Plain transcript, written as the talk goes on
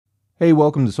Hey,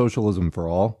 welcome to Socialism for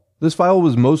All. This file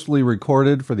was mostly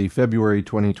recorded for the February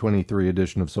 2023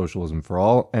 edition of Socialism for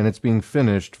All, and it's being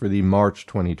finished for the March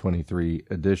 2023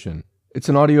 edition. It's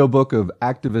an audiobook of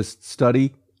Activist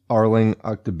Study, Araling,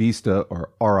 Aktibista,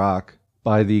 or ARAK,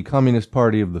 by the Communist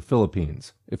Party of the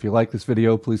Philippines. If you like this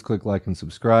video, please click like and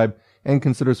subscribe, and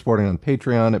consider supporting on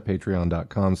Patreon at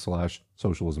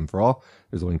patreon.com/socialismforall.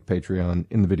 There's a link to Patreon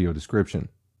in the video description.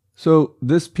 So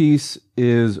this piece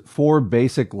is 4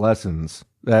 basic lessons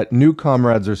that new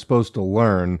comrades are supposed to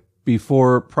learn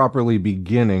before properly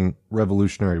beginning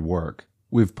revolutionary work.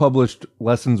 We've published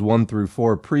lessons 1 through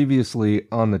 4 previously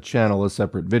on the channel as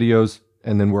separate videos,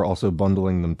 and then we're also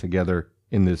bundling them together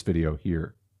in this video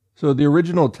here. So the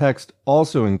original text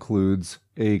also includes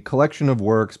a collection of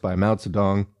works by Mao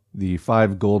Zedong, the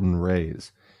 5 Golden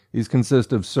Rays. These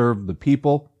consist of Serve the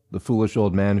People, The Foolish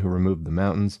Old Man Who Removed the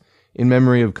Mountains, In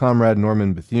Memory of Comrade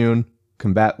Norman Bethune,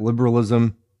 Combat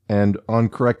Liberalism, and On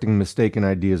Correcting Mistaken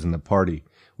Ideas in the Party.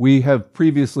 We have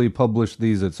previously published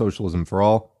these at Socialism for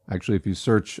All. Actually, if you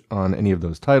search on any of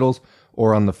those titles,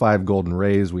 or on the 5 Golden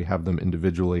Rays, we have them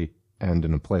individually and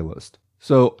in a playlist.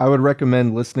 So I would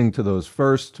recommend listening to those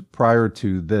first prior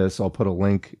to this. I'll put a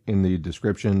link in the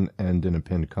description and in a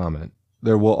pinned comment.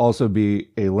 There will also be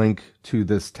a link to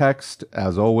this text,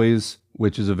 as always,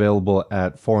 which is available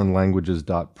at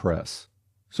foreignlanguages.press.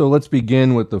 So let's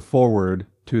begin with the foreword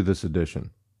to this edition.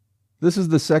 This is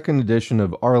the second edition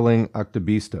of Araling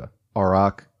Aktibista,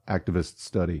 ARAK, Activist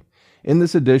Study. In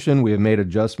this edition, we have made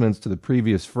adjustments to the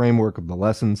previous framework of the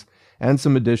lessons and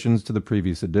some additions to the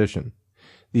previous edition.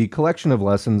 The collection of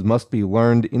lessons must be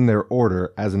learned in their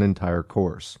order as an entire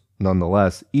course.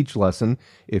 Nonetheless, each lesson,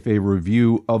 if a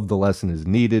review of the lesson is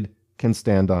needed, can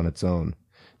stand on its own.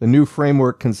 The new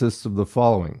framework consists of the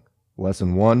following.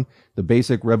 Lesson 1, the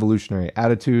basic revolutionary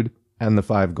attitude and the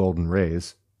 5 Golden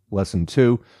Rays. Lesson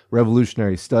 2,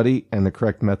 revolutionary study and the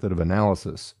correct method of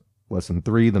analysis. Lesson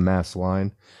 3, the mass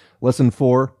line. Lesson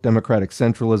 4, democratic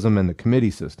centralism and the committee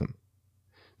system.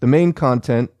 The main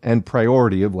content and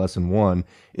priority of Lesson 1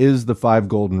 is the 5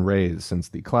 Golden Rays, since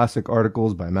the classic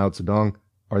articles by Mao Zedong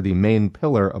are the main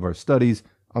pillar of our studies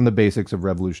on the basics of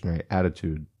revolutionary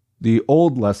attitude. The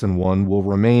old Lesson 1 will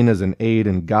remain as an aid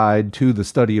and guide to the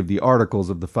study of the articles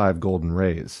of the 5 Golden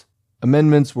Rays.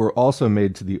 Amendments were also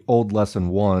made to the old Lesson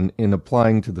 1 in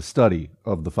applying to the study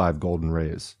of the 5 Golden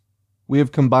Rays. We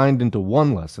have combined into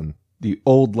one lesson the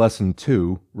old Lesson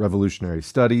 2, Revolutionary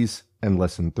Studies, and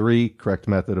Lesson 3, Correct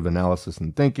Method of Analysis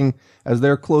and Thinking, as they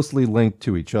are closely linked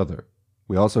to each other.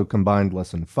 We also combined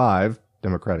Lesson 5,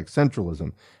 Democratic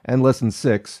Centralism, and Lesson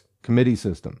 6, Committee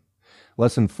System.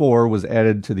 Lesson 4 was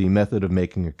added to the method of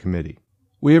making a committee.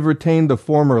 We have retained the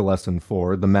former Lesson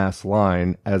 4, the mass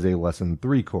line, as a Lesson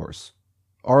 3 course.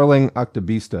 Araling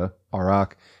Aktibista,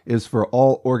 ARAK, is for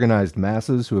all organized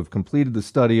masses who have completed the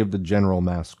study of the general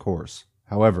mass course.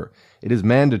 However, it is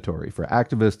mandatory for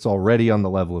activists already on the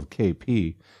level of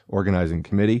KP, Organizing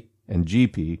Committee, and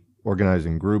GP,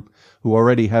 Organizing Group, who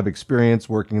already have experience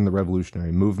working in the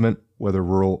revolutionary movement, whether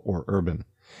rural or urban.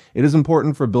 It is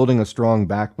important for building a strong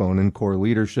backbone and core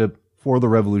leadership for the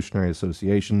revolutionary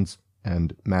associations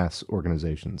and mass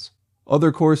organizations.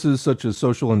 Other courses such as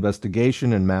social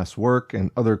investigation and mass work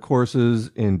and other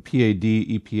courses in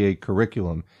PAD-EPA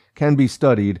curriculum can be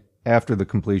studied after the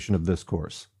completion of this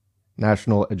course.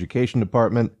 National Education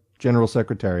Department, General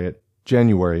Secretariat,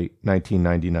 January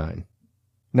 1999.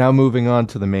 Now moving on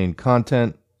to the main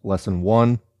content, Lesson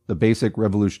 1, the basic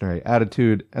revolutionary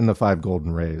attitude and the 5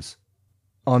 Golden Rays.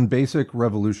 On basic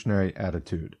revolutionary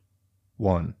attitude.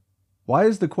 1. Why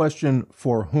is the question,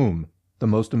 for whom, the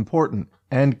most important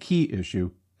and key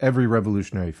issue every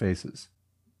revolutionary faces?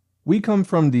 We come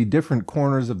from the different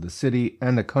corners of the city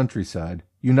and the countryside,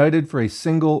 united for a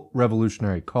single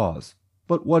revolutionary cause.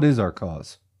 But what is our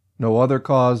cause? No other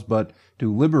cause but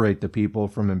to liberate the people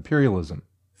from imperialism,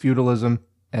 feudalism,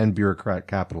 and bureaucrat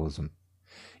capitalism.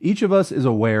 Each of us is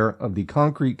aware of the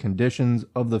concrete conditions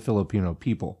of the Filipino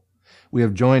people. We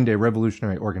have joined a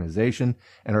revolutionary organization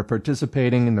and are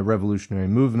participating in the revolutionary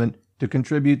movement to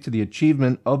contribute to the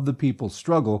achievement of the people's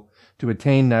struggle to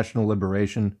attain national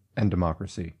liberation and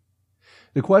democracy.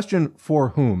 The question, for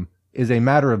whom, is a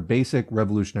matter of basic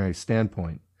revolutionary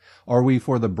standpoint. Are we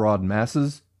for the broad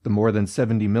masses, the more than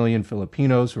 70 million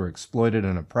Filipinos who are exploited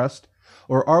and oppressed,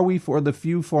 or are we for the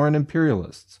few foreign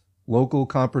imperialists, local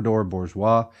comprador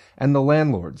bourgeois, and the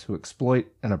landlords who exploit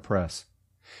and oppress?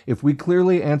 If we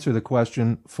clearly answer the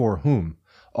question, for whom,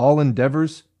 all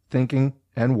endeavors, thinking,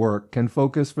 and work can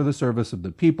focus for the service of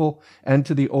the people and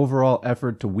to the overall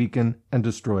effort to weaken and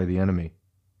destroy the enemy.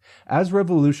 As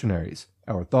revolutionaries,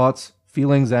 our thoughts,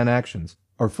 feelings, and actions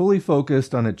are fully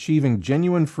focused on achieving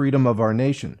genuine freedom of our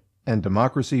nation and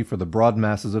democracy for the broad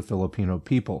masses of Filipino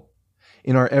people.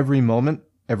 In our every moment,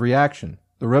 every action,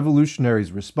 the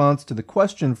revolutionaries' response to the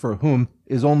question for whom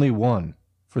is only one: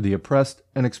 for the oppressed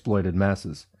and exploited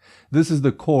masses. This is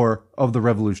the core of the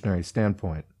revolutionary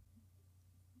standpoint.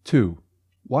 2.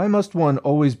 Why must one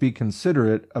always be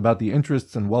considerate about the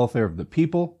interests and welfare of the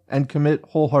people and commit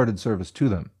wholehearted service to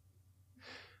them?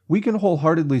 We can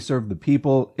wholeheartedly serve the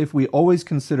people if we always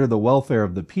consider the welfare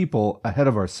of the people ahead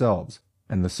of ourselves,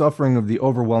 and the suffering of the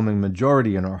overwhelming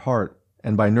majority in our heart,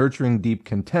 and by nurturing deep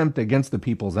contempt against the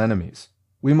people's enemies.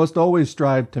 We must always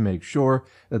strive to make sure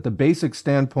that the basic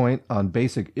standpoint on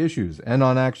basic issues and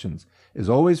on actions is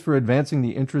always for advancing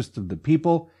the interests of the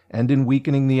people and in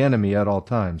weakening the enemy at all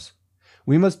times.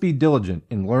 We must be diligent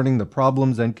in learning the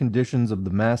problems and conditions of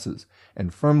the masses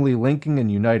and firmly linking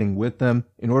and uniting with them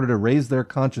in order to raise their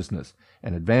consciousness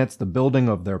and advance the building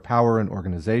of their power and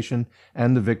organization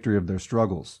and the victory of their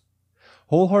struggles.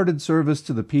 Wholehearted service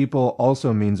to the people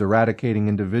also means eradicating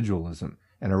individualism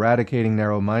and eradicating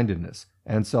narrow-mindedness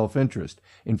and self-interest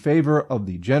in favor of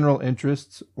the general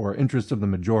interests or interests of the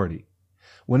majority.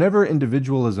 Whenever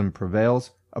individualism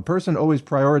prevails, a person always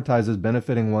prioritizes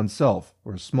benefiting oneself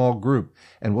or a small group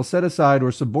and will set aside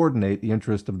or subordinate the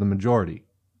interest of the majority.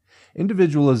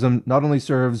 Individualism not only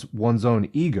serves one's own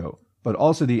ego, but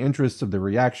also the interests of the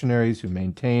reactionaries who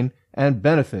maintain and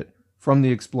benefit from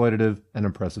the exploitative and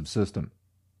oppressive system.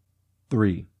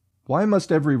 3. Why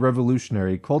must every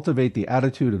revolutionary cultivate the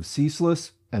attitude of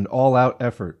ceaseless and all-out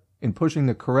effort in pushing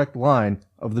the correct line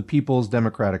of the people's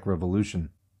democratic revolution?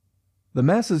 The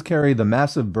masses carry the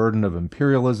massive burden of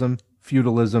imperialism,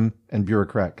 feudalism, and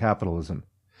bureaucrat capitalism.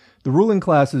 The ruling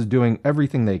class is doing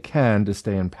everything they can to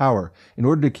stay in power in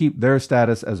order to keep their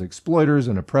status as exploiters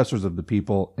and oppressors of the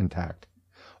people intact.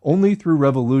 Only through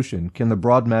revolution can the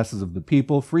broad masses of the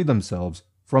people free themselves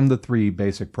from the three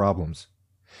basic problems.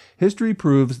 History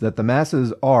proves that the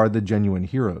masses are the genuine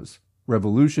heroes.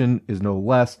 Revolution is no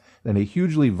less than a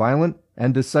hugely violent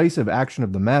and decisive action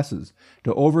of the masses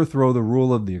to overthrow the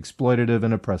rule of the exploitative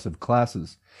and oppressive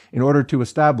classes in order to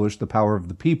establish the power of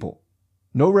the people.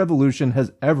 No revolution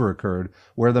has ever occurred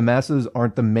where the masses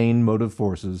aren't the main motive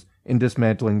forces in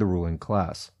dismantling the ruling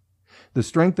class. The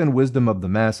strength and wisdom of the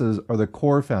masses are the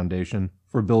core foundation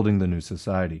for building the new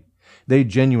society. They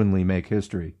genuinely make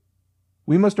history.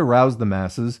 We must arouse the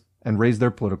masses and raise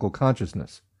their political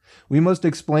consciousness. We must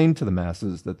explain to the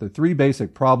masses that the three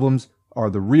basic problems are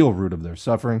the real root of their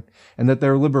suffering, and that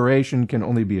their liberation can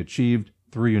only be achieved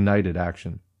through united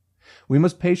action. We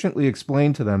must patiently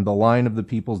explain to them the line of the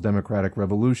people's democratic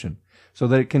revolution, so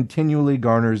that it continually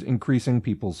garners increasing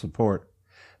people's support.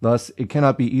 Thus, it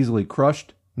cannot be easily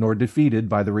crushed nor defeated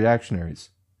by the reactionaries.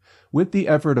 With the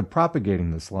effort of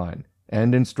propagating this line,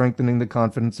 and in strengthening the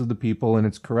confidence of the people in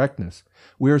its correctness,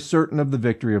 we are certain of the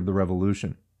victory of the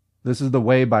revolution. This is the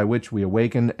way by which we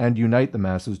awaken and unite the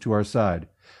masses to our side,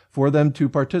 for them to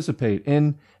participate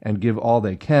in and give all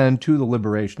they can to the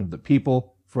liberation of the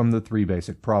people from the three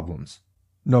basic problems.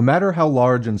 No matter how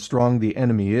large and strong the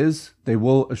enemy is, they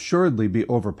will assuredly be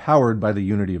overpowered by the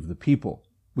unity of the people.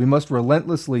 We must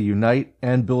relentlessly unite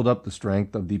and build up the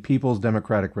strength of the people's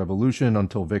democratic revolution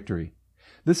until victory.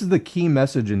 This is the key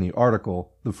message in the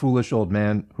article, The Foolish Old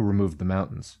Man Who Removed the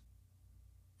Mountains.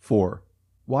 4.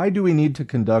 Why do we need to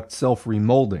conduct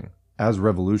self-remolding as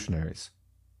revolutionaries?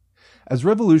 As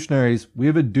revolutionaries, we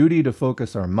have a duty to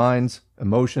focus our minds,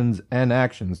 emotions, and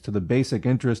actions to the basic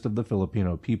interest of the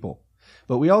Filipino people.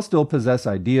 But we all still possess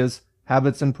ideas,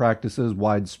 habits, and practices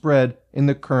widespread in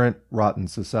the current rotten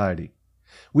society.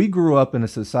 We grew up in a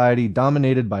society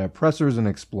dominated by oppressors and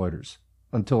exploiters.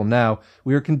 Until now,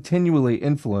 we are continually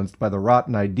influenced by the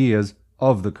rotten ideas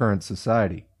of the current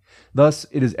society. Thus,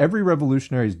 it is every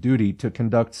revolutionary's duty to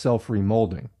conduct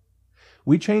self-remolding.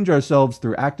 We change ourselves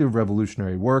through active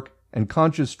revolutionary work and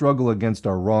conscious struggle against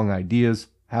our wrong ideas,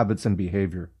 habits, and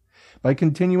behavior. By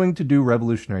continuing to do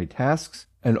revolutionary tasks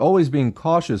and always being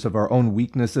cautious of our own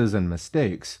weaknesses and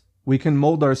mistakes, we can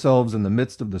mold ourselves in the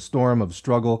midst of the storm of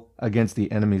struggle against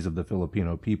the enemies of the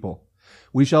Filipino people.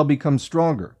 We shall become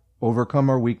stronger, overcome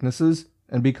our weaknesses,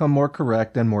 and become more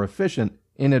correct and more efficient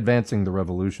in advancing the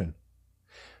revolution.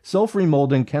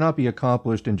 Self-remolding cannot be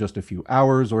accomplished in just a few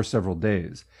hours or several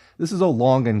days. This is a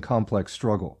long and complex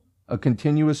struggle. A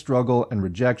continuous struggle and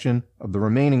rejection of the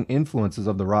remaining influences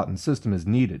of the rotten system is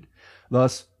needed.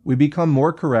 Thus, we become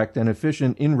more correct and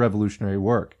efficient in revolutionary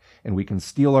work, and we can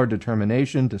steel our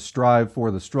determination to strive for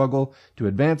the struggle to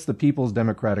advance the people's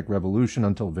democratic revolution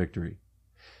until victory.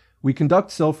 We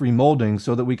conduct self-remolding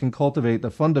so that we can cultivate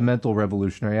the fundamental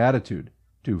revolutionary attitude,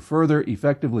 to further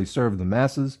effectively serve the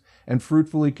masses and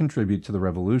fruitfully contribute to the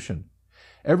revolution.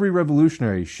 Every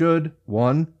revolutionary should,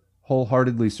 1.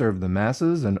 Wholeheartedly serve the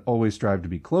masses and always strive to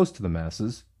be close to the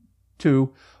masses.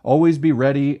 2. Always be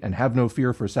ready and have no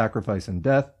fear for sacrifice and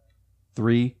death.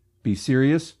 3. Be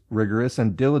serious, rigorous,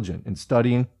 and diligent in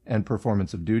studying and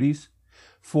performance of duties.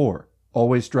 4.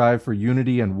 Always strive for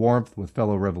unity and warmth with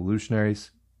fellow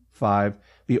revolutionaries. 5.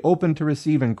 Be open to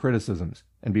receiving criticisms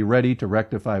and be ready to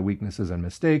rectify weaknesses and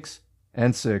mistakes.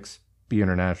 And 6. Be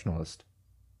internationalist.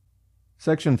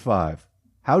 Section 5.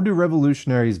 How do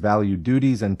revolutionaries value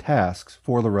duties and tasks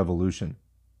for the revolution?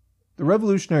 The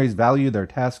revolutionaries value their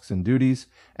tasks and duties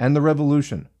and the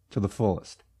revolution to the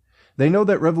fullest. They know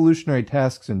that revolutionary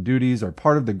tasks and duties are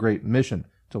part of the great mission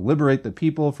to liberate the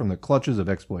people from the clutches of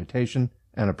exploitation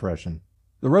and oppression.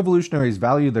 The revolutionaries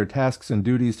value their tasks and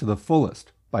duties to the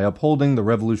fullest by upholding the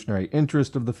revolutionary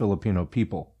interest of the Filipino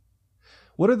people.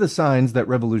 What are the signs that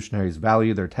revolutionaries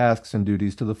value their tasks and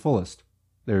duties to the fullest?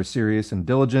 They are serious and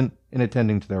diligent in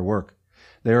attending to their work.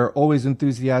 They are always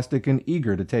enthusiastic and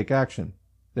eager to take action.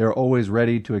 They are always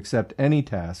ready to accept any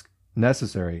task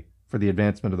necessary for the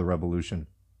advancement of the revolution.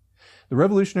 The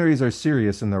revolutionaries are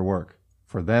serious in their work.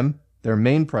 For them, their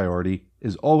main priority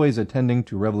is always attending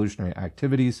to revolutionary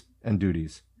activities and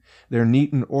duties. They are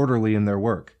neat and orderly in their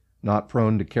work, not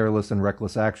prone to careless and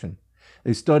reckless action.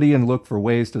 They study and look for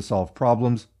ways to solve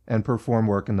problems and perform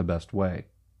work in the best way.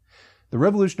 The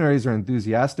revolutionaries are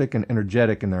enthusiastic and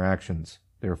energetic in their actions.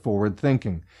 They are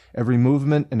forward-thinking. Every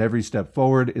movement and every step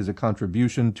forward is a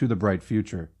contribution to the bright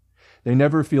future. They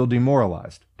never feel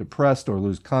demoralized, depressed, or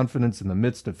lose confidence in the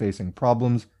midst of facing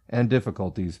problems and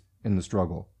difficulties in the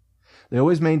struggle. They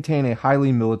always maintain a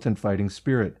highly militant fighting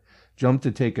spirit, jump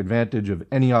to take advantage of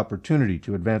any opportunity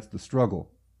to advance the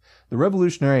struggle. The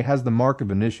revolutionary has the mark of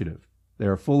initiative. They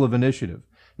are full of initiative,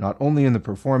 not only in the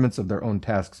performance of their own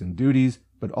tasks and duties,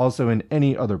 but also in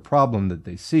any other problem that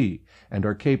they see, and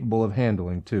are capable of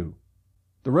handling too.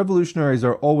 The revolutionaries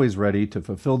are always ready to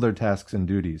fulfill their tasks and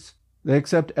duties. They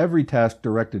accept every task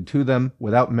directed to them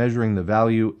without measuring the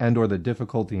value and or the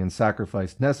difficulty and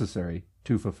sacrifice necessary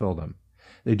to fulfill them.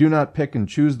 They do not pick and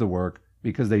choose the work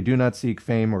because they do not seek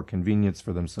fame or convenience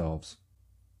for themselves.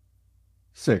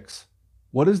 6.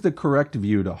 What is the correct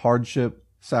view to hardship,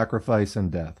 sacrifice,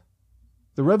 and death?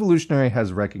 The revolutionary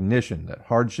has recognition that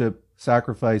hardship,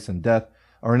 sacrifice, and death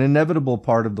are an inevitable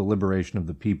part of the liberation of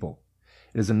the people.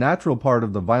 It is a natural part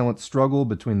of the violent struggle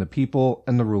between the people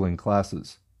and the ruling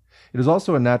classes. It is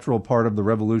also a natural part of the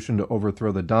revolution to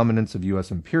overthrow the dominance of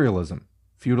U.S. imperialism,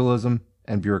 feudalism,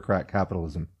 and bureaucrat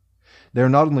capitalism. They are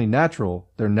not only natural,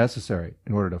 they're necessary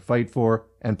in order to fight for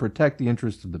and protect the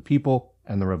interests of the people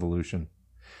and the revolution.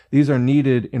 These are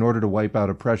needed in order to wipe out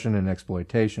oppression and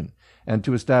exploitation, and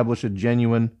to establish a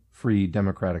genuine, free,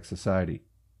 democratic society.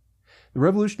 The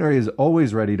revolutionary is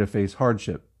always ready to face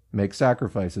hardship, make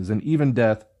sacrifices, and even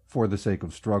death for the sake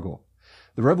of struggle.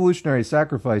 The revolutionary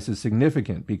sacrifice is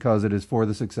significant because it is for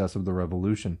the success of the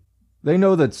revolution. They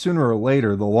know that sooner or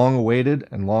later the long-awaited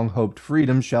and long-hoped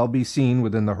freedom shall be seen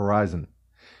within the horizon.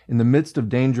 In the midst of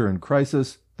danger and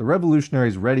crisis, the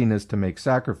revolutionary's readiness to make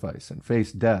sacrifice and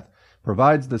face death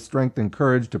provides the strength and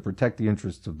courage to protect the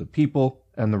interests of the people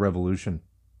and the revolution.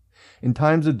 In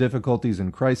times of difficulties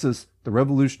and crisis, the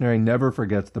revolutionary never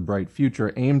forgets the bright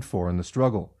future aimed for in the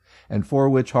struggle, and for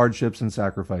which hardships and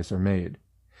sacrifice are made.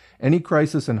 Any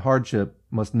crisis and hardship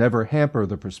must never hamper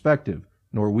the perspective,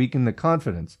 nor weaken the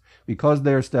confidence, because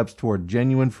they are steps toward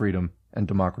genuine freedom and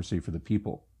democracy for the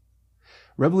people.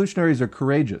 Revolutionaries are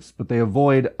courageous, but they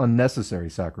avoid unnecessary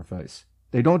sacrifice.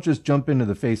 They don't just jump into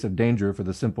the face of danger for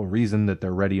the simple reason that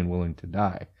they're ready and willing to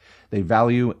die. They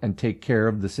value and take care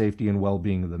of the safety and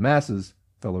well-being of the masses,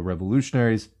 fellow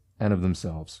revolutionaries, and of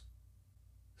themselves.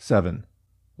 7.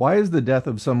 Why is the death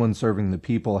of someone serving the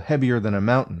people heavier than a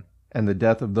mountain, and the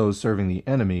death of those serving the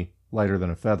enemy lighter than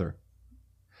a feather?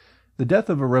 The death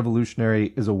of a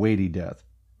revolutionary is a weighty death.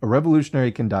 A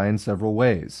revolutionary can die in several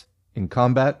ways. In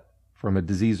combat, from a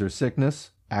disease or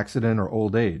sickness, accident, or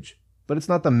old age. But it's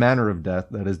not the manner of death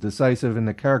that is decisive in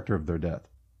the character of their death.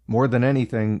 More than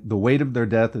anything, the weight of their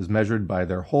death is measured by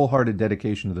their wholehearted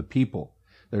dedication to the people,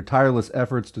 their tireless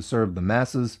efforts to serve the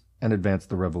masses and advance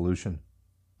the revolution.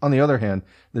 On the other hand,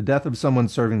 the death of someone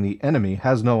serving the enemy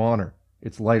has no honor.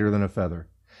 It's lighter than a feather.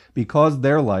 Because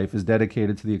their life is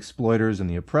dedicated to the exploiters and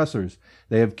the oppressors,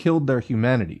 they have killed their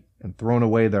humanity and thrown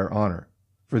away their honor.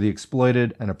 For the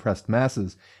exploited and oppressed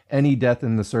masses, any death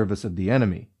in the service of the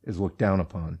enemy is looked down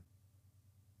upon.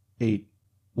 8.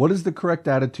 What is the correct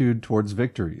attitude towards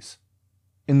victories?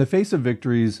 In the face of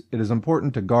victories, it is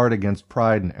important to guard against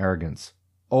pride and arrogance.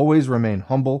 Always remain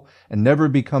humble and never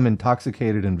become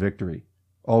intoxicated in victory.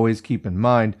 Always keep in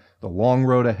mind the long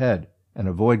road ahead and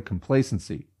avoid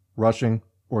complacency, rushing,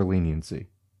 or leniency.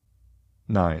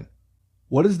 9.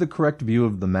 What is the correct view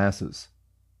of the masses?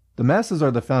 The masses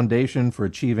are the foundation for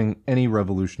achieving any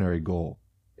revolutionary goal.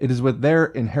 It is with their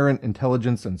inherent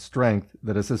intelligence and strength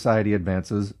that a society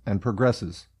advances and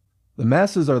progresses. The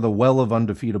masses are the well of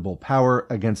undefeatable power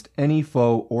against any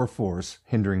foe or force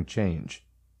hindering change.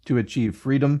 To achieve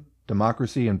freedom,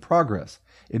 democracy, and progress,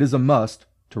 it is a must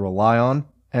to rely on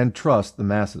and trust the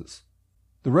masses.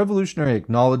 The revolutionary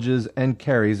acknowledges and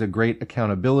carries a great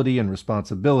accountability and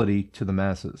responsibility to the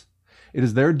masses. It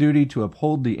is their duty to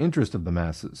uphold the interest of the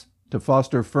masses, to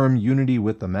foster firm unity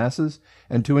with the masses,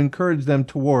 and to encourage them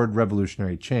toward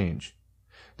revolutionary change.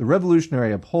 The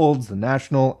revolutionary upholds the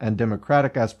national and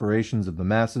democratic aspirations of the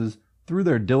masses through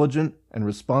their diligent and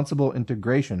responsible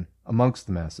integration amongst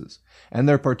the masses, and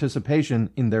their participation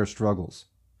in their struggles.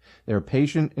 They are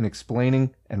patient in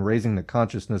explaining and raising the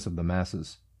consciousness of the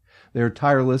masses. They are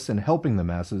tireless in helping the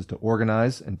masses to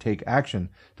organize and take action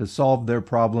to solve their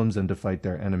problems and to fight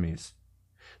their enemies.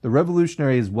 The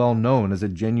revolutionary is well known as a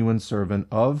genuine servant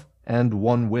of and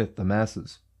one with the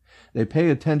masses. They pay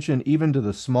attention even to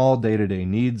the small day-to-day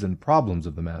needs and problems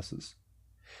of the masses.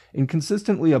 In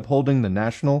consistently upholding the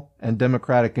national and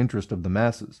democratic interest of the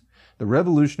masses, the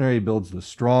revolutionary builds the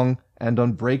strong and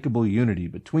unbreakable unity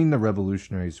between the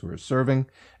revolutionaries who are serving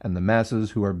and the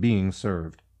masses who are being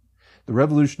served. The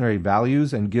revolutionary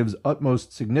values and gives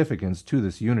utmost significance to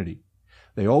this unity.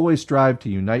 They always strive to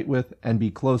unite with and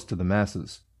be close to the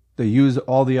masses. They use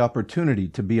all the opportunity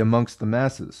to be amongst the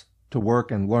masses, to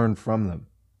work and learn from them.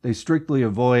 They strictly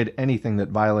avoid anything that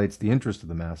violates the interest of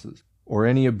the masses, or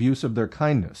any abuse of their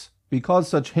kindness, because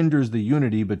such hinders the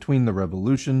unity between the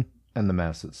revolution and the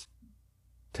masses.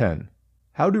 10.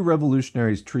 How do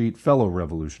revolutionaries treat fellow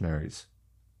revolutionaries?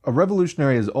 A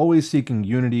revolutionary is always seeking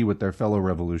unity with their fellow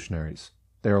revolutionaries.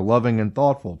 They are loving and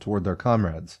thoughtful toward their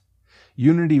comrades.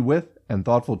 Unity with and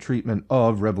thoughtful treatment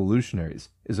of revolutionaries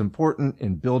is important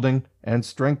in building and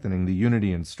strengthening the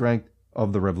unity and strength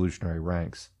of the revolutionary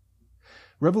ranks.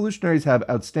 Revolutionaries have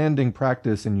outstanding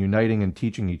practice in uniting and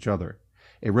teaching each other.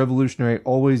 A revolutionary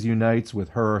always unites with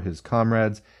her or his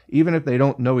comrades, even if they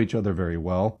don't know each other very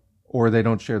well, or they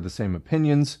don't share the same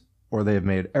opinions, or they have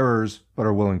made errors but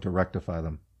are willing to rectify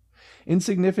them.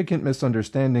 Insignificant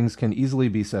misunderstandings can easily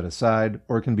be set aside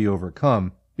or can be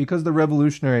overcome because the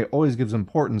revolutionary always gives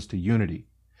importance to unity.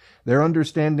 Their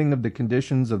understanding of the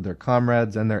conditions of their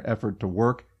comrades and their effort to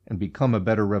work and become a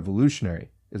better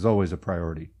revolutionary is always a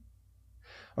priority.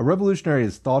 A revolutionary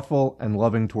is thoughtful and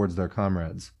loving towards their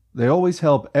comrades. They always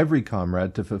help every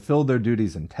comrade to fulfill their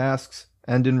duties and tasks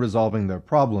and in resolving their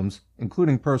problems,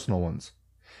 including personal ones.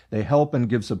 They help and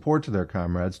give support to their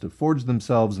comrades to forge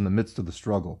themselves in the midst of the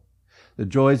struggle. The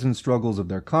joys and struggles of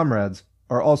their comrades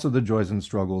are also the joys and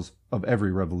struggles of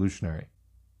every revolutionary.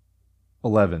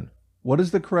 11. What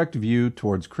is the correct view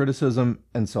towards criticism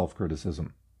and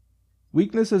self-criticism?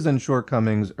 Weaknesses and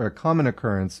shortcomings are a common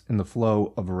occurrence in the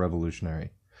flow of a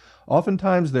revolutionary.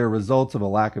 Oftentimes they are results of a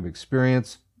lack of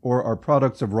experience or are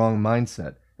products of wrong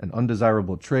mindset and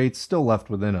undesirable traits still left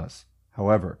within us.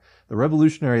 However, the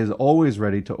revolutionary is always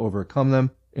ready to overcome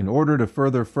them in order to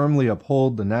further firmly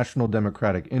uphold the national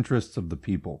democratic interests of the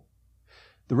people.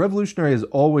 The revolutionary is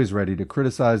always ready to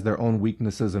criticize their own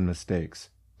weaknesses and mistakes.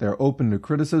 They are open to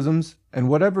criticisms, and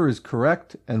whatever is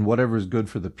correct and whatever is good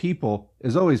for the people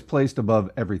is always placed above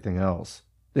everything else.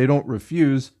 They don't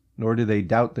refuse, nor do they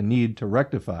doubt the need to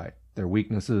rectify their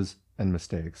weaknesses and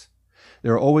mistakes. They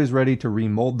are always ready to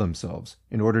remold themselves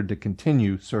in order to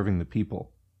continue serving the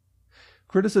people.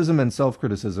 Criticism and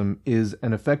self-criticism is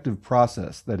an effective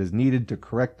process that is needed to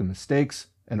correct the mistakes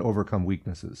and overcome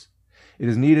weaknesses. It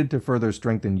is needed to further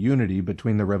strengthen unity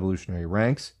between the revolutionary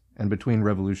ranks and between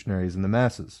revolutionaries and the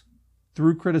masses.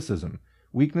 Through criticism,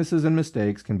 weaknesses and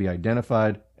mistakes can be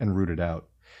identified and rooted out.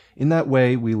 In that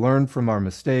way, we learn from our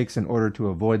mistakes in order to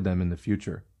avoid them in the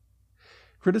future.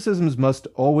 Criticisms must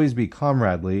always be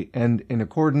comradely and in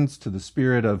accordance to the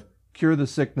spirit of cure the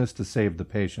sickness to save the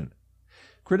patient.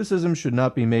 Criticism should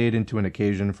not be made into an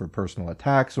occasion for personal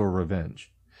attacks or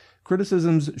revenge.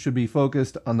 Criticisms should be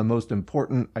focused on the most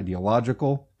important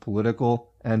ideological,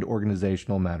 political, and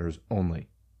organizational matters only.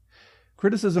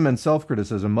 Criticism and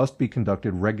self-criticism must be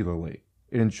conducted regularly.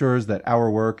 It ensures that our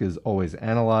work is always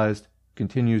analyzed,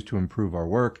 continues to improve our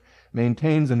work,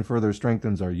 maintains and further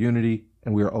strengthens our unity,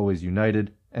 and we are always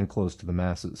united and close to the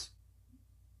masses.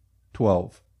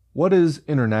 12. What is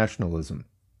internationalism?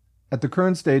 At the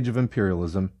current stage of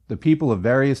imperialism, the people of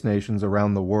various nations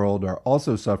around the world are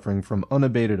also suffering from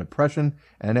unabated oppression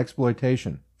and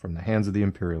exploitation from the hands of the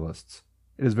imperialists.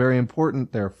 It is very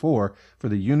important, therefore, for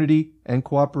the unity and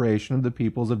cooperation of the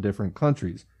peoples of different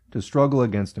countries to struggle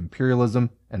against imperialism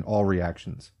and all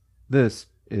reactions. This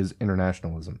is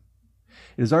internationalism.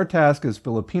 It is our task as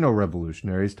Filipino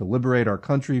revolutionaries to liberate our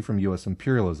country from U.S.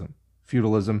 imperialism,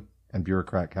 feudalism, and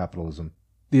bureaucrat capitalism.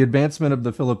 The advancement of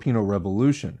the Filipino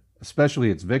Revolution, especially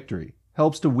its victory,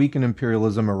 helps to weaken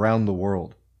imperialism around the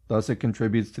world. Thus, it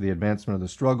contributes to the advancement of the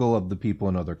struggle of the people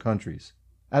in other countries.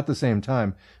 At the same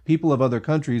time, people of other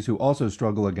countries who also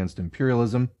struggle against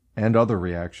imperialism and other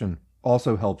reaction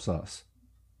also helps us.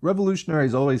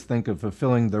 Revolutionaries always think of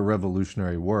fulfilling their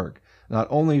revolutionary work, not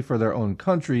only for their own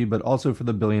country, but also for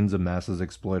the billions of masses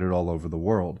exploited all over the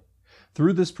world.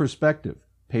 Through this perspective,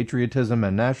 patriotism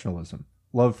and nationalism,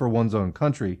 love for one's own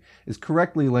country, is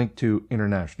correctly linked to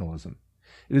internationalism.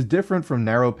 It is different from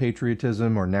narrow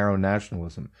patriotism or narrow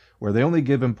nationalism, where they only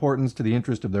give importance to the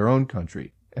interest of their own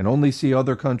country, and only see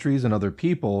other countries and other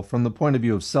people from the point of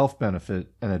view of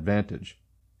self-benefit and advantage.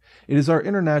 It is our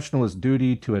internationalist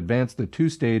duty to advance the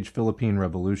two-stage Philippine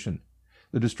Revolution.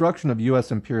 The destruction of U.S.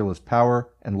 imperialist power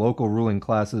and local ruling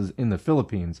classes in the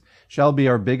Philippines shall be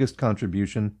our biggest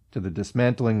contribution to the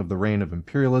dismantling of the reign of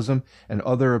imperialism and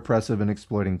other oppressive and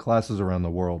exploiting classes around the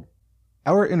world.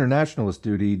 Our internationalist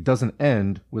duty doesn't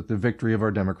end with the victory of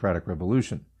our democratic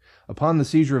revolution. Upon the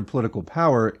seizure of political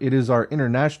power, it is our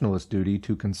internationalist duty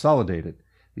to consolidate it,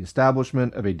 the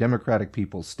establishment of a democratic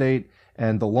people's state,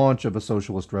 and the launch of a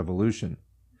socialist revolution.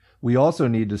 We also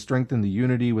need to strengthen the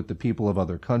unity with the people of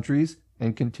other countries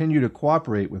and continue to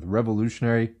cooperate with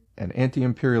revolutionary and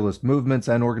anti-imperialist movements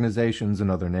and organizations in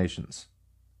other nations.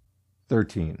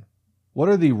 13. What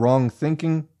are the wrong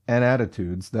thinking and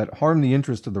attitudes that harm the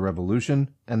interest of the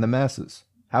revolution and the masses?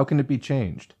 How can it be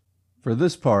changed? For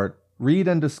this part, read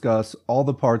and discuss all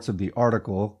the parts of the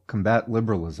article Combat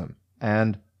Liberalism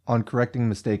and On Correcting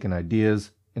Mistaken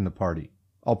Ideas in the Party.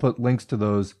 I'll put links to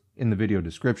those in the video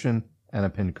description and a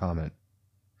pinned comment.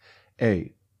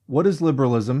 A. What is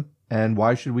liberalism and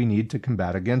why should we need to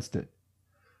combat against it?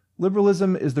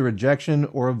 Liberalism is the rejection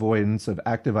or avoidance of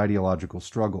active ideological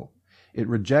struggle. It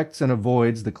rejects and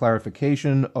avoids the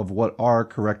clarification of what are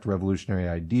correct revolutionary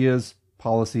ideas,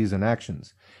 policies, and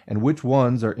actions, and which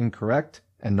ones are incorrect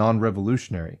and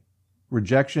non-revolutionary.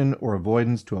 Rejection or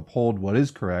avoidance to uphold what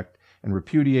is correct and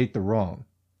repudiate the wrong.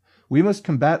 We must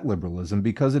combat liberalism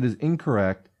because it is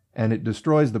incorrect and it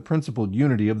destroys the principled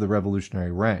unity of the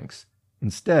revolutionary ranks.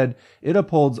 Instead, it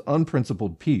upholds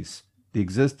unprincipled peace, the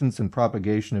existence and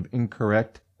propagation of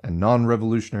incorrect and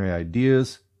non-revolutionary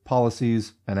ideas,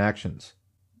 policies, and actions.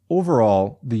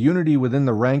 Overall, the unity within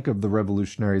the rank of the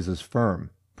revolutionaries is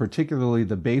firm, particularly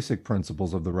the basic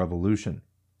principles of the revolution.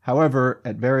 However,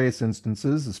 at various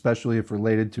instances, especially if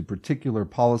related to particular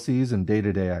policies and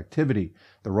day-to-day activity,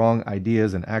 the wrong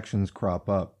ideas and actions crop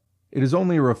up. It is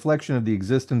only a reflection of the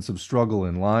existence of struggle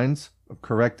in lines, of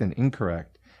correct and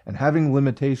incorrect, and having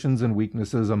limitations and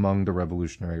weaknesses among the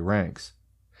revolutionary ranks.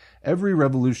 Every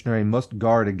revolutionary must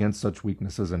guard against such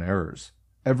weaknesses and errors.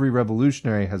 Every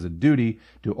revolutionary has a duty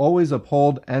to always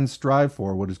uphold and strive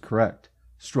for what is correct,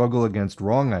 struggle against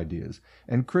wrong ideas,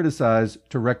 and criticize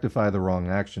to rectify the wrong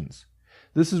actions.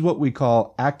 This is what we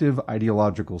call active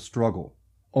ideological struggle.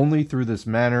 Only through this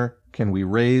manner can we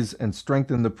raise and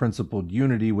strengthen the principled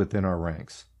unity within our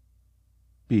ranks.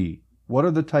 B. What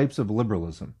are the types of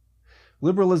liberalism?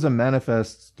 Liberalism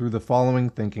manifests through the following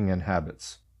thinking and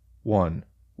habits. 1.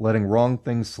 Letting wrong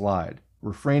things slide,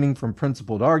 refraining from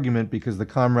principled argument because the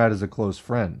comrade is a close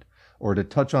friend, or to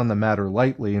touch on the matter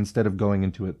lightly instead of going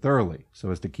into it thoroughly,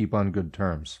 so as to keep on good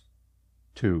terms.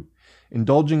 2.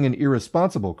 Indulging in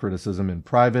irresponsible criticism in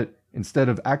private instead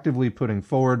of actively putting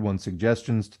forward one's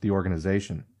suggestions to the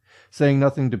organization, saying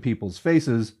nothing to people's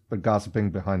faces but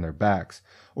gossiping behind their backs,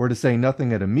 or to say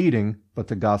nothing at a meeting but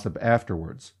to gossip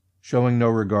afterwards, showing no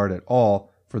regard at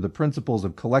all for the principles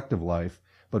of collective life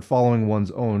but following one's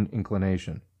own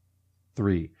inclination.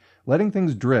 3. Letting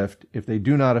things drift if they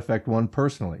do not affect one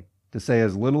personally, to say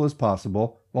as little as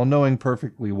possible while knowing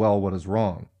perfectly well what is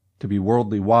wrong, to be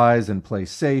worldly wise and play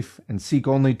safe and seek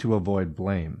only to avoid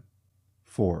blame.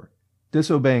 4.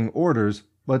 Disobeying orders,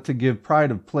 but to give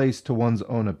pride of place to one's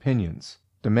own opinions,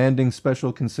 demanding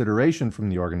special consideration from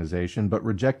the organization but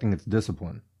rejecting its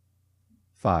discipline.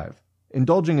 5.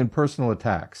 Indulging in personal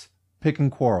attacks, picking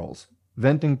quarrels,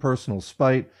 venting personal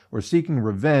spite, or seeking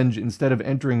revenge instead of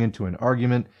entering into an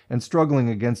argument and struggling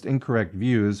against incorrect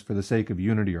views for the sake of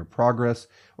unity or progress,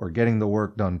 or getting the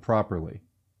work done properly.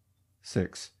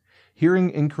 6. Hearing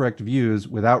incorrect views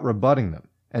without rebutting them,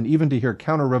 and even to hear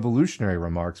counter-revolutionary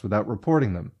remarks without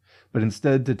reporting them, but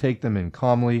instead to take them in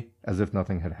calmly as if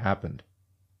nothing had happened.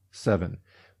 7.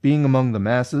 Being among the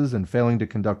masses and failing to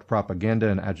conduct propaganda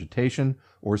and agitation,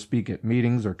 or speak at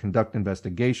meetings or conduct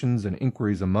investigations and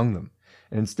inquiries among them,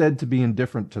 and instead to be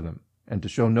indifferent to them, and to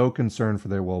show no concern for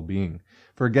their well-being,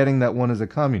 forgetting that one is a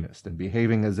communist and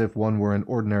behaving as if one were an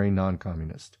ordinary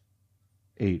non-communist.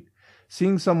 8.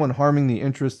 Seeing someone harming the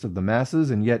interests of the masses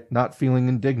and yet not feeling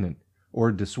indignant,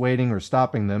 or dissuading or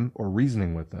stopping them or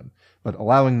reasoning with them, but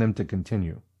allowing them to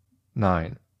continue.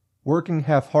 9. Working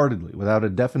half-heartedly without a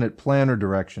definite plan or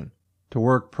direction, to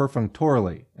work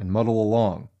perfunctorily and muddle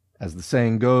along. As the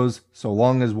saying goes, so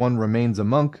long as one remains a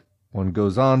monk, one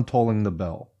goes on tolling the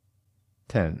bell.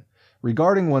 10.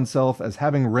 Regarding oneself as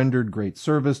having rendered great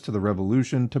service to the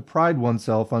revolution, to pride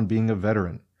oneself on being a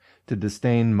veteran, to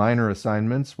disdain minor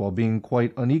assignments while being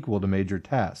quite unequal to major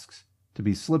tasks, to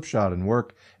be slipshod in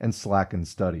work and slack in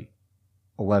study.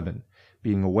 11.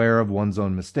 Being aware of one's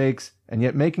own mistakes and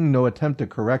yet making no attempt to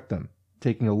correct them,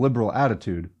 taking a liberal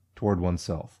attitude toward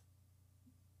oneself.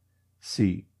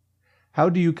 C. How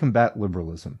do you combat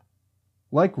liberalism?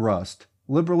 Like rust,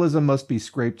 liberalism must be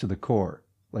scraped to the core.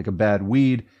 Like a bad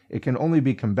weed, it can only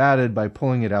be combated by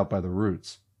pulling it out by the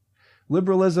roots.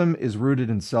 Liberalism is rooted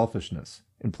in selfishness,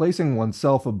 in placing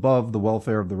oneself above the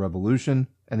welfare of the revolution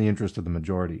and the interest of the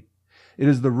majority. It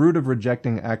is the root of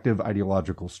rejecting active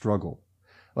ideological struggle.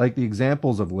 Like the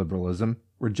examples of liberalism,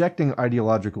 rejecting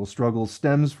ideological struggle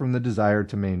stems from the desire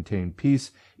to maintain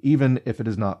peace, even if it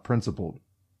is not principled.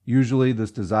 Usually,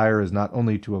 this desire is not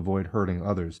only to avoid hurting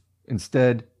others.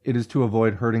 Instead, it is to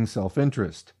avoid hurting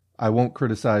self-interest. I won't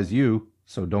criticize you,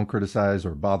 so don't criticize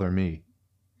or bother me.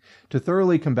 To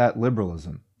thoroughly combat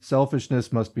liberalism,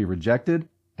 selfishness must be rejected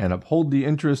and uphold the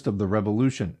interest of the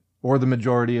revolution, or the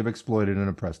majority of exploited and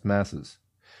oppressed masses.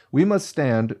 We must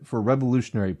stand for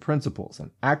revolutionary principles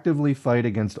and actively fight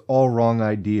against all wrong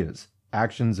ideas,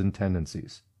 actions, and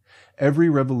tendencies. Every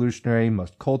revolutionary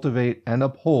must cultivate and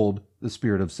uphold the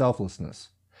spirit of selflessness.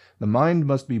 The mind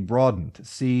must be broadened to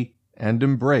see and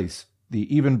embrace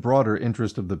the even broader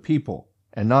interest of the people,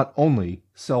 and not only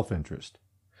self-interest.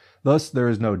 Thus there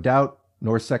is no doubt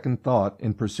nor second thought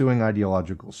in pursuing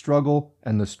ideological struggle,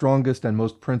 and the strongest and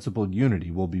most principled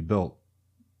unity will be built.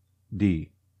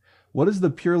 D. What is the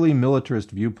purely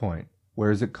militarist viewpoint? Where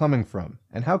is it coming from?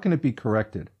 And how can it be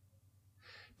corrected?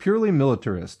 Purely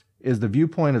militarist is the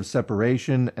viewpoint of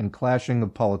separation and clashing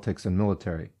of politics and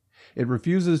military. It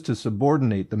refuses to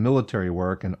subordinate the military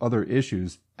work and other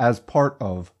issues as part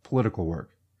of political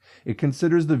work. It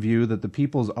considers the view that the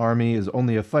people's army is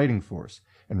only a fighting force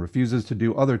and refuses to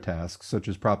do other tasks such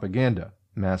as propaganda,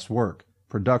 mass work,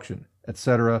 production,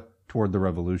 etc. toward the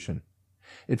revolution.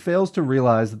 It fails to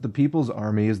realize that the people's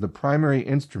army is the primary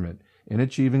instrument in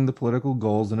achieving the political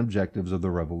goals and objectives of the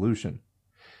revolution.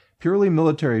 Purely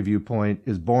military viewpoint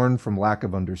is born from lack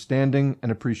of understanding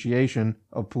and appreciation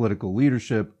of political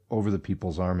leadership over the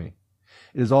people's army.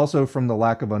 It is also from the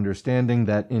lack of understanding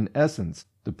that, in essence,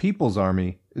 the people's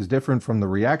army is different from the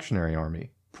reactionary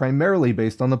army, primarily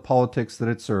based on the politics that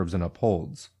it serves and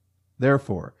upholds.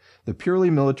 Therefore, the purely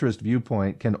militarist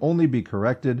viewpoint can only be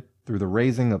corrected through the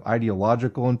raising of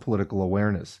ideological and political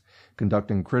awareness,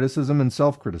 conducting criticism and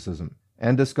self-criticism,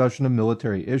 and discussion of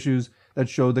military issues that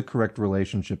show the correct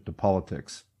relationship to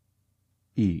politics.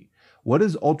 E. What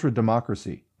is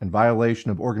ultra-democracy and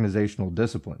violation of organizational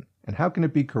discipline, and how can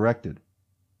it be corrected?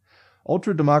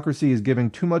 Ultra-democracy is giving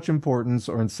too much importance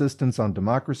or insistence on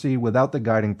democracy without the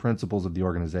guiding principles of the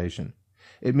organization.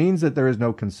 It means that there is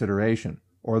no consideration,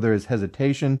 or there is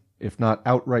hesitation, if not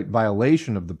outright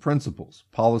violation of the principles,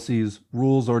 policies,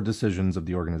 rules, or decisions of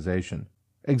the organization.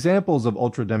 Examples of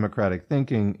ultra-democratic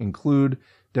thinking include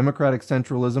democratic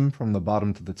centralism from the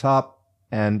bottom to the top,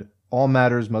 and all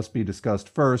matters must be discussed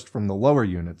first from the lower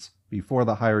units before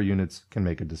the higher units can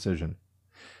make a decision.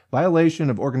 Violation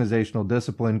of organizational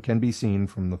discipline can be seen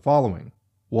from the following.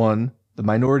 1. The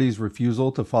minority's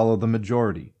refusal to follow the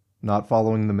majority. Not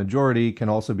following the majority can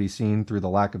also be seen through the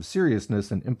lack of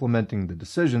seriousness in implementing the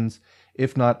decisions,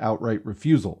 if not outright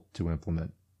refusal to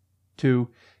implement. 2.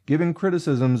 Giving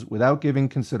criticisms without giving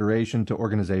consideration to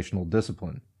organizational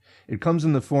discipline. It comes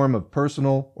in the form of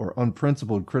personal or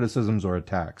unprincipled criticisms or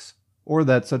attacks, or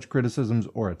that such criticisms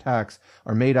or attacks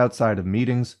are made outside of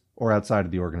meetings or outside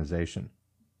of the organization.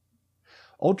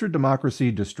 Ultra-democracy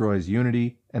destroys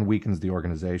unity and weakens the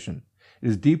organization. It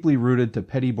is deeply rooted to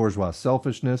petty bourgeois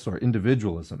selfishness or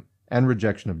individualism and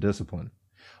rejection of discipline.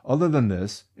 Other than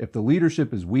this, if the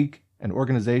leadership is weak and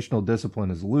organizational discipline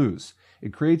is loose,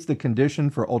 it creates the condition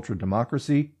for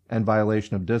ultra-democracy and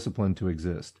violation of discipline to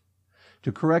exist.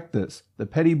 To correct this, the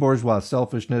petty bourgeois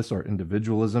selfishness or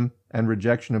individualism and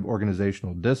rejection of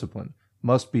organizational discipline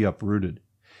must be uprooted.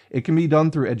 It can be done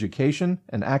through education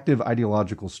and active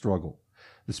ideological struggle.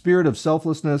 The spirit of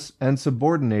selflessness and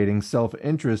subordinating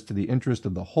self-interest to the interest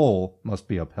of the whole must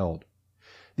be upheld.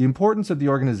 The importance of the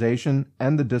organization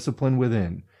and the discipline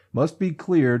within must be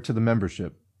clear to the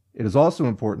membership. It is also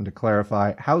important to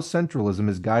clarify how centralism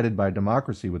is guided by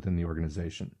democracy within the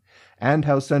organization, and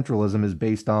how centralism is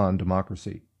based on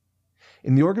democracy.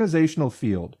 In the organizational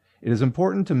field, it is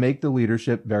important to make the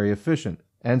leadership very efficient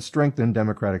and strengthen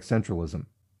democratic centralism.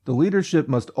 The leadership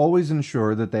must always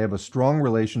ensure that they have a strong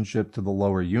relationship to the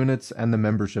lower units and the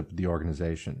membership of the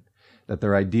organization, that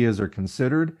their ideas are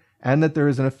considered, and that there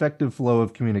is an effective flow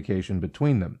of communication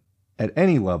between them. At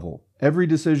any level, every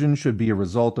decision should be a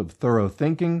result of thorough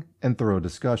thinking and thorough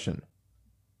discussion.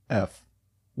 F.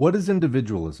 What is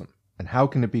individualism, and how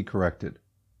can it be corrected?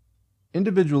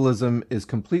 Individualism is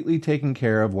completely taking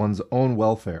care of one's own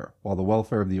welfare, while the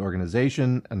welfare of the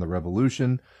organization and the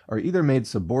revolution are either made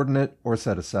subordinate or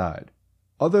set aside.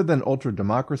 Other than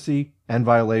ultra-democracy and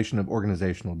violation of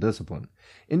organizational discipline,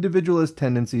 individualist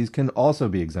tendencies can also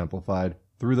be exemplified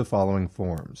through the following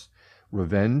forms: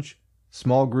 revenge,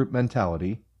 small group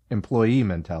mentality, employee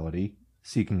mentality,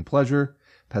 seeking pleasure,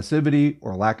 passivity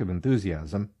or lack of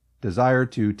enthusiasm, desire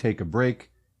to take a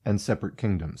break, and separate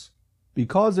kingdoms.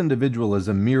 Because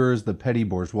individualism mirrors the petty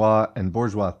bourgeois and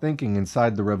bourgeois thinking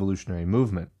inside the revolutionary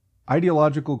movement,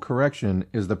 ideological correction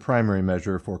is the primary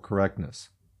measure for correctness.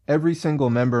 Every single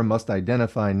member must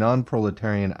identify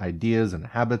non-proletarian ideas and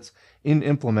habits in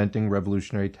implementing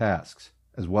revolutionary tasks,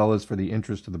 as well as for the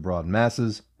interest of the broad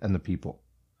masses and the people.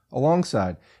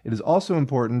 Alongside, it is also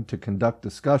important to conduct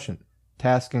discussion,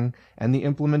 tasking, and the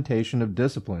implementation of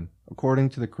discipline according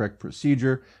to the correct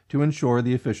procedure to ensure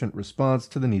the efficient response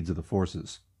to the needs of the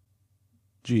forces.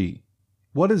 G.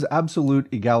 What is absolute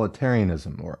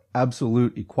egalitarianism or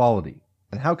absolute equality,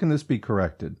 and how can this be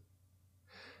corrected?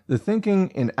 The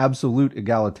thinking in absolute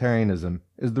egalitarianism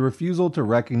is the refusal to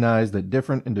recognize that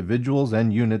different individuals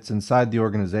and units inside the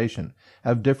organization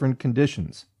have different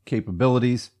conditions,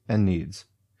 capabilities, and needs.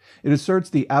 It asserts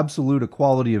the absolute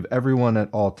equality of everyone at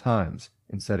all times,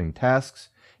 in setting tasks,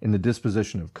 in the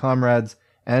disposition of comrades,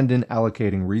 and in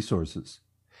allocating resources.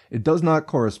 It does not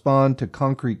correspond to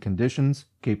concrete conditions,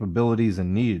 capabilities,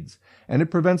 and needs, and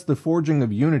it prevents the forging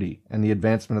of unity and the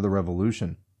advancement of the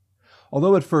revolution.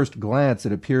 Although at first glance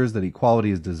it appears that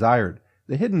equality is desired,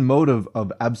 the hidden motive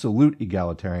of absolute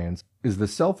egalitarians is the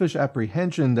selfish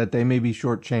apprehension that they may be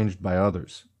shortchanged by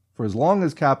others. For as long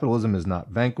as capitalism is not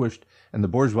vanquished and the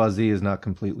bourgeoisie is not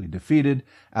completely defeated,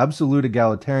 absolute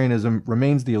egalitarianism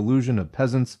remains the illusion of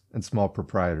peasants and small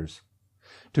proprietors.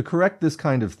 To correct this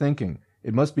kind of thinking,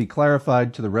 it must be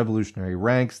clarified to the revolutionary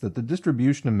ranks that the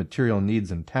distribution of material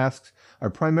needs and tasks are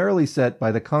primarily set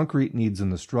by the concrete needs in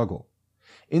the struggle.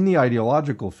 In the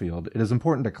ideological field, it is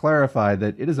important to clarify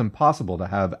that it is impossible to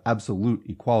have absolute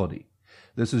equality.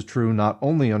 This is true not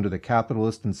only under the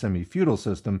capitalist and semi-feudal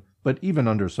system, but even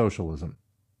under socialism.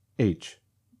 H.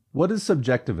 What is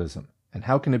subjectivism, and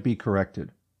how can it be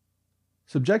corrected?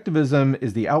 Subjectivism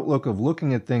is the outlook of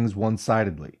looking at things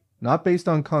one-sidedly, not based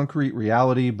on concrete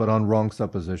reality, but on wrong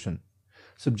supposition.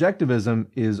 Subjectivism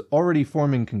is already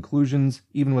forming conclusions,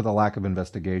 even with a lack of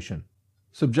investigation.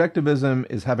 Subjectivism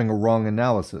is having a wrong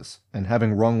analysis and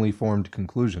having wrongly formed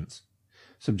conclusions.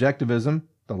 Subjectivism,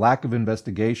 the lack of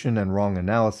investigation and wrong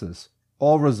analysis,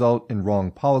 all result in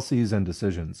wrong policies and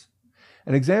decisions.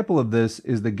 An example of this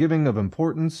is the giving of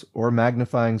importance or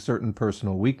magnifying certain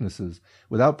personal weaknesses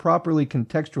without properly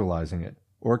contextualizing it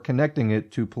or connecting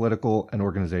it to political and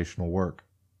organizational work.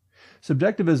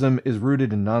 Subjectivism is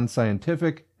rooted in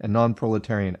non-scientific and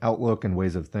non-proletarian outlook and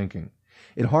ways of thinking.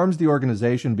 It harms the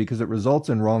organization because it results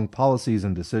in wrong policies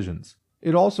and decisions.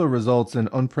 It also results in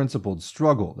unprincipled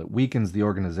struggle that weakens the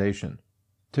organization.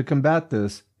 To combat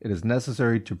this, it is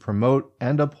necessary to promote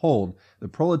and uphold the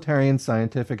proletarian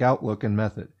scientific outlook and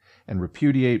method, and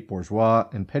repudiate bourgeois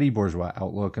and petty bourgeois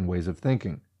outlook and ways of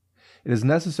thinking. It is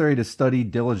necessary to study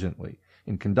diligently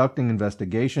in conducting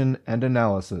investigation and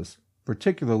analysis,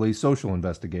 particularly social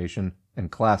investigation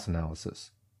and class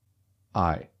analysis.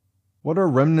 I. What are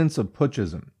remnants of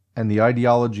putschism and the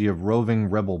ideology of roving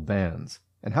rebel bands,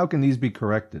 and how can these be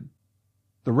corrected?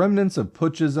 The remnants of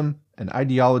putschism and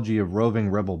ideology of roving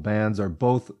rebel bands are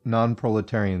both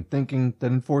non-proletarian thinking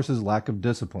that enforces lack of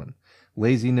discipline,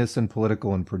 laziness in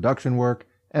political and production work,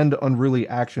 and unruly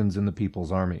actions in the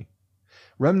People's Army.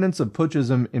 Remnants of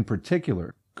putschism in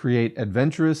particular create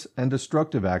adventurous and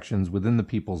destructive actions within the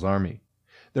People's Army.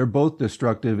 They're both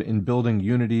destructive in building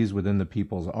unities within the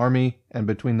People's Army and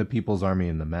between the People's Army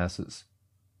and the masses.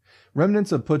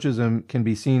 Remnants of putschism can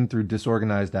be seen through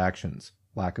disorganized actions,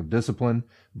 lack of discipline,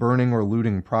 burning or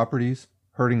looting properties,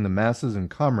 hurting the masses and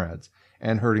comrades,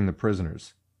 and hurting the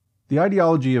prisoners. The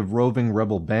ideology of roving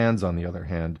rebel bands, on the other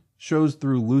hand, shows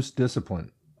through loose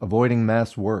discipline, avoiding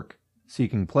mass work,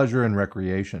 seeking pleasure and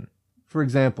recreation. For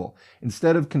example,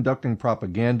 instead of conducting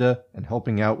propaganda and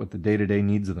helping out with the day-to-day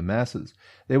needs of the masses,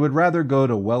 they would rather go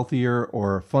to wealthier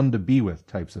or fun-to-be-with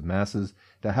types of masses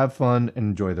to have fun and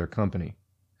enjoy their company.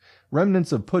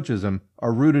 Remnants of putschism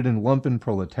are rooted in lumpen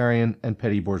proletarian and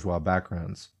petty bourgeois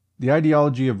backgrounds. The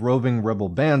ideology of roving rebel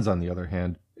bands, on the other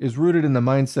hand, is rooted in the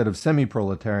mindset of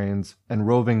semi-proletarians and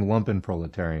roving lumpen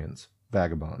proletarians,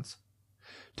 vagabonds.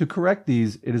 To correct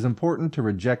these, it is important to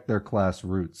reject their class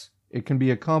roots. It can be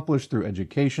accomplished through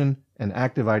education and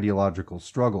active ideological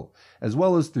struggle, as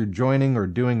well as through joining or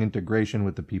doing integration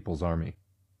with the People's Army.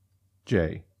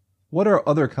 J. What are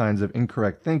other kinds of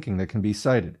incorrect thinking that can be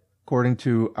cited, according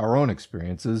to our own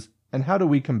experiences, and how do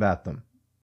we combat them?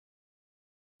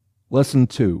 Lesson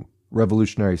 2.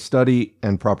 Revolutionary Study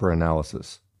and Proper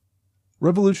Analysis.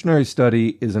 Revolutionary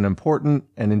study is an important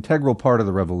and integral part of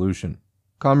the revolution.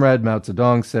 Comrade Mao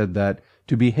Zedong said that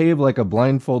to behave like a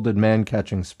blindfolded man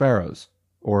catching sparrows,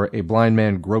 or a blind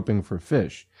man groping for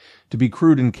fish, to be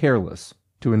crude and careless,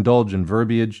 to indulge in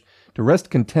verbiage, to rest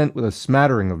content with a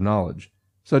smattering of knowledge,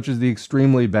 such is the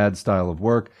extremely bad style of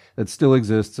work that still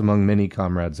exists among many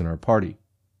comrades in our party.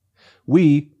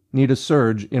 We need a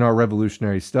surge in our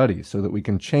revolutionary studies so that we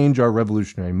can change our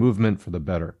revolutionary movement for the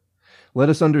better. Let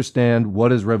us understand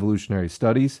what is revolutionary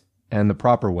studies and the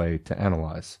proper way to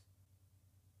analyze.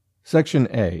 Section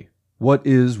A. What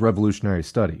is revolutionary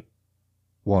study?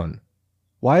 1.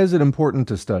 Why is it important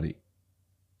to study?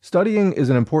 Studying is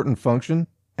an important function,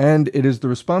 and it is the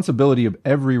responsibility of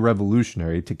every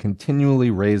revolutionary to continually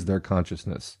raise their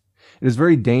consciousness. It is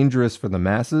very dangerous for the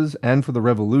masses and for the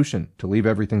revolution to leave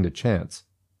everything to chance.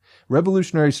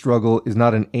 Revolutionary struggle is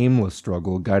not an aimless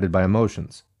struggle guided by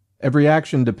emotions. Every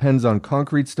action depends on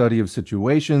concrete study of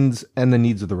situations and the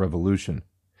needs of the revolution.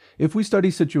 If we study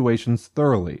situations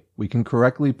thoroughly, we can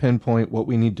correctly pinpoint what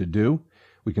we need to do,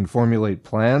 we can formulate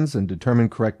plans and determine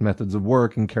correct methods of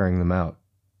work in carrying them out.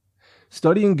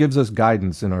 Studying gives us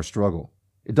guidance in our struggle.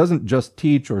 It doesn't just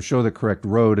teach or show the correct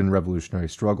road in revolutionary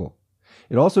struggle.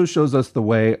 It also shows us the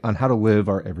way on how to live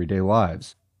our everyday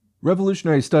lives.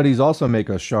 Revolutionary studies also make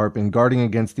us sharp in guarding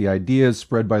against the ideas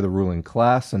spread by the ruling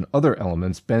class and other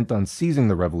elements bent on seizing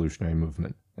the revolutionary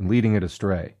movement and leading it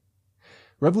astray.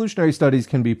 Revolutionary studies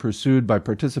can be pursued by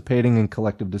participating in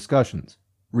collective discussions,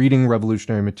 reading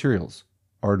revolutionary materials,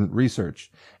 ardent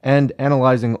research, and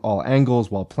analyzing all angles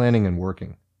while planning and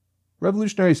working.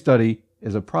 Revolutionary study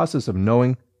is a process of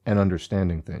knowing and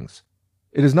understanding things.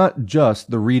 It is not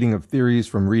just the reading of theories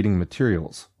from reading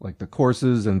materials, like the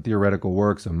courses and theoretical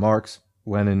works of Marx,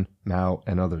 Lenin, Mao,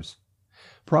 and others.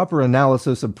 Proper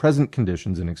analysis of present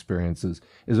conditions and experiences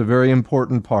is a very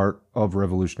important part of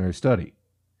revolutionary study.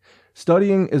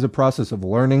 Studying is a process of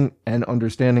learning and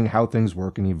understanding how things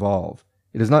work and evolve.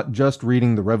 It is not just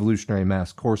reading the revolutionary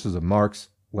mass courses of Marx,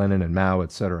 Lenin, and Mao,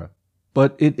 etc.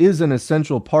 But it is an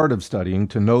essential part of studying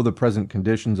to know the present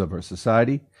conditions of our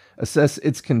society, assess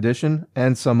its condition,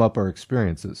 and sum up our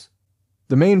experiences.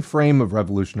 The main frame of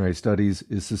revolutionary studies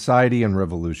is society and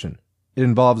revolution. It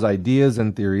involves ideas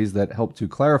and theories that help to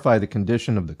clarify the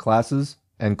condition of the classes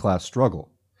and class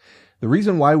struggle. The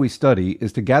reason why we study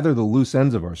is to gather the loose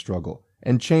ends of our struggle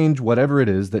and change whatever it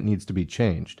is that needs to be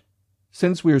changed.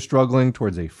 Since we are struggling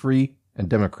towards a free and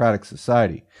democratic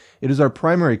society, it is our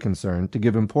primary concern to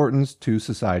give importance to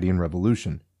society and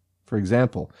revolution. For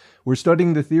example, we're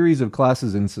studying the theories of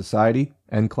classes in society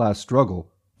and class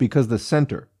struggle because the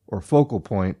center, or focal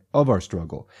point, of our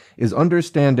struggle is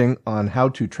understanding on how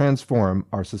to transform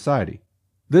our society.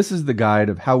 This is the guide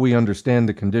of how we understand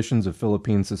the conditions of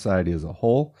Philippine society as a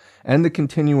whole and the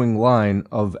continuing line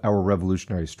of our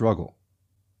revolutionary struggle.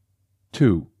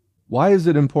 2. Why is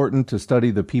it important to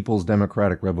study the People's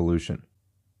Democratic Revolution?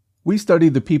 We study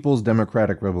the People's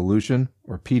Democratic Revolution,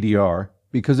 or PDR,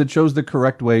 because it shows the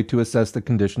correct way to assess the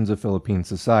conditions of Philippine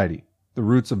society, the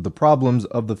roots of the problems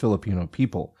of the Filipino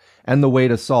people, and the way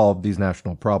to solve these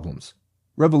national problems.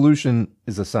 Revolution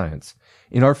is a science.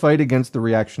 In our fight against the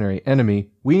reactionary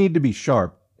enemy, we need to be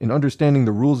sharp in understanding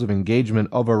the rules of engagement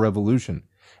of our revolution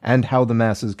and how the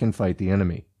masses can fight the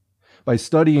enemy. By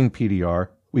studying PDR,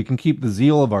 we can keep the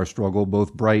zeal of our struggle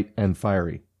both bright and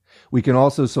fiery. We can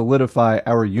also solidify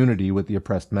our unity with the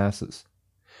oppressed masses.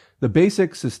 The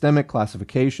basic systemic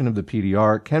classification of the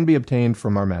PDR can be obtained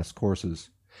from our mass courses.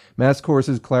 Mass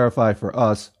courses clarify for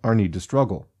us our need to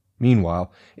struggle.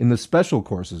 Meanwhile, in the special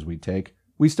courses we take,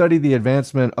 we study the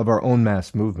advancement of our own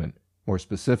mass movement, more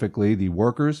specifically the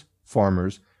workers,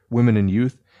 farmers, women and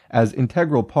youth, as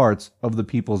integral parts of the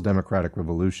People's Democratic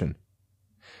Revolution.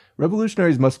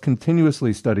 Revolutionaries must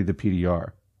continuously study the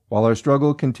PDR. While our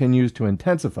struggle continues to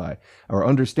intensify, our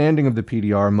understanding of the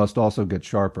PDR must also get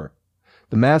sharper.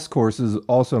 The mass courses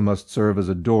also must serve as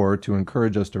a door to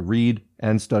encourage us to read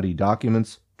and study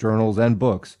documents, journals, and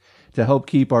books to help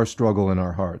keep our struggle in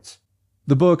our hearts.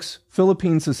 The books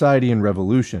Philippine Society and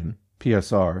Revolution,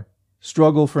 PSR,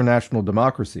 Struggle for National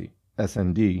Democracy,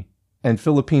 SND, and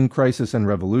Philippine Crisis and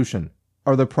Revolution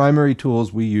are the primary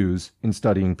tools we use in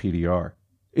studying PDR.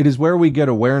 It is where we get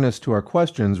awareness to our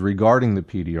questions regarding the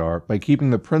PDR by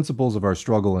keeping the principles of our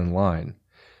struggle in line.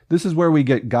 This is where we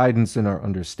get guidance in our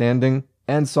understanding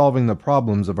and solving the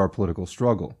problems of our political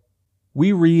struggle.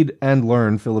 We read and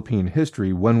learn Philippine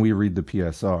history when we read the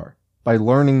PSR. By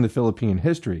learning the Philippine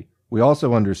history, we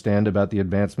also understand about the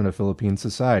advancement of Philippine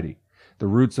society, the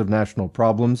roots of national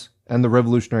problems, and the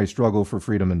revolutionary struggle for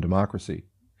freedom and democracy.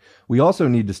 We also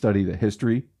need to study the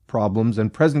history, problems,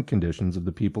 and present conditions of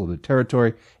the people of the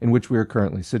territory in which we are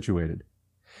currently situated.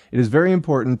 It is very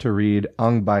important to read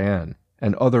Ang Bayan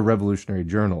and other revolutionary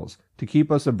journals to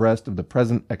keep us abreast of the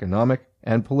present economic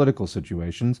and political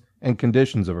situations and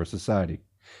conditions of our society,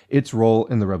 its role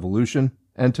in the revolution,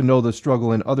 and to know the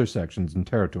struggle in other sections and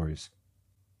territories.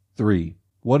 3.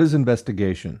 What is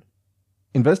investigation?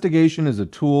 Investigation is a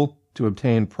tool to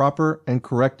obtain proper and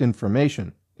correct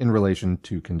information in relation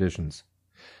to conditions.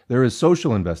 There is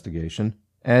social investigation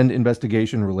and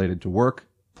investigation related to work,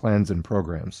 plans, and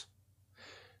programs.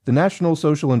 The National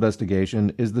Social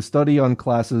Investigation is the study on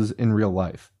classes in real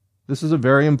life. This is a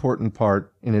very important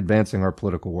part in advancing our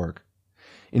political work.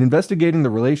 In investigating the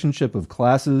relationship of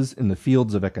classes in the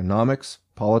fields of economics,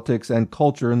 politics, and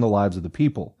culture in the lives of the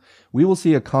people, we will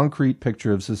see a concrete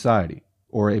picture of society,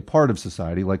 or a part of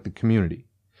society like the community.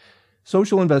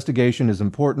 Social investigation is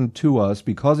important to us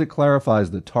because it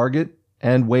clarifies the target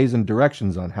and ways and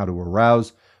directions on how to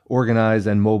arouse, organize,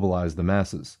 and mobilize the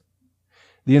masses.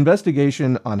 The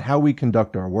investigation on how we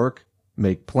conduct our work,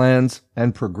 make plans,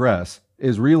 and progress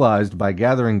is realized by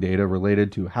gathering data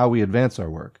related to how we advance our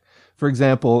work. For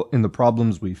example, in the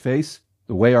problems we face,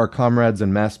 the way our comrades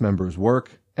and mass members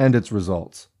work, and its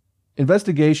results.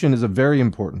 Investigation is a very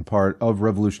important part of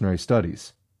revolutionary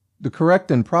studies. The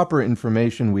correct and proper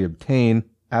information we obtain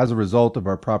as a result of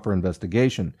our proper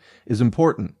investigation is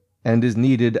important and is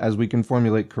needed as we can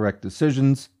formulate correct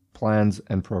decisions, plans,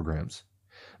 and programs.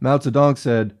 Mao Zedong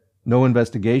said, "No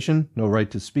investigation, no right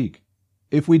to speak."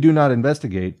 If we do not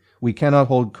investigate, we cannot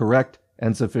hold correct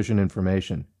and sufficient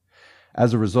information.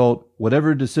 As a result,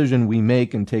 whatever decision we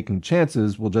make in taking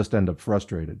chances will just end up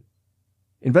frustrated.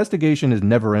 Investigation is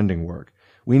never-ending work.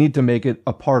 We need to make it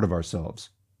a part of ourselves.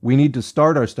 We need to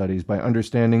start our studies by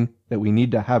understanding that we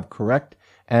need to have correct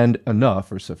and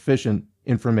enough or sufficient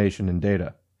information and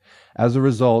data. As a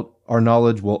result, our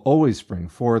knowledge will always spring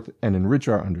forth and enrich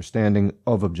our understanding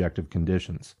of objective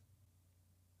conditions.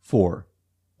 4.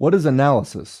 What is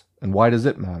analysis, and why does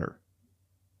it matter?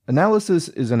 Analysis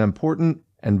is an important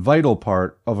and vital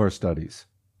part of our studies.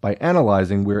 By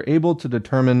analyzing, we are able to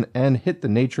determine and hit the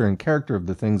nature and character of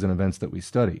the things and events that we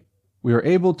study. We are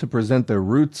able to present their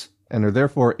roots and are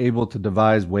therefore able to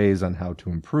devise ways on how to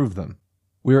improve them.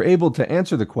 We are able to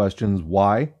answer the questions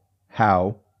why,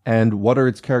 how, and what are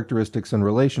its characteristics and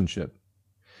relationship.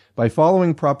 By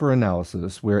following proper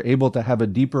analysis, we are able to have a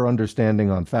deeper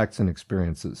understanding on facts and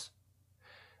experiences.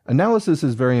 Analysis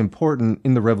is very important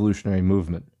in the revolutionary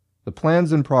movement. The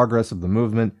plans and progress of the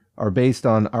movement are based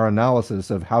on our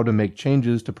analysis of how to make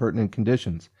changes to pertinent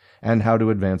conditions and how to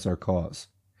advance our cause.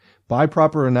 By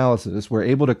proper analysis, we're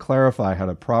able to clarify how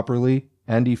to properly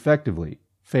and effectively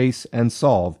face and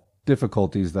solve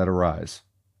difficulties that arise.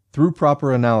 Through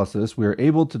proper analysis, we are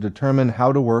able to determine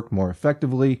how to work more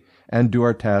effectively and do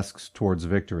our tasks towards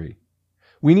victory.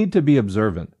 We need to be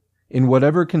observant. In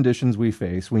whatever conditions we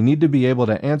face, we need to be able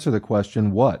to answer the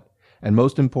question what, and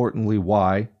most importantly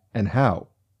why and how.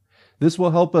 This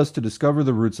will help us to discover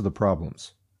the roots of the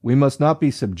problems. We must not be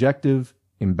subjective,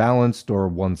 imbalanced, or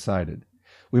one-sided.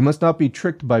 We must not be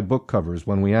tricked by book covers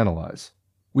when we analyze.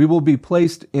 We will be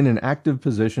placed in an active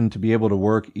position to be able to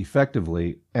work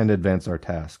effectively and advance our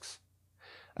tasks.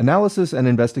 Analysis and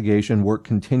investigation work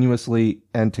continuously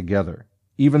and together.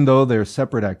 Even though they are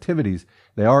separate activities,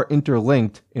 they are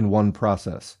interlinked in one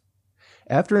process.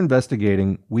 After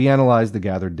investigating, we analyze the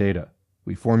gathered data.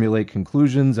 We formulate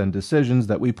conclusions and decisions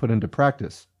that we put into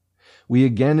practice. We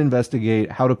again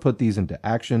investigate how to put these into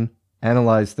action,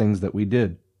 analyze things that we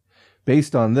did.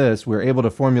 Based on this, we're able to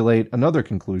formulate another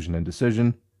conclusion and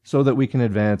decision so that we can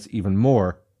advance even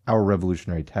more our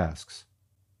revolutionary tasks.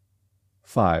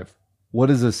 5. What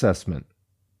is assessment?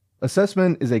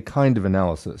 Assessment is a kind of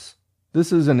analysis.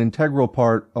 This is an integral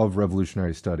part of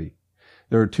revolutionary study.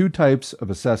 There are two types of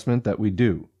assessment that we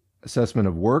do: assessment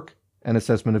of work and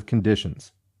assessment of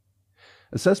conditions.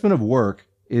 Assessment of work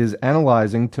is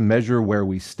analyzing to measure where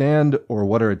we stand or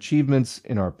what our achievements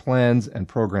in our plans and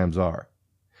programs are.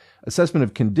 Assessment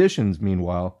of conditions,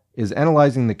 meanwhile, is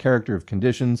analyzing the character of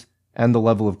conditions and the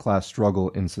level of class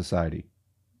struggle in society.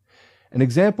 An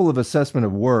example of assessment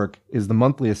of work is the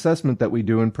monthly assessment that we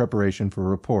do in preparation for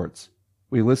reports.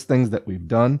 We list things that we've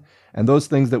done and those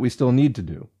things that we still need to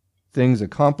do, things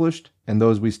accomplished and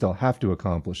those we still have to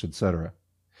accomplish, etc.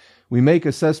 We make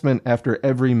assessment after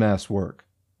every mass work.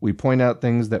 We point out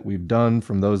things that we've done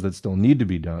from those that still need to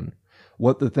be done,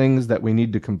 what the things that we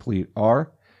need to complete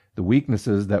are, the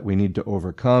weaknesses that we need to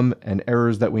overcome and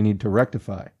errors that we need to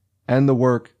rectify, and the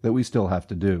work that we still have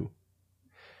to do.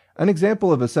 An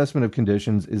example of assessment of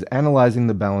conditions is analyzing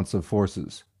the balance of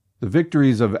forces, the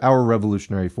victories of our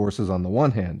revolutionary forces on the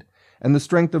one hand, and the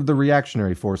strength of the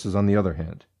reactionary forces on the other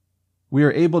hand. We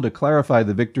are able to clarify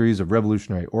the victories of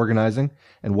revolutionary organizing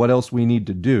and what else we need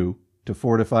to do to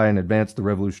fortify and advance the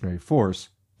revolutionary force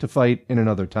to fight in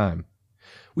another time.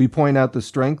 We point out the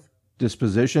strength,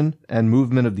 disposition, and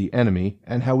movement of the enemy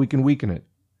and how we can weaken it.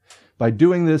 By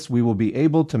doing this, we will be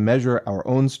able to measure our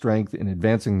own strength in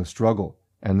advancing the struggle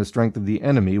and the strength of the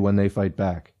enemy when they fight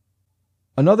back.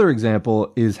 Another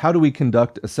example is how do we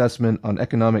conduct assessment on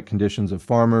economic conditions of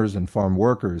farmers and farm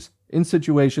workers in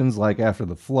situations like after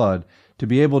the flood to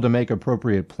be able to make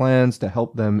appropriate plans to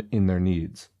help them in their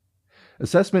needs.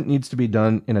 Assessment needs to be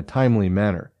done in a timely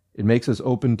manner. It makes us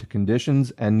open to conditions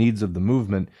and needs of the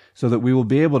movement so that we will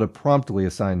be able to promptly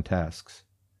assign tasks.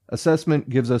 Assessment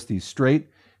gives us these straight,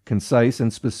 concise,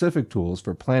 and specific tools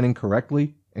for planning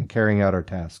correctly and carrying out our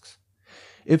tasks.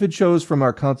 If it shows from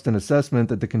our constant assessment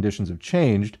that the conditions have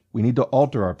changed, we need to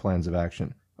alter our plans of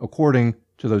action according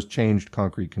to those changed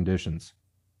concrete conditions.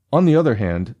 On the other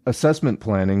hand, assessment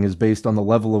planning is based on the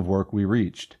level of work we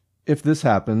reached. If this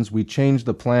happens, we change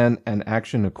the plan and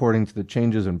action according to the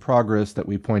changes in progress that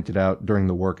we pointed out during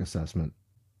the work assessment.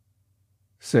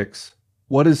 6.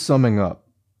 What is summing up?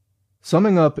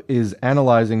 Summing up is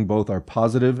analyzing both our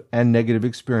positive and negative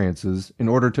experiences in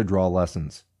order to draw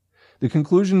lessons. The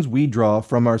conclusions we draw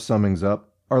from our summings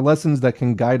up are lessons that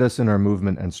can guide us in our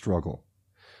movement and struggle.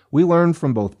 We learn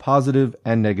from both positive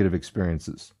and negative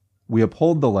experiences. We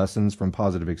uphold the lessons from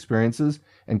positive experiences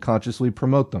and consciously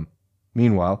promote them.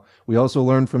 Meanwhile, we also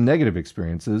learn from negative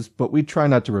experiences, but we try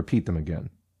not to repeat them again.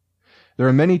 There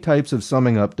are many types of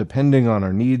summing up depending on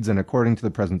our needs and according to the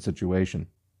present situation.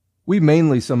 We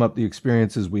mainly sum up the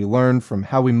experiences we learn from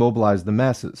how we mobilize the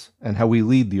masses and how we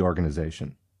lead the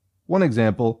organization. One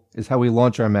example is how we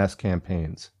launch our mass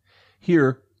campaigns.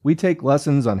 Here, we take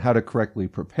lessons on how to correctly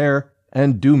prepare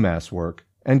and do mass work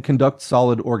and conduct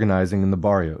solid organizing in the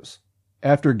barrios.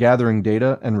 After gathering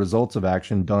data and results of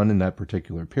action done in that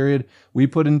particular period, we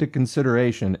put into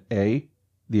consideration A,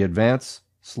 the advance,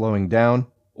 slowing down,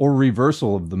 or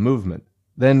reversal of the movement,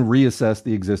 then reassess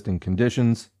the existing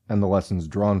conditions and the lessons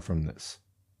drawn from this,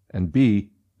 and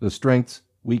B, the strengths,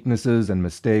 weaknesses, and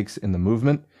mistakes in the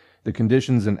movement, the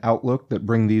conditions and outlook that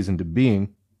bring these into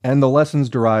being, and the lessons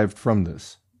derived from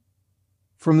this.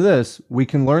 From this, we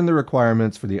can learn the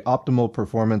requirements for the optimal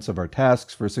performance of our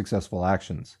tasks for successful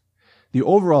actions. The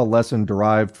overall lesson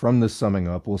derived from this summing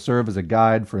up will serve as a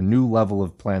guide for a new level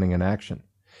of planning and action.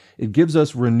 It gives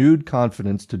us renewed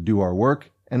confidence to do our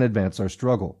work and advance our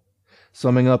struggle.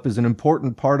 Summing up is an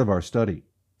important part of our study.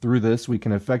 Through this, we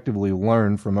can effectively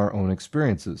learn from our own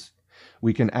experiences.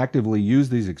 We can actively use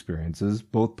these experiences,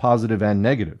 both positive and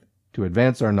negative, to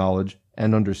advance our knowledge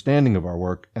and understanding of our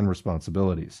work and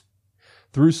responsibilities.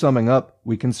 Through summing up,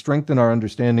 we can strengthen our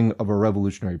understanding of our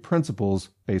revolutionary principles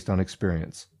based on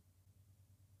experience.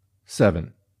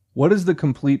 7. What is the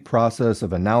complete process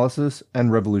of analysis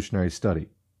and revolutionary study?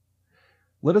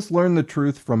 Let us learn the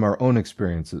truth from our own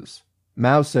experiences.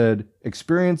 Mao said,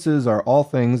 "Experiences are all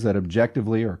things that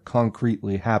objectively or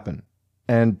concretely happen,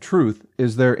 and truth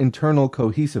is their internal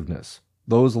cohesiveness,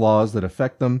 those laws that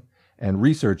affect them, and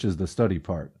research is the study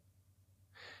part."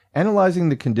 Analyzing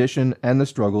the condition and the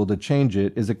struggle to change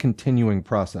it is a continuing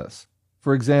process.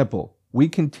 For example, we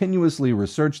continuously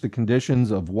research the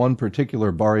conditions of one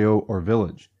particular barrio or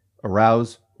village,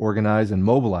 arouse, organize, and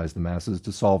mobilize the masses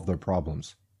to solve their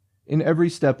problems. In every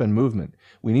step and movement,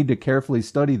 we need to carefully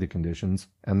study the conditions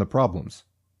and the problems.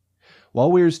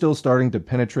 While we are still starting to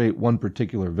penetrate one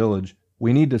particular village,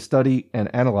 we need to study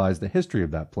and analyze the history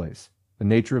of that place, the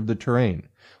nature of the terrain,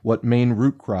 what main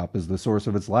root crop is the source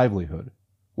of its livelihood,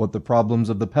 what the problems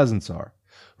of the peasants are,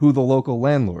 who the local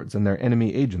landlords and their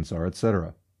enemy agents are,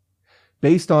 etc.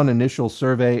 Based on initial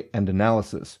survey and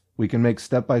analysis, we can make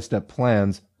step-by-step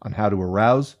plans on how to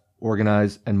arouse,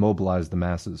 organize, and mobilize the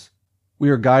masses. We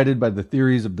are guided by the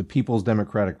theories of the People's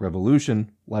Democratic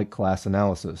Revolution, like class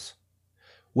analysis.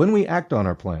 When we act on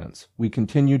our plans, we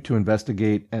continue to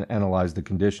investigate and analyze the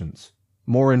conditions.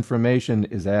 More information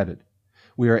is added.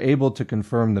 We are able to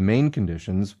confirm the main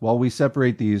conditions while we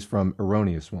separate these from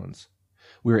erroneous ones.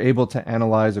 We are able to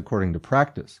analyze according to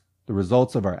practice, the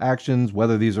results of our actions,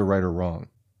 whether these are right or wrong.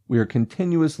 We are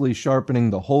continuously sharpening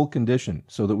the whole condition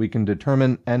so that we can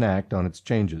determine and act on its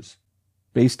changes.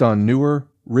 Based on newer,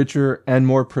 richer, and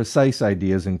more precise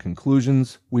ideas and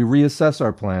conclusions, we reassess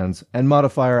our plans and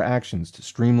modify our actions to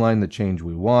streamline the change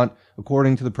we want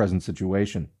according to the present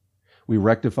situation. We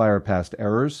rectify our past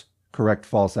errors, correct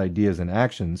false ideas and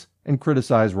actions, and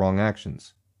criticize wrong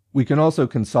actions. We can also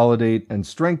consolidate and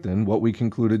strengthen what we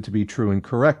concluded to be true and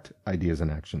correct ideas and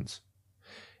actions.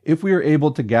 If we are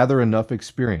able to gather enough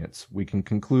experience, we can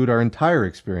conclude our entire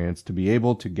experience to be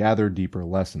able to gather deeper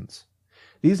lessons.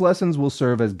 These lessons will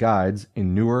serve as guides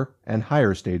in newer and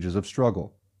higher stages of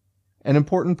struggle. An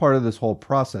important part of this whole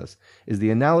process is the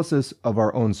analysis of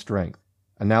our own strength,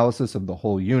 analysis of the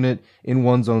whole unit in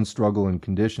one's own struggle and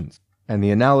conditions, and the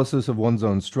analysis of one's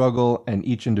own struggle and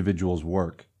each individual's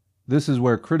work. This is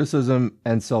where criticism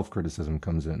and self-criticism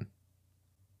comes in.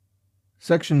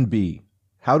 Section B.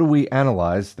 How do we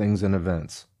analyze things and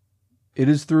events? It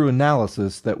is through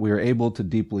analysis that we are able to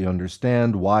deeply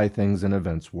understand why things and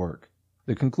events work.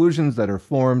 The conclusions that are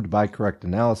formed by correct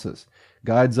analysis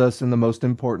guides us in the most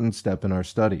important step in our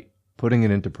study, putting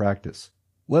it into practice.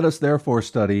 Let us therefore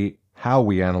study how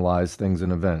we analyze things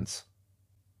and events.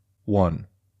 1.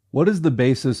 What is the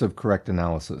basis of correct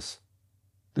analysis?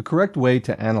 The correct way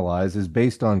to analyze is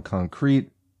based on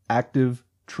concrete, active,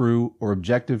 true, or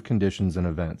objective conditions and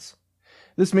events.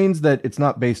 This means that it's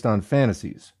not based on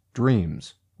fantasies,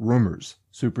 dreams, rumors,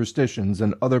 superstitions,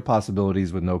 and other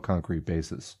possibilities with no concrete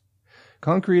basis.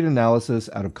 Concrete analysis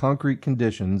out of concrete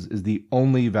conditions is the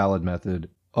only valid method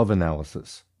of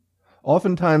analysis.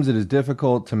 Oftentimes it is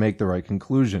difficult to make the right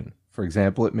conclusion. For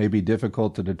example, it may be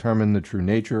difficult to determine the true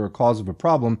nature or cause of a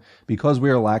problem because we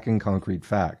are lacking concrete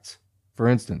facts. For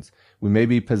instance, we may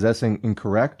be possessing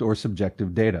incorrect or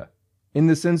subjective data. In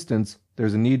this instance,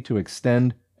 there's a need to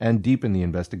extend and deepen the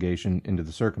investigation into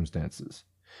the circumstances.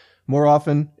 More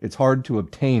often, it's hard to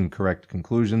obtain correct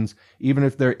conclusions, even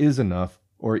if there is enough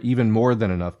or even more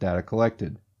than enough data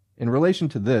collected. In relation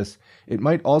to this, it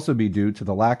might also be due to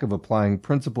the lack of applying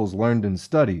principles learned in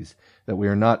studies that we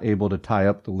are not able to tie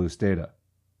up the loose data.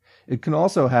 It can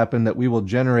also happen that we will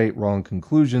generate wrong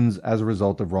conclusions as a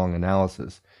result of wrong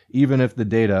analysis, even if the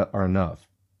data are enough.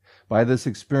 By this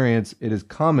experience, it is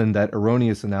common that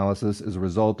erroneous analysis is a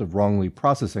result of wrongly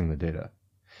processing the data.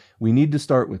 We need to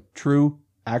start with true,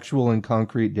 actual, and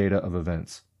concrete data of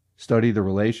events. Study the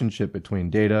relationship between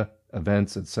data,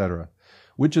 events, etc.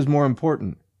 Which is more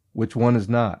important? Which one is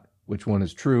not? Which one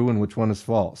is true and which one is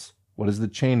false? What is the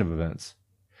chain of events?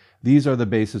 These are the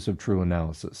basis of true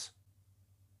analysis.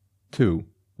 2.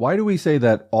 Why do we say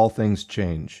that all things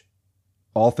change?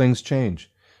 All things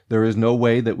change. There is no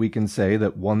way that we can say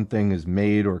that one thing is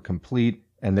made or complete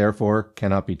and therefore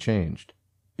cannot be changed.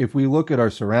 If we look at our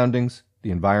surroundings,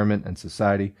 the environment, and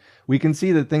society, we can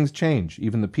see that things change,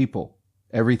 even the people.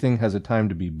 Everything has a time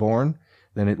to be born,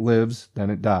 then it lives, then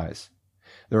it dies.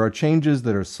 There are changes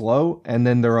that are slow, and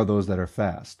then there are those that are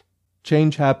fast.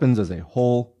 Change happens as a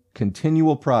whole,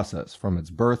 continual process from its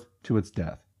birth to its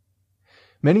death.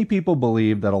 Many people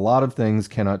believe that a lot of things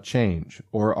cannot change,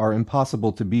 or are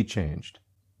impossible to be changed.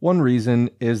 One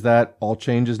reason is that all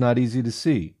change is not easy to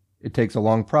see. It takes a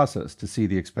long process to see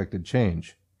the expected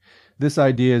change. This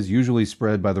idea is usually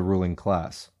spread by the ruling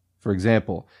class. For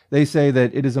example, they say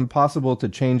that it is impossible to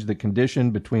change the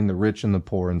condition between the rich and the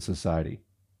poor in society.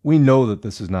 We know that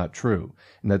this is not true,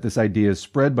 and that this idea is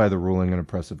spread by the ruling and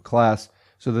oppressive class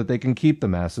so that they can keep the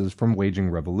masses from waging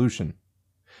revolution.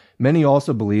 Many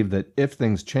also believe that if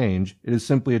things change, it is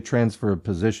simply a transfer of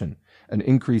position, an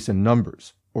increase in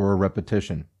numbers, or a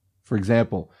repetition. For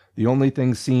example, the only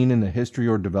things seen in the history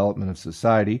or development of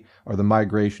society are the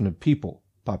migration of people,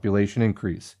 population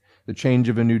increase, the change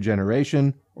of a new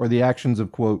generation, or the actions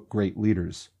of, quote, great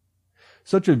leaders.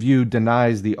 Such a view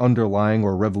denies the underlying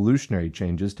or revolutionary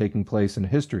changes taking place in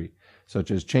history,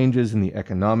 such as changes in the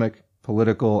economic,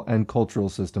 political, and cultural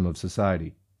system of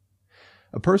society.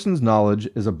 A person's knowledge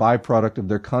is a byproduct of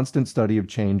their constant study of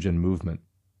change and movement.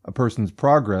 A person's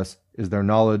progress is their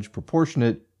knowledge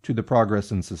proportionate to the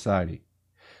progress in society.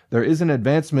 There is an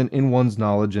advancement in one's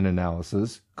knowledge and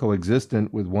analysis,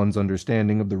 coexistent with one's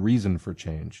understanding of the reason for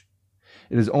change.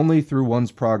 It is only through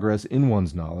one's progress in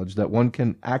one's knowledge that one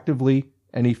can actively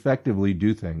and effectively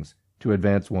do things to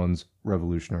advance one's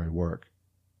revolutionary work.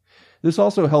 This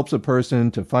also helps a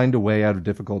person to find a way out of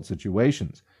difficult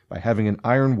situations by having an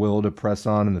iron will to press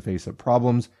on in the face of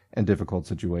problems and difficult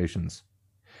situations.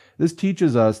 This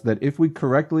teaches us that if we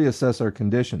correctly assess our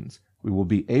conditions, we will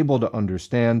be able to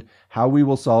understand how we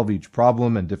will solve each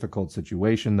problem and difficult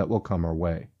situation that will come our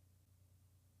way.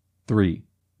 3.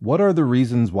 What are the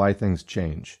reasons why things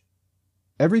change?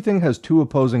 Everything has two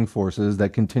opposing forces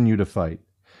that continue to fight.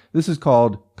 This is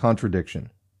called contradiction.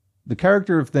 The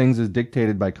character of things is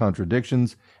dictated by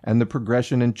contradictions, and the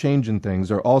progression and change in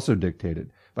things are also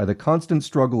dictated by the constant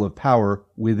struggle of power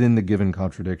within the given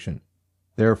contradiction.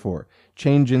 Therefore,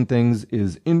 change in things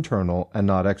is internal and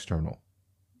not external.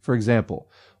 For example,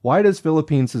 why does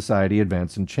Philippine society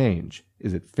advance and change?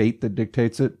 Is it fate that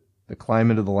dictates it? The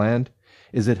climate of the land?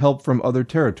 Is it help from other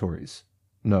territories?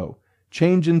 No.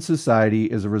 Change in society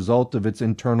is a result of its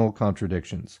internal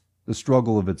contradictions, the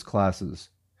struggle of its classes.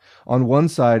 On one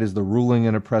side is the ruling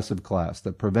and oppressive class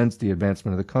that prevents the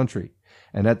advancement of the country,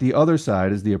 and at the other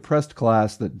side is the oppressed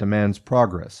class that demands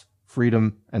progress,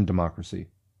 freedom, and democracy.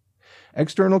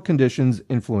 External conditions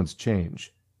influence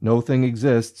change. No thing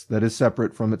exists that is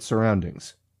separate from its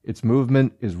surroundings. Its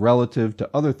movement is relative to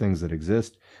other things that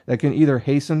exist that can either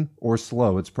hasten or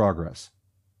slow its progress.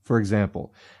 For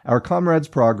example, our comrades'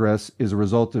 progress is a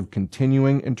result of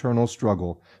continuing internal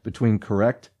struggle between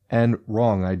correct and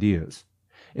wrong ideas.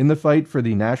 In the fight for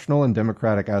the national and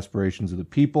democratic aspirations of the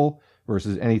people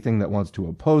versus anything that wants to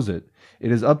oppose it,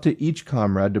 it is up to each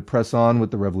comrade to press on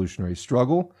with the revolutionary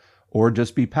struggle or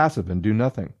just be passive and do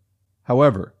nothing.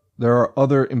 However, there are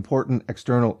other important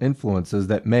external influences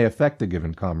that may affect a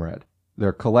given comrade: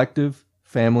 their collective,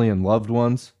 family and loved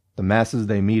ones, the masses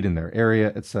they meet in their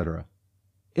area, etc.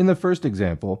 In the first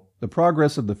example, the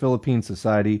progress of the Philippine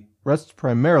society rests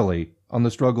primarily on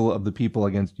the struggle of the people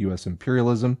against U.S.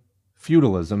 imperialism,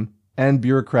 feudalism, and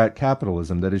bureaucrat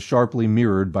capitalism that is sharply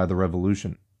mirrored by the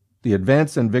revolution. The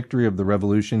advance and victory of the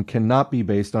revolution cannot be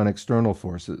based on external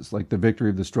forces like the victory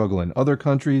of the struggle in other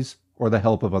countries or the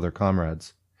help of other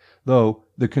comrades. Though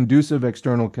the conducive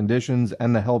external conditions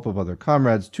and the help of other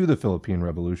comrades to the Philippine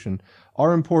Revolution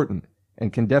are important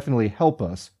and can definitely help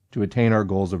us to attain our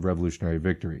goals of revolutionary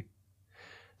victory.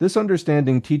 This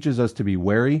understanding teaches us to be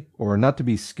wary or not to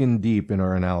be skin deep in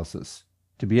our analysis.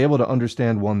 To be able to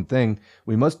understand one thing,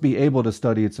 we must be able to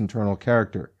study its internal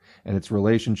character and its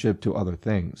relationship to other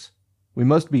things. We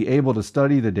must be able to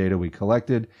study the data we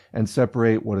collected and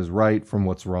separate what is right from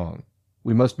what's wrong.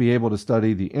 We must be able to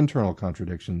study the internal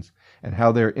contradictions and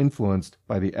how they are influenced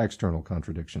by the external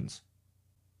contradictions.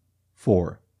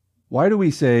 4. Why do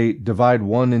we say divide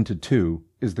 1 into 2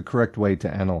 is the correct way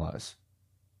to analyze?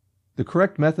 The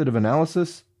correct method of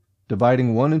analysis,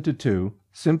 dividing 1 into 2,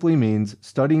 simply means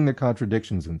studying the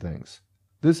contradictions in things.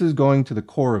 This is going to the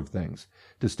core of things,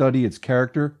 to study its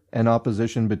character and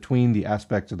opposition between the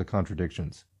aspects of the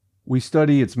contradictions. We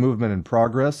study its movement and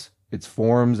progress, its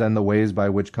forms and the ways by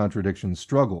which contradictions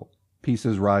struggle,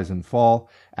 pieces rise and fall,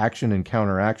 action and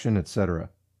counteraction, etc.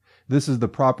 This is the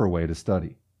proper way to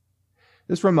study.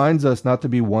 This reminds us not to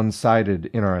be one-sided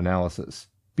in our analysis.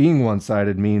 Being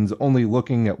one-sided means only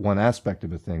looking at one aspect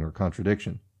of a thing or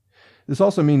contradiction. This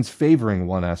also means favoring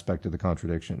one aspect of the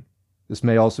contradiction. This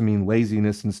may also mean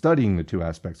laziness in studying the two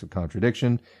aspects of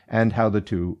contradiction and how the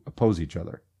two oppose each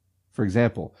other. For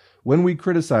example, when we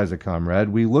criticize a comrade,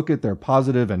 we look at their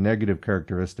positive and negative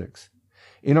characteristics.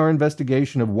 In our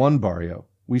investigation of one barrio,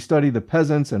 we study the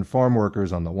peasants and farm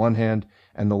workers on the one hand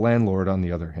and the landlord on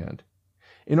the other hand.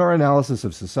 In our analysis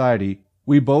of society,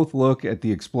 we both look at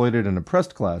the exploited and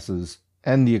oppressed classes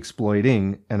and the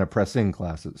exploiting and oppressing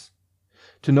classes.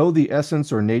 To know the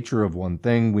essence or nature of one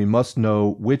thing, we must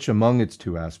know which among its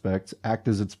two aspects act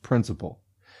as its principle.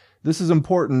 This is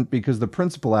important because the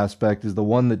principal aspect is the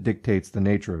one that dictates the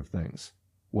nature of things.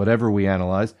 Whatever we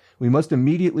analyze, we must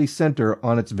immediately center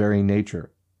on its very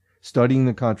nature. Studying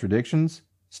the contradictions,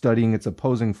 studying its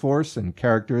opposing force and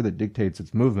character that dictates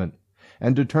its movement,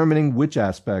 and determining which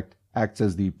aspect acts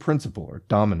as the principal or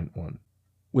dominant one.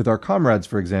 With our comrades,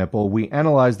 for example, we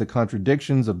analyze the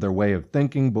contradictions of their way of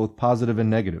thinking, both positive and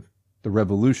negative, the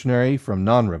revolutionary from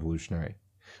non-revolutionary.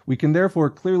 We can therefore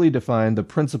clearly define the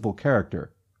principal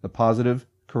character, the positive,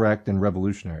 correct, and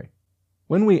revolutionary.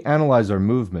 When we analyze our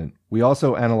movement, we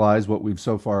also analyze what we've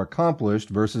so far accomplished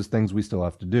versus things we still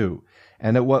have to do,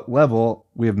 and at what level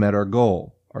we have met our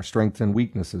goal, our strengths and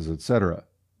weaknesses, etc.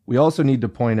 We also need to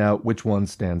point out which one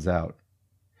stands out.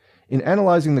 In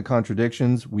analyzing the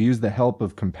contradictions, we use the help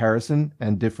of comparison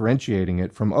and differentiating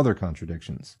it from other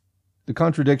contradictions. The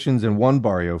contradictions in one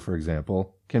barrio, for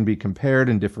example, can be compared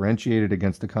and differentiated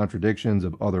against the contradictions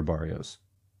of other barrios.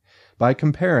 By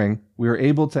comparing, we are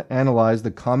able to analyze the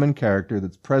common character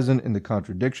that's present in the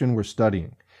contradiction we're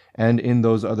studying, and in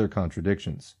those other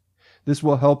contradictions. This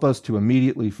will help us to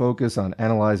immediately focus on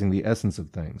analyzing the essence of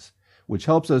things, which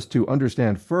helps us to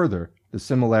understand further the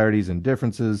similarities and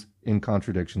differences in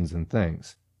contradictions and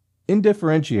things. In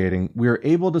differentiating, we are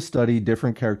able to study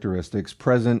different characteristics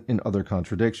present in other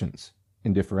contradictions.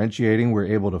 In differentiating, we're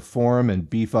able to form and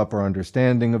beef up our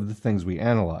understanding of the things we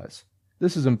analyze.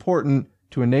 This is important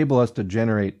to enable us to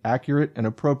generate accurate and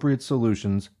appropriate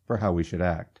solutions for how we should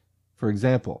act. For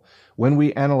example, when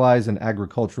we analyze an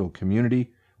agricultural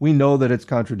community, we know that its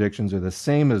contradictions are the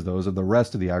same as those of the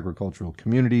rest of the agricultural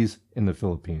communities in the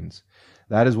Philippines.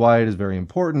 That is why it is very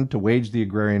important to wage the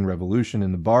agrarian revolution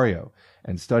in the barrio,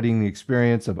 and studying the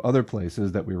experience of other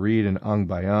places that we read in Ang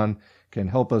Bayan can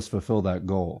help us fulfill that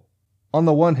goal. On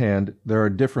the one hand, there are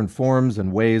different forms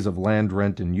and ways of land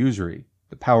rent and usury,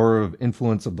 the power of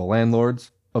influence of the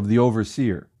landlords, of the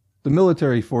overseer. The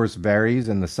military force varies,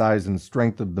 and the size and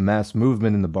strength of the mass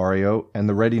movement in the barrio and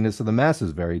the readiness of the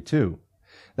masses vary too.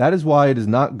 That is why it is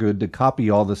not good to copy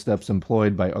all the steps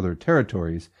employed by other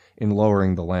territories in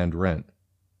lowering the land rent.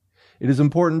 It is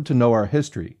important to know our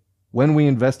history. When we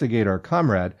investigate our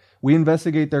comrade, we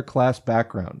investigate their class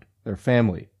background, their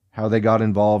family, how they got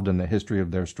involved, and the history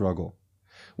of their struggle.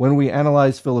 When we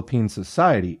analyze Philippine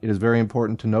society, it is very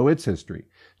important to know its history,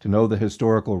 to know the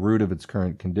historical root of its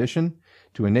current condition,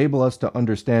 to enable us to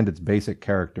understand its basic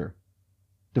character.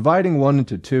 Dividing one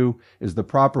into two is the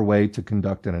proper way to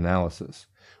conduct an analysis.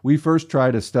 We first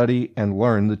try to study and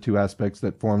learn the two aspects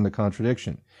that form the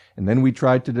contradiction, and then we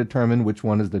try to determine which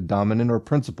one is the dominant or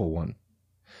principal one.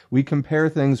 We compare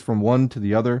things from one to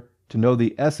the other to know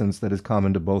the essence that is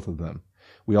common to both of them.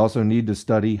 We also need to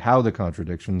study how the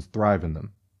contradictions thrive in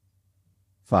them.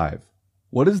 5.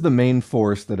 What is the main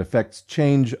force that affects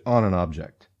change on an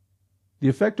object? The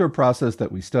effect or process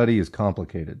that we study is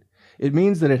complicated. It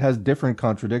means that it has different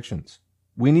contradictions.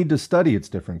 We need to study its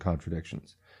different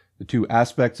contradictions, the two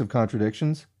aspects of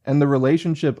contradictions, and the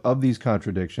relationship of these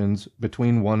contradictions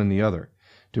between one and the other,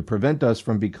 to prevent us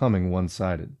from becoming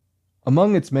one-sided.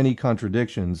 Among its many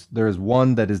contradictions, there is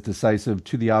one that is decisive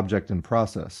to the object and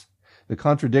process. The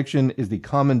contradiction is the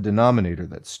common denominator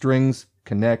that strings,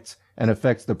 connects, and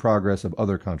affects the progress of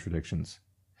other contradictions.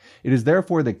 It is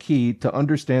therefore the key to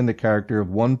understand the character of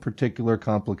one particular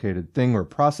complicated thing or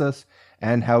process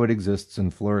and how it exists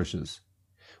and flourishes.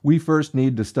 We first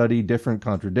need to study different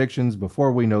contradictions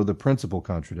before we know the principal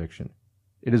contradiction.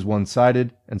 It is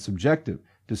one-sided and subjective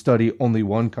to study only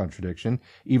one contradiction,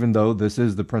 even though this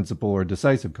is the principal or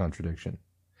decisive contradiction.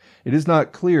 It is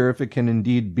not clear if it can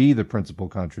indeed be the principal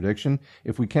contradiction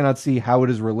if we cannot see how it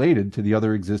is related to the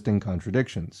other existing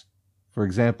contradictions. For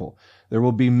example, there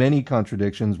will be many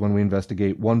contradictions when we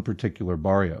investigate one particular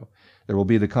barrio. There will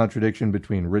be the contradiction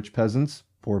between rich peasants,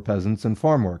 poor peasants, and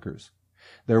farm workers.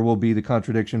 There will be the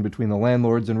contradiction between the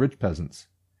landlords and rich peasants.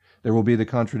 There will be the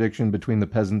contradiction between the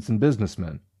peasants and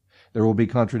businessmen. There will be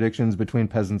contradictions between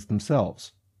peasants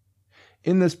themselves.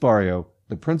 In this barrio,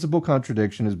 the principal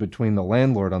contradiction is between the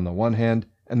landlord on the one hand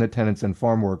and the tenants and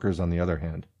farm workers on the other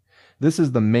hand. This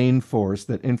is the main force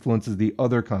that influences the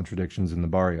other contradictions in the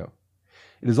barrio.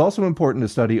 It is also important to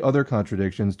study other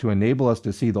contradictions to enable us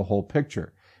to see the whole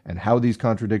picture and how these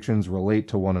contradictions relate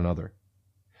to one another.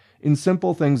 In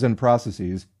simple things and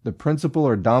processes, the principal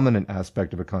or dominant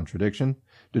aspect of a contradiction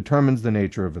determines the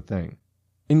nature of a thing.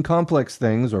 In complex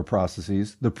things or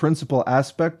processes, the principal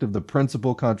aspect of the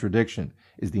principal contradiction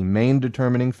is the main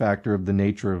determining factor of the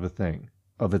nature of a thing,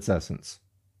 of its essence.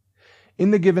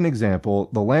 In the given example,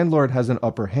 the landlord has an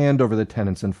upper hand over the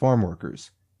tenants and farm workers.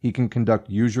 He can conduct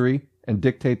usury and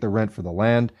dictate the rent for the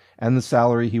land and the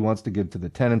salary he wants to give to the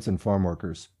tenants and farm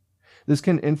workers. This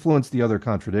can influence the other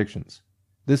contradictions.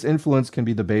 This influence can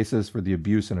be the basis for the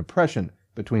abuse and oppression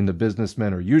between the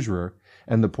businessman or usurer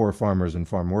and the poor farmers and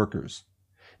farm workers.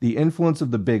 The influence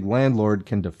of the big landlord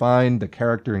can define the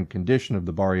character and condition of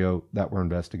the barrio that we're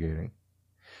investigating.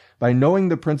 By knowing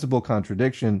the principal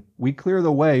contradiction, we clear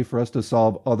the way for us to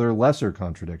solve other lesser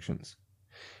contradictions.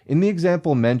 In the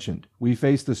example mentioned, we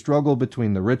face the struggle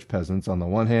between the rich peasants on the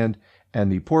one hand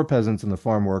and the poor peasants and the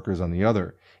farm workers on the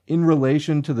other, in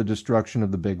relation to the destruction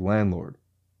of the big landlord.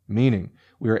 Meaning,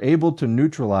 we are able to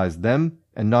neutralize them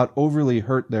and not overly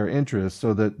hurt their interests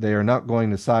so that they are not going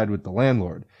to side with the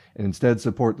landlord, and instead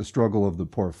support the struggle of the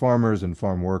poor farmers and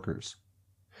farm workers.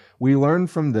 We learn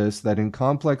from this that in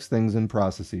complex things and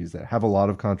processes that have a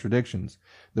lot of contradictions,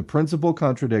 the principal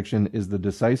contradiction is the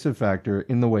decisive factor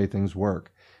in the way things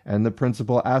work, and the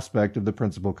principal aspect of the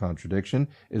principal contradiction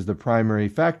is the primary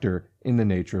factor in the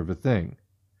nature of a thing.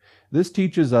 This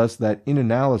teaches us that in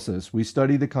analysis we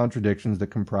study the contradictions that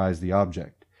comprise the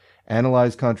object,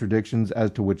 analyze contradictions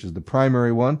as to which is the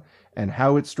primary one, and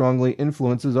how it strongly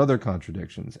influences other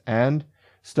contradictions, and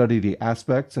study the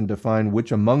aspects and define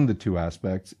which among the two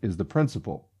aspects is the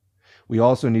principal. We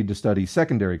also need to study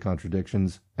secondary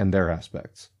contradictions and their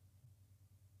aspects.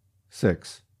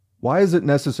 6. Why is it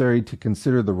necessary to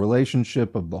consider the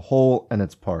relationship of the whole and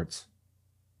its parts?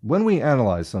 When we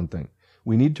analyze something,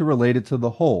 we need to relate it to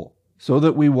the whole, so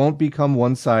that we won't become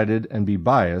one-sided and be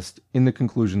biased in the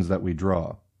conclusions that we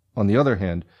draw. On the other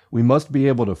hand, we must be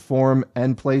able to form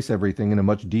and place everything in a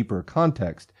much deeper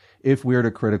context if we are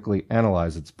to critically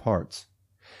analyze its parts.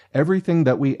 Everything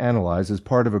that we analyze is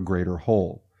part of a greater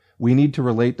whole. We need to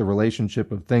relate the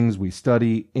relationship of things we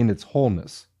study in its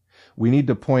wholeness. We need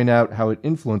to point out how it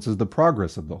influences the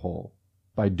progress of the whole.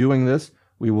 By doing this,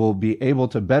 we will be able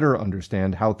to better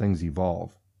understand how things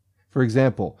evolve. For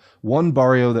example, one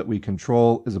barrio that we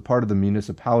control is a part of the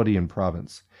municipality and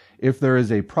province. If there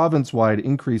is a province-wide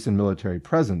increase in military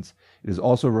presence, it is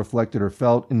also reflected or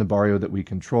felt in the barrio that we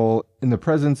control in the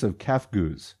presence of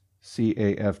CAFGUs,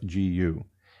 C-A-F-G-U,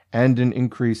 and an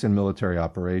increase in military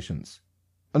operations.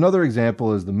 Another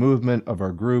example is the movement of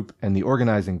our group and the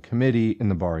organizing committee in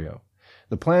the barrio.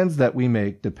 The plans that we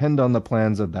make depend on the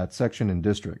plans of that section and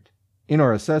district. In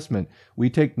our assessment, we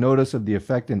take notice of the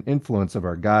effect and influence of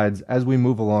our guides as we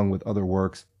move along with other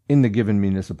works in the given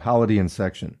municipality and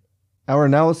section. Our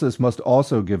analysis must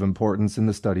also give importance in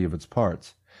the study of its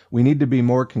parts. We need to be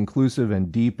more conclusive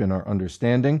and deep in our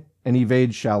understanding and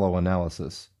evade shallow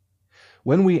analysis.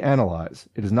 When we analyze,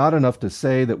 it is not enough to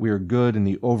say that we are good in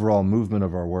the overall movement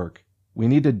of our work. We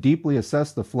need to deeply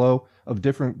assess the flow of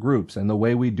different groups and the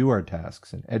way we do our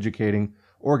tasks in educating,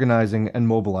 organizing, and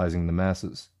mobilizing the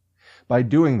masses. By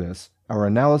doing this, our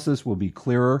analysis will be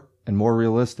clearer and more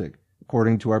realistic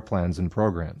according to our plans and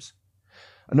programs.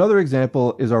 Another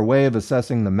example is our way of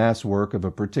assessing the mass work of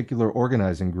a particular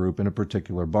organizing group in a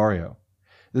particular barrio.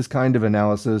 This kind of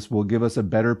analysis will give us a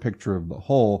better picture of the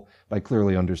whole by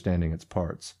clearly understanding its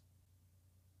parts.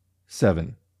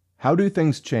 7. How do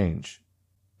things change?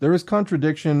 There is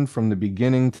contradiction from the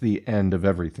beginning to the end of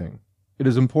everything. It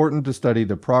is important to study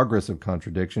the progress of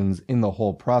contradictions in the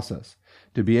whole process,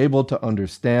 to be able to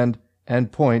understand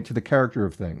and point to the character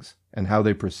of things and how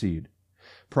they proceed.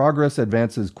 Progress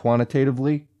advances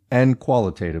quantitatively and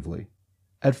qualitatively.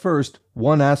 At first,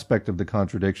 one aspect of the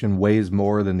contradiction weighs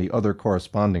more than the other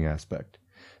corresponding aspect.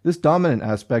 This dominant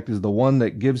aspect is the one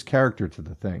that gives character to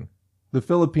the thing. The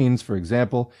Philippines, for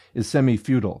example, is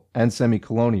semi-feudal and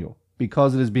semi-colonial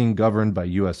because it is being governed by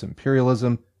U.S.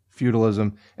 imperialism,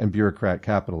 feudalism, and bureaucrat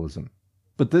capitalism.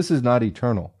 But this is not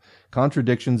eternal.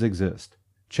 Contradictions exist.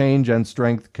 Change and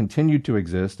strength continue to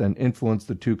exist and influence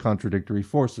the two contradictory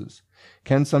forces,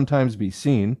 can sometimes be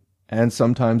seen, and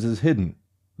sometimes is hidden.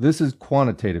 This is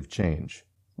quantitative change.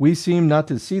 We seem not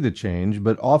to see the change,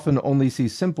 but often only see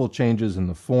simple changes in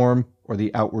the form or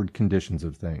the outward conditions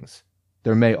of things.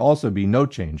 There may also be no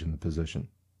change in the position.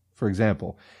 For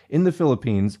example, in the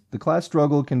Philippines, the class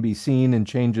struggle can be seen in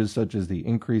changes such as the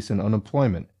increase in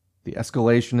unemployment, the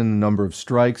escalation in the number of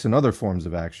strikes and other forms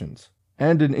of actions,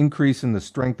 and an increase in the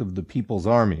strength of the People's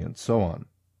Army, and so on.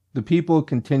 The people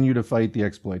continue to fight the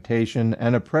exploitation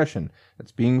and oppression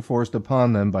that's being forced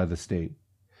upon them by the state.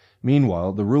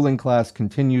 Meanwhile, the ruling class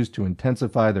continues to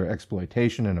intensify their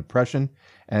exploitation and oppression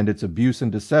and its abuse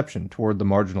and deception toward the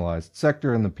marginalized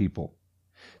sector and the people.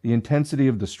 The intensity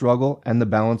of the struggle and the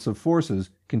balance of forces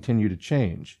continue to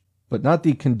change, but not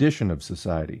the condition of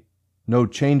society. No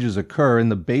changes occur in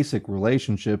the basic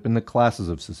relationship in the classes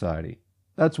of society.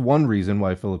 That's one reason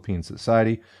why Philippine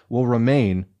society will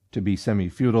remain to be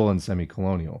semi-feudal and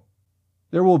semi-colonial.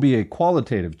 There will be a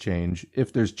qualitative change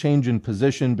if there's change in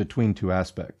position between two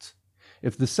aspects.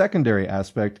 If the secondary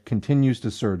aspect continues to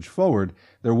surge forward,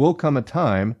 there will come a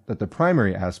time that the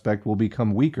primary aspect will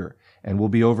become weaker and will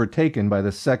be overtaken by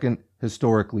the second,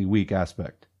 historically weak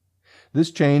aspect.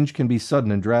 This change can be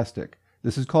sudden and drastic.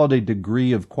 This is called a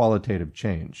degree of qualitative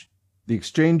change. The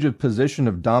exchange of position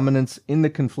of dominance in the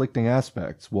conflicting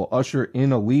aspects will usher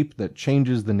in a leap that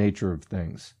changes the nature of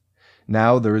things.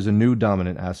 Now there is a new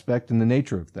dominant aspect in the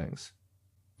nature of things.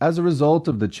 As a result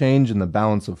of the change in the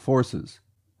balance of forces,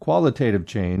 qualitative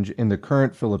change in the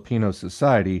current Filipino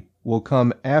society will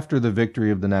come after the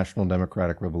victory of the National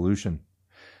Democratic Revolution.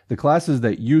 The classes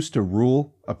that used to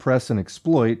rule, oppress, and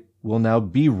exploit will now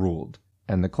be ruled,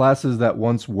 and the classes that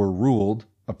once were ruled,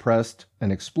 oppressed,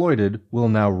 and exploited will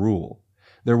now rule.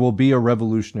 There will be a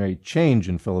revolutionary change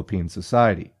in Philippine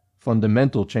society,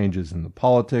 fundamental changes in the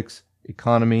politics,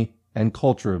 economy, and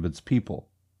culture of its people.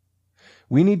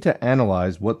 We need to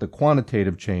analyze what the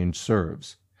quantitative change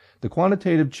serves. The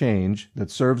quantitative change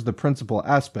that serves the principal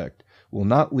aspect will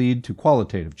not lead to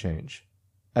qualitative change.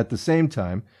 At the same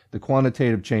time, the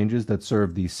quantitative changes that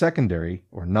serve the secondary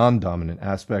or non-dominant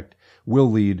aspect will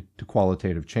lead to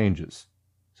qualitative changes.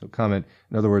 So comment,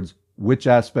 in other words, which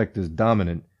aspect is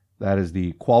dominant? That is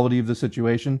the quality of the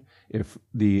situation. If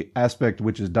the aspect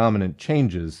which is dominant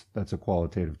changes, that's a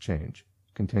qualitative change.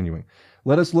 Continuing.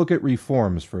 Let us look at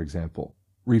reforms, for example.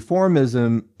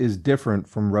 Reformism is different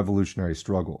from revolutionary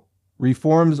struggle.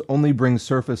 Reforms only bring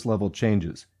surface-level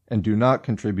changes and do not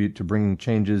contribute to bringing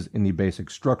changes in the basic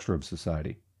structure of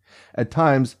society. At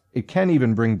times, it can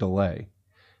even bring delay.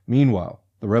 Meanwhile,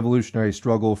 the revolutionary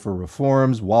struggle for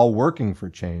reforms while working for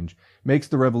change makes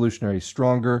the revolutionary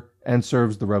stronger and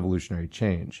serves the revolutionary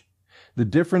change. The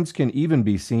difference can even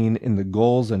be seen in the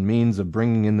goals and means of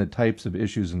bringing in the types of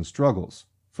issues and struggles.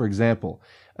 For example,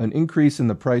 an increase in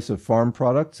the price of farm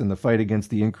products in the fight against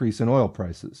the increase in oil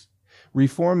prices.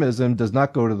 Reformism does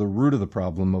not go to the root of the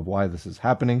problem of why this is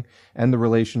happening and the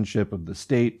relationship of the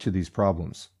state to these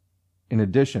problems. In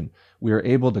addition, we are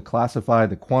able to classify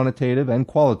the quantitative and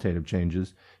qualitative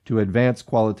changes to advance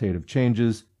qualitative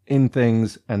changes in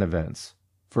things and events.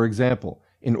 For example,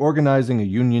 in organizing a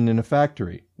union in a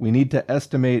factory, we need to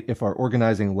estimate if our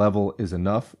organizing level is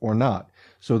enough or not,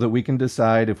 so that we can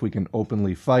decide if we can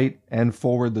openly fight and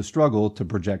forward the struggle to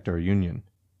project our union.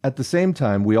 At the same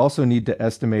time, we also need to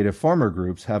estimate if farmer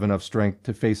groups have enough strength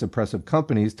to face oppressive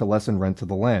companies to lessen rent to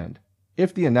the land.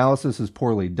 If the analysis is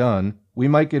poorly done, we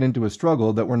might get into a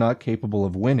struggle that we're not capable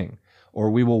of winning, or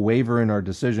we will waver in our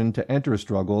decision to enter a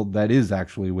struggle that is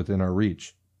actually within our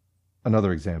reach.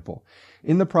 Another example.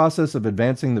 In the process of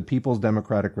advancing the People's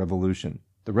Democratic Revolution,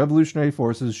 the revolutionary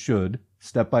forces should,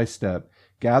 step by step,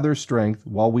 gather strength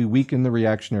while we weaken the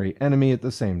reactionary enemy at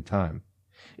the same time.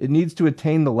 It needs to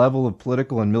attain the level of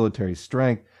political and military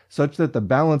strength such that the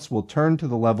balance will turn to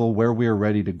the level where we are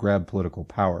ready to grab political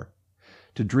power.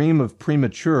 To dream of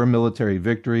premature military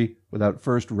victory without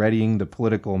first readying the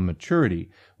political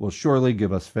maturity will surely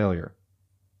give us failure.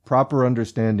 Proper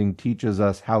understanding teaches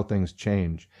us how things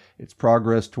change, its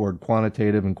progress toward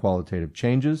quantitative and qualitative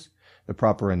changes, the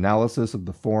proper analysis of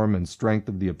the form and strength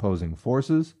of the opposing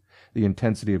forces, the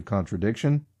intensity of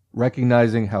contradiction,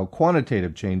 recognizing how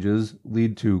quantitative changes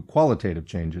lead to qualitative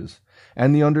changes,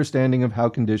 and the understanding of how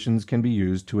conditions can be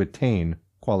used to attain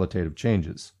qualitative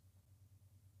changes.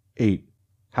 8.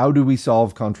 How do we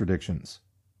solve contradictions?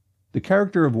 The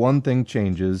character of one thing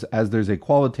changes as there's a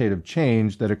qualitative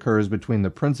change that occurs between the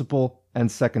principal and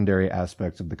secondary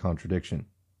aspects of the contradiction.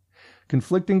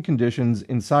 Conflicting conditions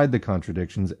inside the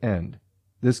contradictions end.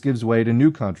 This gives way to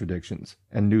new contradictions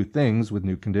and new things with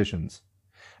new conditions.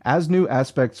 As new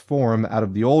aspects form out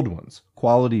of the old ones,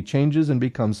 quality changes and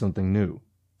becomes something new.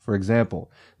 For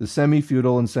example, the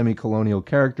semi-feudal and semi-colonial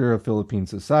character of Philippine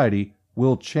society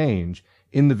will change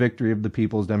in the victory of the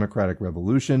People's Democratic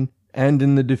Revolution and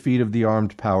in the defeat of the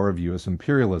armed power of U.S.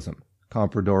 imperialism,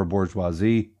 comprador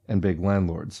bourgeoisie, and big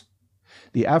landlords.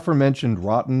 The aforementioned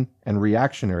rotten and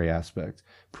reactionary aspects,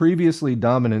 previously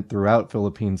dominant throughout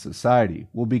Philippine society,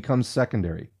 will become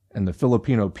secondary, and the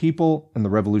Filipino people and the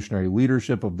revolutionary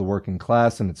leadership of the working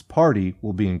class and its party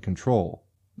will be in control.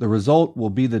 The result will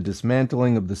be the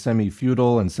dismantling of the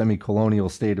semi-feudal and semi-colonial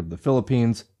state of the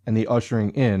Philippines and the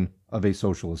ushering in of a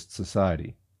socialist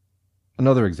society.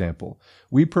 Another example,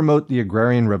 we promote the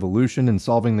agrarian revolution in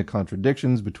solving the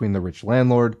contradictions between the rich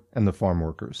landlord and the farm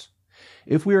workers.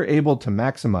 If we are able to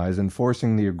maximize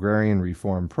enforcing the agrarian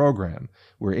reform program,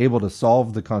 we're able to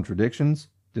solve the contradictions,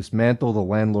 dismantle the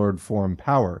landlord form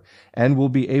power, and will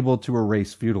be able to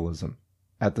erase feudalism.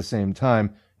 At the same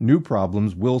time, new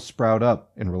problems will sprout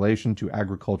up in relation to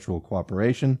agricultural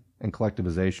cooperation and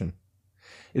collectivization.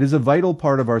 It is a vital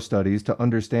part of our studies to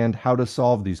understand how to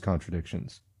solve these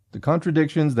contradictions. The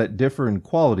contradictions that differ in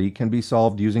quality can be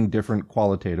solved using different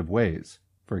qualitative ways.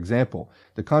 For example,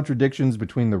 the contradictions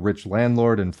between the rich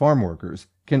landlord and farm workers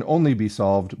can only be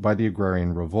solved by the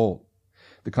agrarian revolt.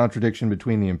 The contradiction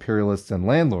between the imperialists and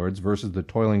landlords versus the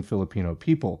toiling Filipino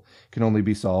people can only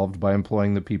be solved by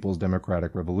employing the People's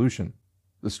Democratic Revolution.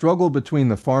 The struggle between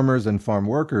the farmers and farm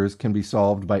workers can be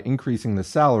solved by increasing the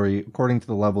salary according to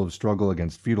the level of struggle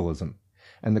against feudalism.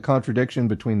 And the contradiction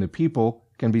between the people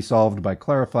can be solved by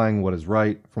clarifying what is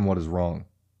right from what is wrong.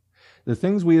 The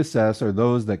things we assess are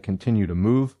those that continue to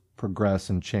move, progress,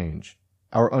 and change.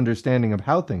 Our understanding of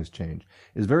how things change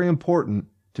is very important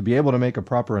to be able to make a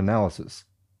proper analysis.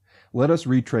 Let us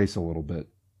retrace a little bit.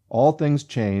 All things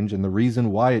change, and the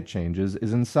reason why it changes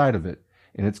is inside of it,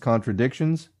 in its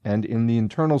contradictions, and in the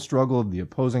internal struggle of the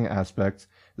opposing aspects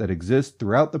that exist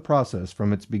throughout the process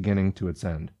from its beginning to its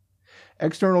end.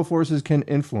 External forces can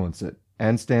influence it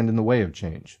and stand in the way of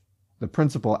change. The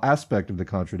principal aspect of the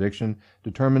contradiction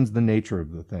determines the nature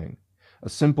of the thing. A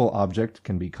simple object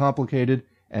can be complicated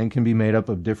and can be made up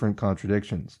of different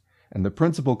contradictions, and the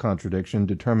principal contradiction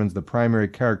determines the primary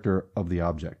character of the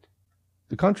object.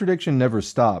 The contradiction never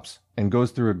stops and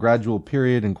goes through a gradual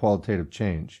period in qualitative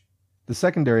change. The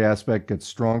secondary aspect gets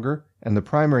stronger and the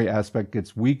primary aspect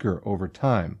gets weaker over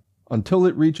time, until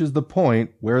it reaches the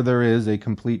point where there is a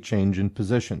complete change in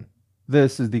position.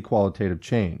 This is the qualitative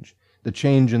change, the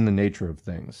change in the nature of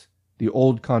things. The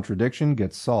old contradiction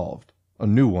gets solved. A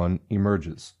new one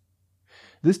emerges.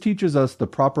 This teaches us the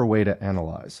proper way to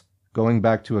analyze, going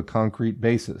back to a concrete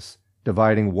basis,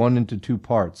 dividing one into two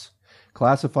parts,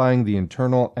 classifying the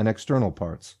internal and external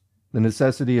parts, the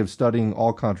necessity of studying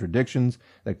all contradictions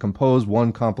that compose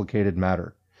one complicated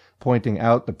matter, pointing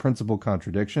out the principal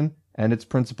contradiction and its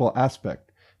principal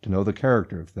aspect to know the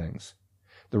character of things,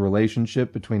 the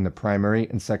relationship between the primary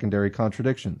and secondary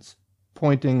contradictions,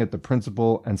 pointing at the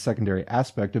principal and secondary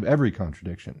aspect of every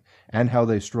contradiction and how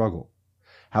they struggle,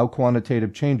 how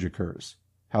quantitative change occurs,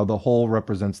 how the whole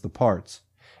represents the parts,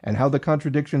 and how the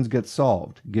contradictions get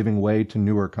solved, giving way to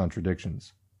newer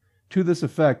contradictions. To this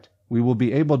effect, we will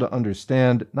be able to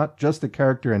understand not just the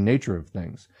character and nature of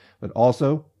things, but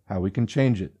also how we can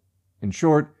change it. In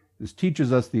short, this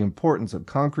teaches us the importance of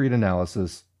concrete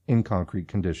analysis in concrete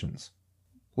conditions.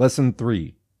 Lesson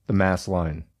 3. The Mass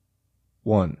Line.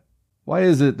 1. Why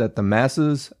is it that the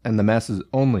masses and the masses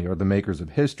only are the makers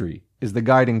of history is the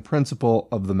guiding principle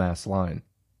of the mass line?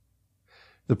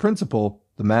 The principle,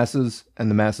 the masses and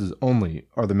the masses only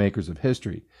are the makers of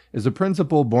history, is a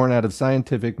principle born out of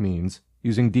scientific means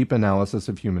using deep analysis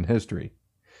of human history.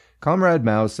 Comrade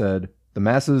Mao said, "The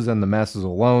masses and the masses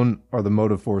alone are the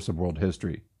motive force of world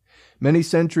history." Many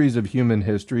centuries of human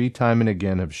history, time and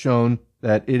again, have shown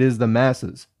that it is the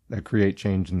masses that create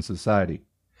change in society.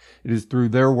 It is through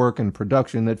their work and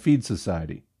production that feeds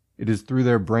society. It is through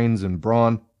their brains and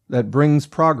brawn that brings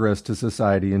progress to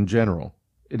society in general.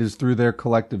 It is through their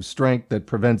collective strength that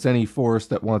prevents any force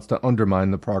that wants to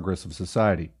undermine the progress of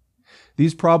society.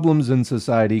 These problems in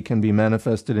society can be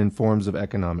manifested in forms of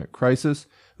economic crisis,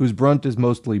 whose brunt is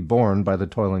mostly borne by the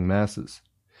toiling masses.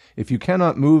 If you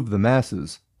cannot move the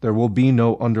masses, there will be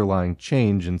no underlying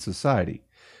change in society.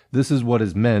 This is what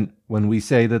is meant when we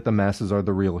say that the masses are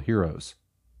the real heroes.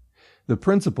 The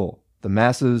principle, the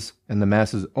masses and the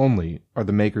masses only are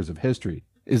the makers of history,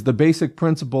 is the basic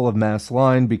principle of mass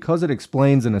line because it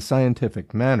explains in a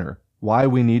scientific manner why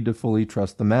we need to fully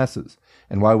trust the masses,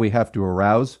 and why we have to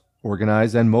arouse,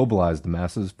 organize, and mobilize the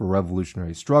masses for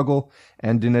revolutionary struggle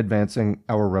and in advancing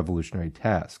our revolutionary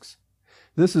tasks.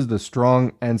 This is the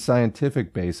strong and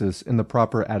scientific basis in the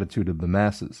proper attitude of the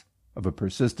masses, of a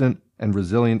persistent and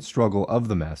resilient struggle of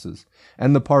the masses,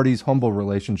 and the party's humble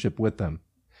relationship with them.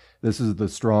 This is the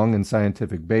strong and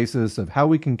scientific basis of how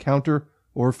we can counter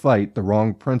or fight the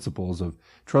wrong principles of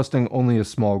trusting only a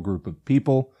small group of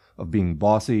people, of being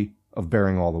bossy, of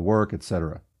bearing all the work,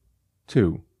 etc.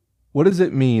 2. What does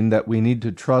it mean that we need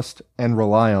to trust and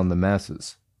rely on the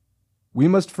masses? We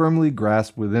must firmly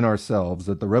grasp within ourselves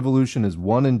that the revolution is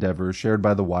one endeavor shared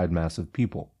by the wide mass of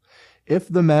people. If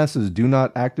the masses do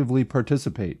not actively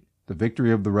participate, the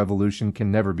victory of the revolution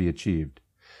can never be achieved.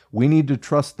 We need to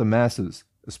trust the masses,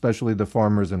 especially the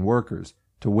farmers and workers,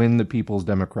 to win the people's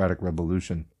democratic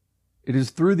revolution. It is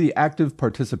through the active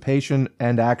participation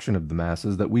and action of the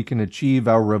masses that we can achieve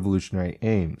our revolutionary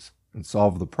aims and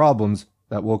solve the problems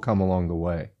that will come along the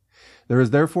way. There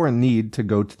is therefore a need to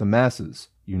go to the masses,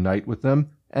 unite with them,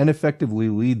 and effectively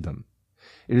lead them.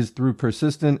 It is through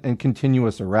persistent and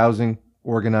continuous arousing,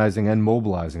 organizing, and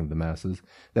mobilizing the masses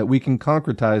that we can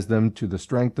concretize them to the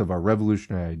strength of our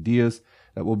revolutionary ideas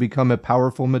that will become a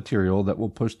powerful material that will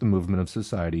push the movement of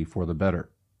society for the better.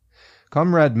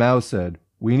 Comrade Mao said,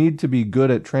 "We need to be good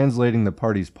at translating the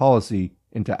party's policy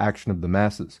into action of the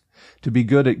masses, to be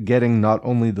good at getting not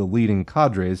only the leading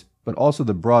cadres, but also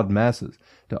the broad masses,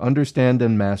 to understand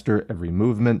and master every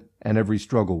movement and every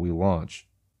struggle we launch."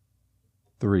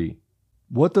 3.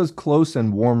 What does close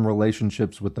and warm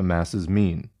relationships with the masses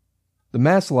mean? The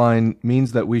mass line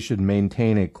means that we should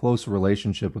maintain a close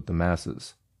relationship with the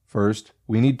masses. First,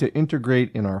 we need to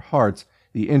integrate in our hearts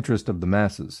the interest of the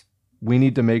masses. We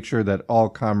need to make sure that all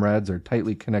comrades are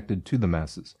tightly connected to the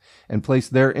masses, and place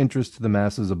their interest to the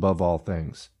masses above all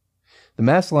things. The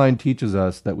mass line teaches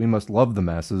us that we must love the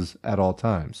masses at all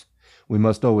times. We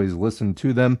must always listen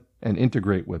to them and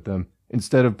integrate with them,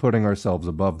 instead of putting ourselves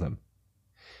above them.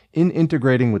 In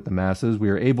integrating with the masses, we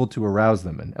are able to arouse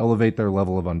them and elevate their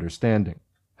level of understanding,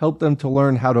 help them to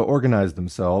learn how to organize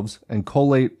themselves, and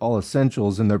collate all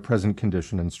essentials in their present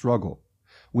condition and struggle.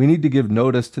 We need to give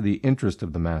notice to the interest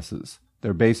of the masses,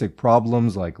 their basic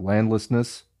problems like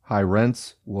landlessness, high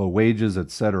rents, low wages,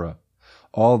 etc.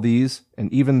 All these,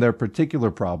 and even their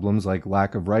particular problems like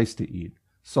lack of rice to eat,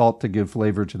 salt to give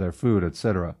flavor to their food,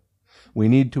 etc. We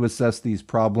need to assess these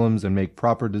problems and make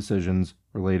proper decisions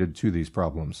related to these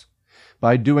problems.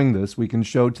 By doing this, we can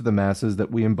show to the masses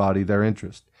that we embody their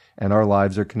interest, and our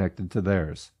lives are connected to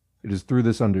theirs. It is through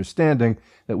this understanding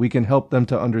that we can help them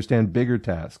to understand bigger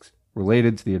tasks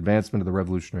related to the advancement of the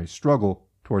revolutionary struggle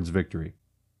towards victory.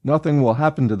 Nothing will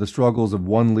happen to the struggles of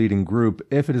one leading group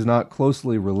if it is not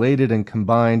closely related and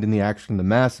combined in the action of the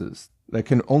masses that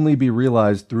can only be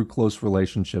realized through close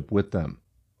relationship with them.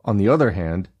 On the other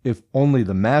hand, if only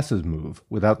the masses move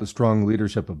without the strong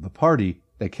leadership of the party,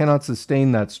 they cannot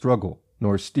sustain that struggle,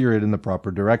 nor steer it in the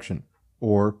proper direction,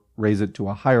 or raise it to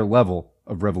a higher level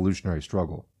of revolutionary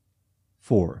struggle.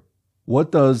 4.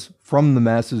 What does "from the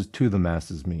masses to the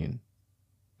masses" mean?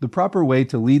 The proper way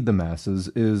to lead the masses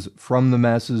is from the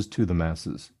masses to the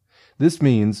masses. This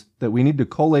means that we need to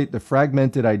collate the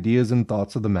fragmented ideas and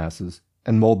thoughts of the masses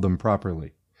and mold them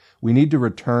properly. We need to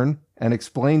return and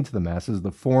explain to the masses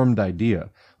the formed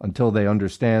idea until they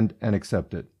understand and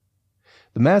accept it.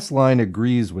 The mass line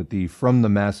agrees with the "from the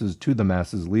masses to the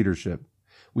masses" leadership.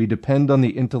 We depend on the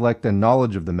intellect and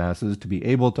knowledge of the masses to be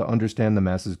able to understand the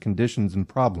masses' conditions and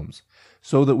problems,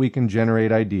 so that we can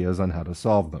generate ideas on how to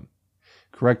solve them.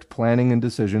 Correct planning and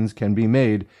decisions can be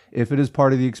made if it is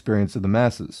part of the experience of the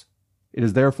masses. It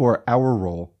is therefore our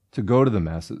role to go to the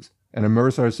masses and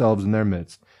immerse ourselves in their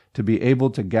midst, to be able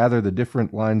to gather the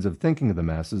different lines of thinking of the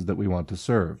masses that we want to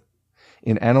serve.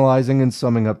 In analyzing and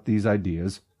summing up these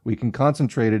ideas, we can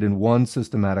concentrate it in one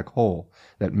systematic whole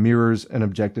that mirrors an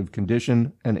objective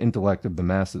condition and intellect of the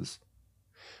masses.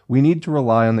 We need to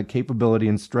rely on the capability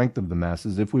and strength of the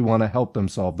masses if we want to help them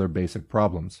solve their basic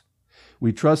problems.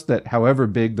 We trust that however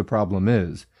big the problem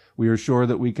is, we are sure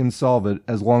that we can solve it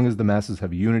as long as the masses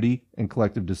have unity and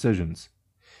collective decisions.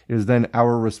 It is then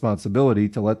our responsibility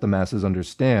to let the masses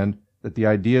understand that the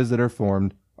ideas that are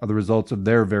formed are the results of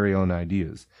their very own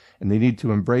ideas, and they need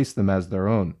to embrace them as their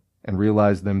own and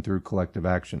realize them through collective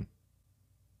action.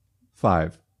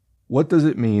 5. What does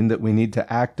it mean that we need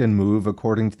to act and move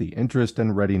according to the interest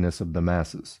and readiness of the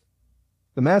masses?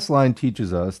 The mass line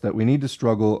teaches us that we need to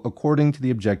struggle according to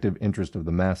the objective interest of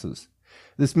the masses.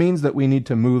 This means that we need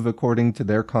to move according to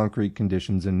their concrete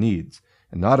conditions and needs,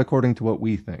 and not according to what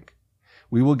we think.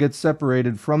 We will get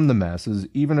separated from the masses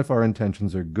even if our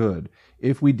intentions are good,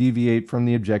 if we deviate from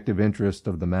the objective interest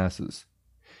of the masses.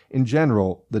 In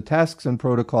general, the tasks and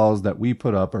protocols that we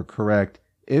put up are correct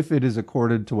if it is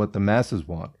accorded to what the masses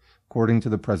want, according to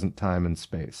the present time and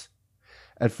space.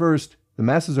 At first, the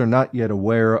masses are not yet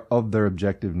aware of their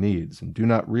objective needs and do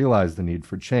not realize the need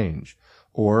for change,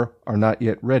 or are not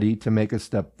yet ready to make a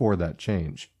step for that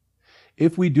change.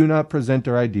 If we do not present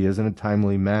our ideas in a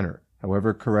timely manner,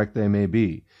 however correct they may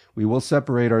be, we will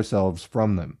separate ourselves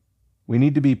from them. We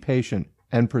need to be patient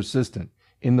and persistent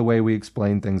in the way we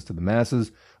explain things to the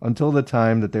masses until the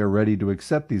time that they are ready to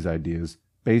accept these ideas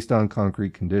based on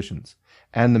concrete conditions,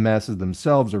 and the masses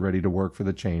themselves are ready to work for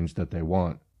the change that they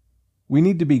want. We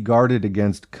need to be guarded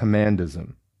against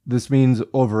commandism. This means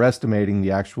overestimating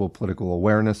the actual political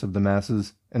awareness of the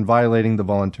masses and violating the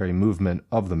voluntary movement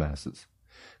of the masses.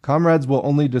 Comrades will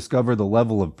only discover the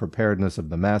level of preparedness of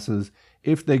the masses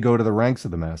if they go to the ranks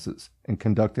of the masses and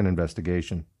conduct an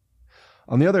investigation.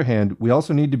 On the other hand, we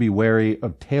also need to be wary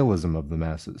of tailism of the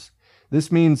masses.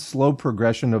 This means slow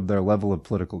progression of their level of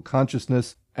political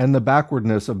consciousness and the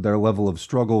backwardness of their level of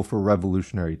struggle for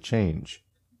revolutionary change.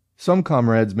 Some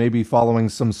comrades may be following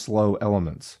some slow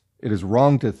elements. It is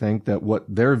wrong to think that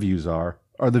what their views are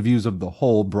the views of the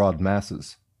whole broad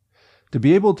masses. To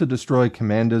be able to destroy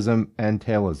commandism and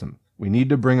tailism, we need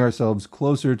to bring ourselves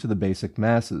closer to the basic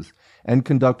masses and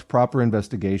conduct proper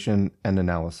investigation and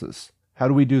analysis. How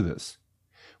do we do this?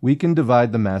 We can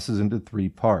divide the masses into 3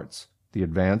 parts: the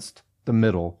advanced, the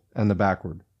middle, and the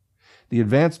backward. The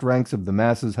advanced ranks of the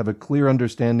masses have a clear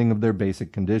understanding of their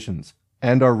basic conditions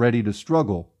and are ready to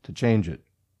struggle to change it.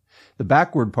 The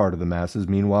backward part of the masses,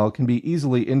 meanwhile, can be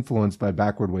easily influenced by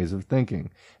backward ways of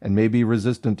thinking and may be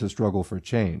resistant to struggle for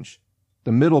change.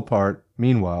 The middle part,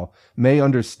 meanwhile, may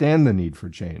understand the need for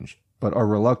change, but are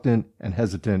reluctant and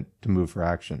hesitant to move for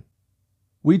action.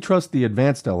 We trust the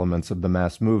advanced elements of the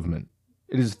mass movement.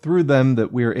 It is through them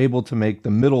that we are able to make the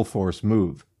middle force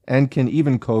move, and can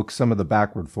even coax some of the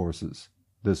backward forces.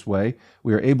 This way,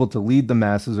 we are able to lead the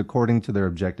masses according to their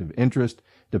objective interest,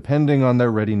 depending on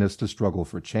their readiness to struggle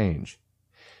for change.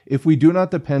 If we do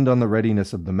not depend on the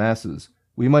readiness of the masses,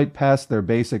 we might pass their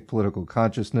basic political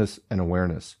consciousness and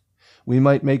awareness. We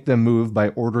might make them move by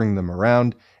ordering them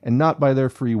around and not by their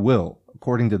free will,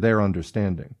 according to their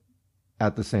understanding.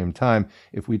 At the same time,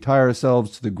 if we tie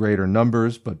ourselves to the greater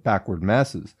numbers but backward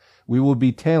masses, we will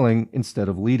be tailing instead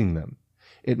of leading them.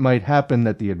 It might happen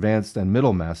that the advanced and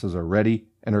middle masses are ready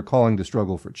and are calling to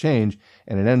struggle for change,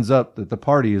 and it ends up that the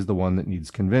party is the one that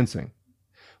needs convincing.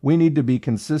 We need to be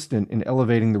consistent in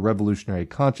elevating the revolutionary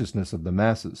consciousness of the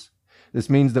masses. This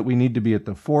means that we need to be at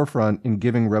the forefront in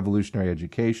giving revolutionary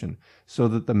education, so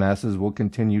that the masses will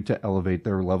continue to elevate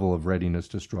their level of readiness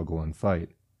to struggle and fight.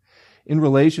 In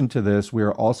relation to this, we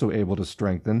are also able to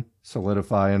strengthen,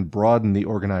 solidify, and broaden the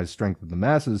organized strength of the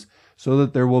masses so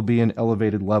that there will be an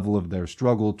elevated level of their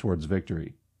struggle towards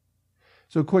victory.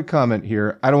 So quick comment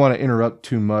here. I don't want to interrupt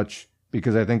too much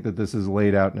because I think that this is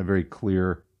laid out in a very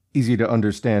clear, easy to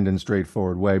understand and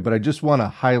straightforward way, but I just want to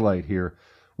highlight here,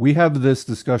 we have this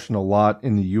discussion a lot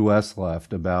in the US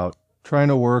left about trying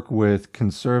to work with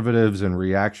conservatives and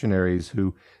reactionaries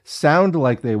who sound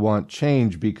like they want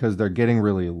change because they're getting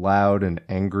really loud and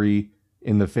angry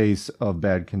in the face of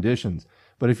bad conditions.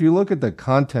 But if you look at the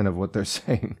content of what they're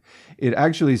saying, it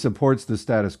actually supports the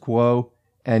status quo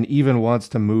and even wants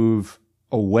to move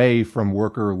away from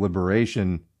worker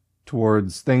liberation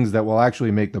towards things that will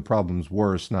actually make the problems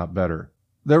worse, not better.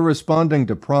 They're responding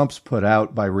to prompts put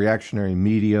out by reactionary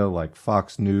media like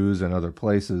Fox News and other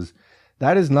places.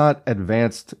 That is not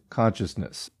advanced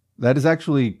consciousness. That is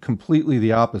actually completely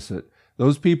the opposite.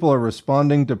 Those people are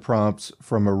responding to prompts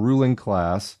from a ruling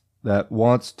class that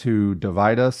wants to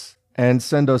divide us and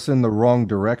send us in the wrong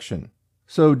direction.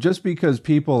 So just because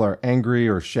people are angry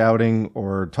or shouting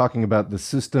or talking about the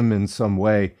system in some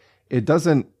way, it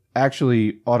doesn't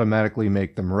actually automatically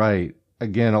make them right.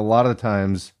 Again, a lot of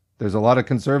times, there's a lot of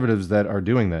conservatives that are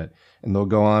doing that, and they'll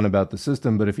go on about the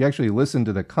system, but if you actually listen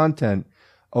to the content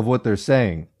of what they're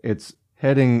saying, it's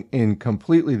heading in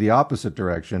completely the opposite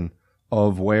direction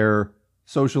of where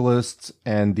socialists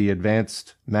and the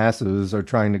advanced masses are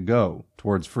trying to go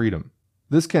towards freedom.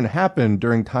 This can happen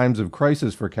during times of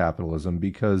crisis for capitalism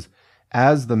because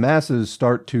as the masses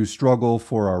start to struggle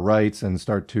for our rights and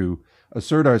start to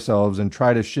assert ourselves and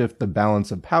try to shift the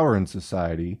balance of power in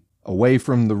society away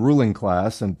from the ruling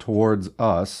class and towards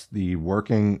us, the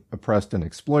working, oppressed, and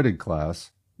exploited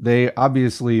class, they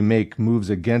obviously make moves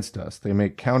against us. They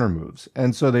make counter moves.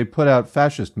 And so they put out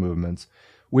fascist movements,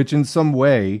 which in some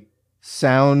way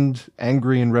sound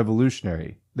angry and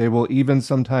revolutionary. They will even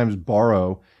sometimes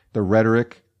borrow the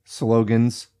rhetoric,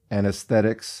 slogans, and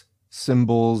aesthetics,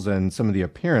 symbols, and some of the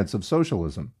appearance of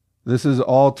socialism. This is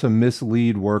all to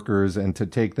mislead workers and to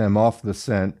take them off the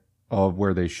scent of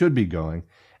where they should be going,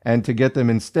 and to get them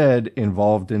instead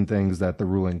involved in things that the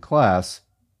ruling class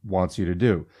wants you to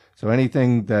do. So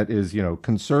anything that is,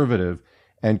 conservative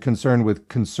and concerned with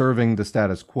conserving the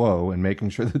status quo and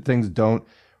making sure that things don't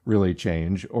really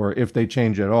change, or if they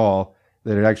change at all,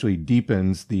 that it actually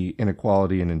deepens the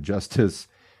inequality and injustice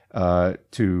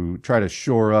to try to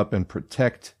shore up and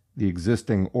protect the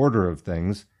existing order of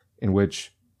things in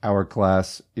which our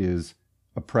class is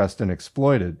oppressed and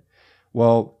exploited.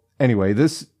 Well, anyway,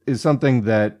 this is something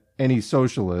that any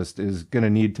socialist is going to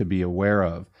need to be aware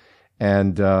of.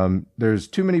 And there's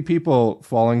too many people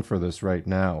falling for this right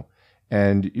now.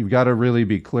 And you've got to really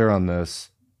be clear on this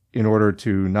in order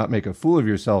to not make a fool of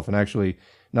yourself and actually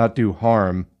not do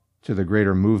harm to the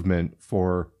greater movement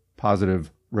for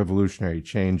positive revolutionary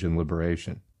change and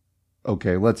liberation.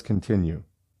 Okay, let's continue.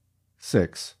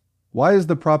 6. Why is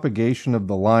the propagation of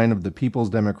the line of the People's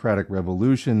Democratic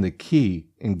Revolution the key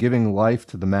in giving life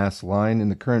to the mass line in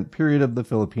the current period of the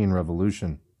Philippine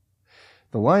Revolution?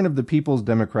 The line of the People's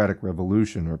Democratic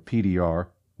Revolution, or PDR,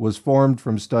 was formed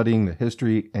from studying the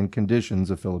history and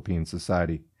conditions of Philippine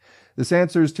society. This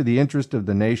answers to the interest of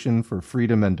the nation for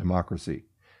freedom and democracy.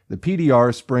 The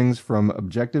PDR springs from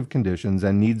objective conditions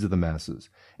and needs of the masses,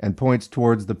 and points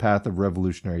towards the path of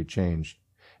revolutionary change.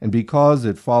 And because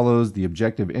it follows the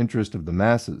objective interest of the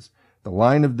masses, the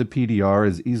line of the PDR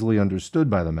is easily understood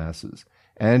by the masses,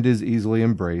 and is easily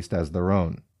embraced as their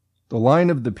own. The line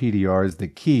of the PDR is the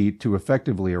key to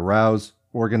effectively arouse,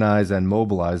 organize, and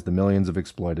mobilize the millions of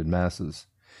exploited masses.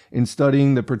 In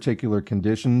studying the particular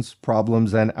conditions,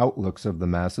 problems, and outlooks of the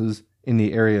masses in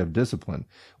the area of discipline,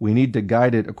 we need to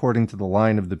guide it according to the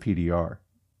line of the PDR.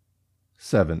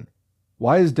 7.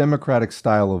 Why is democratic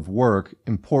style of work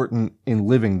important in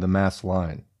living the mass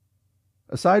line?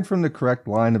 Aside from the correct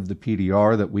line of the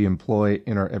PDR that we employ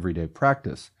in our everyday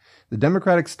practice, the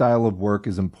democratic style of work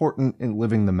is important in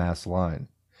living the mass line.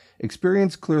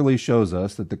 Experience clearly shows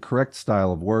us that the correct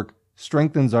style of work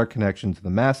strengthens our connection to the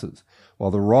masses,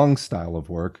 while the wrong style of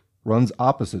work runs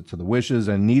opposite to the wishes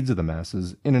and needs of the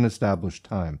masses in an established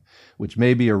time, which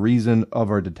may be a reason of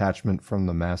our detachment from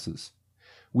the masses.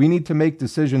 We need to make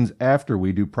decisions after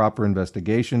we do proper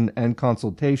investigation and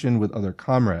consultation with other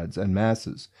comrades and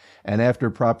masses, and after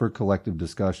proper collective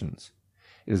discussions.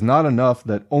 It is not enough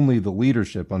that only the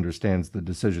leadership understands the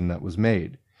decision that was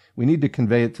made. We need to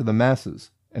convey it to the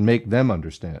masses and make them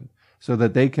understand, so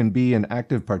that they can be an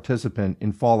active participant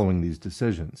in following these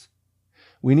decisions.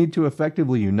 We need to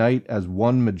effectively unite as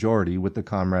one majority with the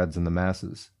comrades and the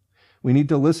masses. We need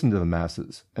to listen to the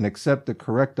masses and accept the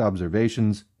correct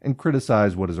observations and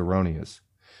criticize what is erroneous.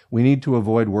 We need to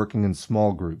avoid working in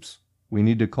small groups. We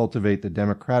need to cultivate the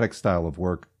democratic style of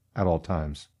work at all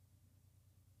times.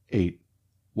 8.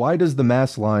 Why does the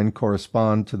mass line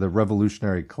correspond to the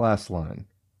revolutionary class line?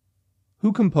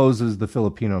 Who composes the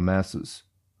Filipino masses?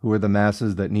 Who are the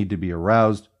masses that need to be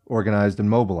aroused, organized, and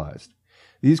mobilized?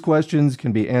 These questions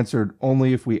can be answered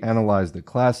only if we analyze the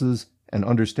classes and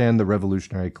understand the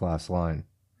revolutionary class line.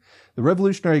 The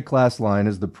revolutionary class line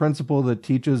is the principle that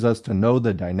teaches us to know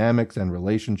the dynamics and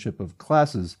relationship of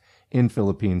classes in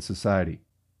Philippine society.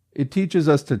 It teaches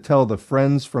us to tell the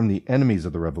friends from the enemies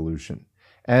of the revolution,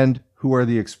 and who are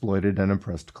the exploited and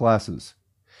oppressed classes.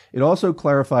 It also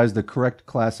clarifies the correct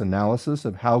class analysis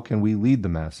of how can we lead the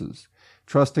masses,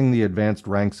 trusting the advanced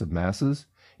ranks of masses,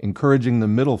 encouraging the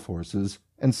middle forces,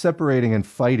 and separating and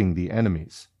fighting the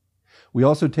enemies. We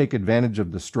also take advantage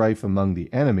of the strife among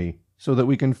the enemy so that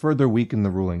we can further weaken the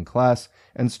ruling class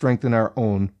and strengthen our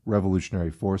own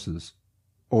revolutionary forces.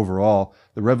 Overall,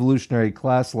 the revolutionary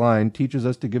class line teaches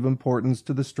us to give importance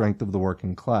to the strength of the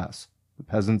working class, the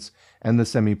peasants, and the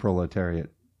semi-proletariat.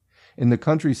 In the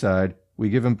countryside, we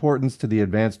give importance to the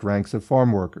advanced ranks of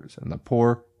farm workers and the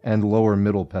poor and lower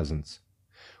middle peasants.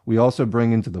 We also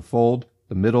bring into the fold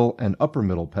the middle and upper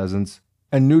middle peasants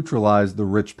and neutralize the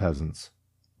rich peasants.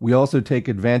 We also take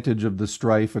advantage of the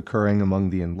strife occurring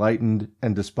among the enlightened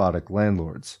and despotic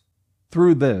landlords.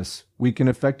 Through this, we can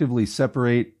effectively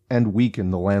separate and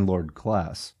weaken the landlord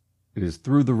class. It is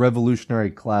through the revolutionary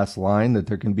class line that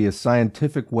there can be a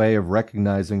scientific way of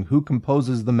recognizing who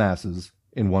composes the masses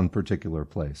in one particular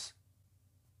place.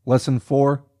 Lesson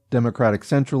 4. Democratic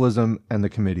Centralism and the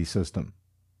Committee System.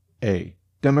 A.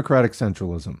 Democratic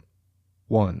Centralism.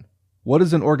 1. What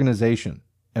is an organization,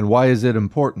 and why is it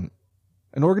important?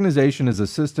 An organization is a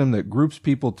system that groups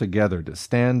people together to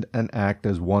stand and act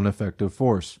as one effective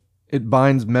force. It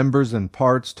binds members and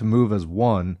parts to move as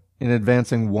one in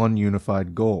advancing one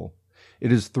unified goal.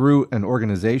 It is through an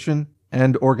organization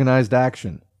and organized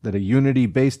action that a unity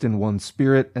based in one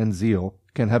spirit and zeal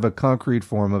can have a concrete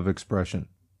form of expression.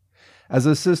 As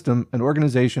a system, an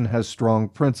organization has strong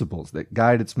principles that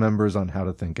guide its members on how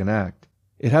to think and act.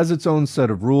 It has its own set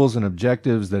of rules and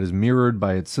objectives that is mirrored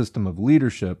by its system of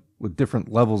leadership with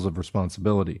different levels of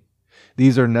responsibility.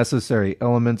 These are necessary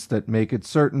elements that make it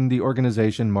certain the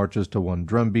organization marches to one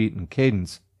drumbeat and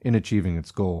cadence in achieving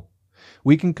its goal.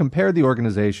 We can compare the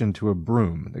organization to a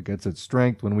broom that gets its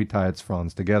strength when we tie its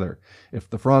fronds together. If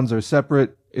the fronds are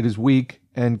separate, it is weak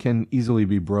and can easily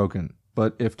be broken,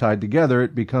 but if tied together,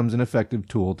 it becomes an effective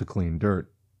tool to clean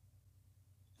dirt.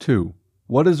 2.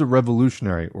 What is a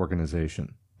revolutionary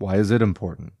organization? Why is it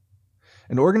important?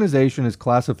 An organization is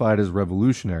classified as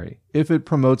revolutionary if it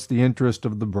promotes the interest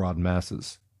of the broad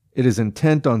masses. It is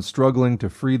intent on struggling to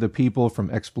free the people from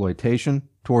exploitation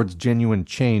towards genuine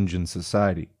change in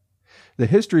society. The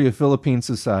history of Philippine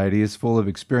society is full of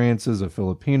experiences of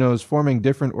Filipinos forming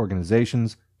different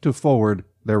organizations to forward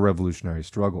their revolutionary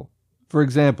struggle. For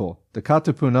example, the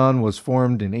Katipunan was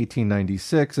formed in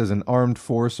 1896 as an armed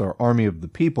force or army of the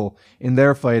people in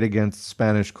their fight against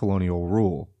Spanish colonial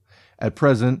rule. At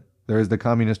present, there is the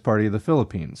Communist Party of the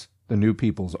Philippines, the New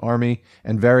People's Army,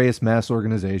 and various mass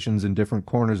organizations in different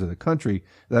corners of the country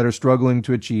that are struggling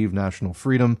to achieve national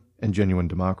freedom and genuine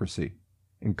democracy.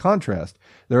 In contrast,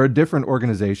 there are different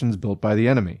organizations built by the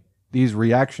enemy. These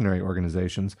reactionary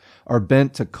organizations are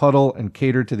bent to cuddle and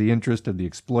cater to the interest of the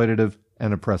exploitative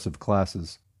and oppressive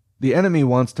classes. The enemy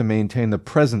wants to maintain the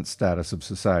present status of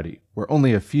society, where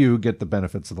only a few get the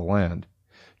benefits of the land.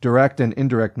 Direct and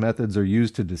indirect methods are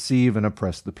used to deceive and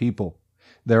oppress the people.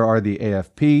 There are the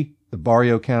AFP, the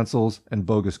barrio councils, and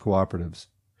bogus cooperatives.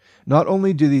 Not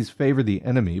only do these favor the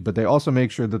enemy, but they also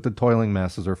make sure that the toiling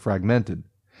masses are fragmented.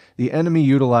 The enemy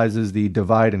utilizes the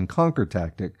divide and conquer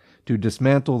tactic to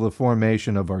dismantle the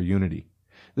formation of our unity.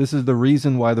 This is the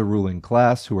reason why the ruling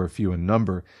class, who are few in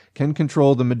number, can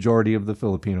control the majority of the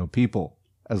Filipino people.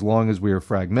 As long as we are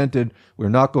fragmented, we are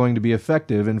not going to be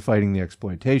effective in fighting the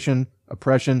exploitation,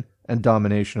 oppression, and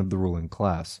domination of the ruling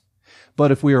class.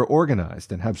 But if we are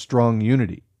organized and have strong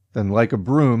unity, then like a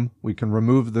broom, we can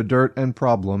remove the dirt and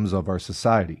problems of our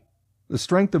society. The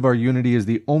strength of our unity is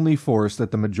the only force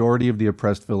that the majority of the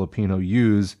oppressed Filipino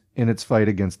use in its fight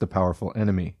against the powerful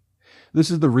enemy. This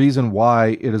is the reason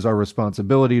why it is our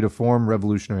responsibility to form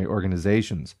revolutionary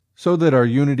organizations, so that our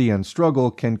unity and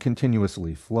struggle can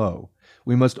continuously flow.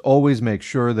 We must always make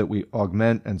sure that we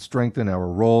augment and strengthen our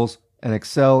roles and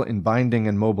excel in binding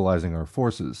and mobilizing our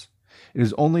forces. It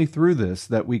is only through this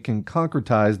that we can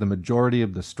concretize the majority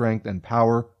of the strength and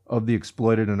power of the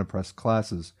exploited and oppressed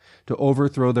classes to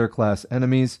overthrow their class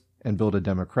enemies and build a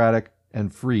democratic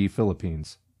and free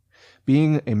Philippines.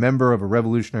 Being a member of a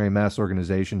revolutionary mass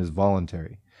organization is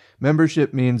voluntary.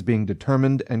 Membership means being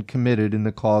determined and committed in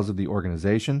the cause of the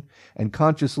organization and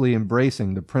consciously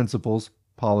embracing the principles,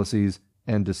 policies,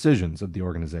 and decisions of the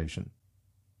organization.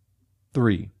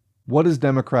 3. What is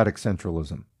democratic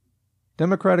centralism?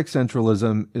 Democratic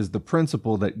centralism is the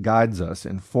principle that guides us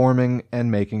in forming and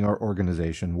making our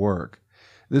organization work.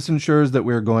 This ensures that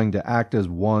we are going to act as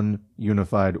one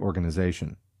unified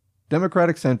organization.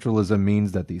 Democratic centralism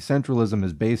means that the centralism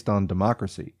is based on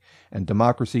democracy, and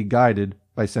democracy guided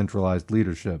by centralized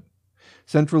leadership.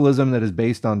 Centralism that is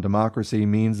based on democracy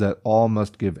means that all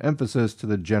must give emphasis to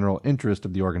the general interest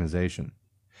of the organization.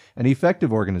 An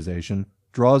effective organization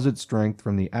draws its strength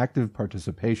from the active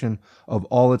participation of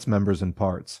all its members and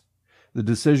parts. The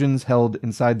decisions held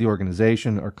inside the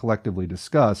organization are collectively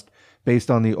discussed based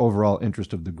on the overall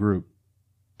interest of the group.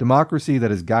 Democracy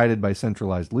that is guided by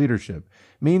centralized leadership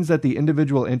means that the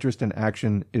individual interest in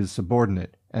action is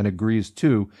subordinate and agrees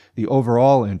to the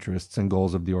overall interests and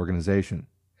goals of the organization.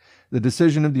 The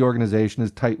decision of the organization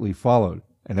is tightly followed,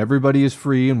 and everybody is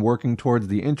free in working towards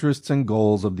the interests and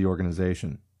goals of the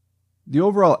organization. The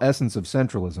overall essence of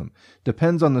centralism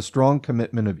depends on the strong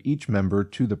commitment of each member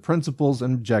to the principles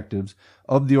and objectives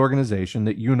of the organization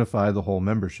that unify the whole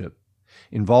membership.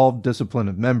 Involved discipline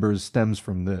of members stems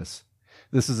from this.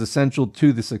 This is essential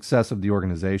to the success of the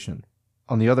organization.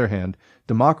 On the other hand,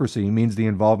 democracy means the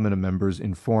involvement of members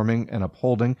in forming and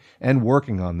upholding and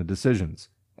working on the decisions,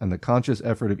 and the conscious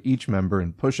effort of each member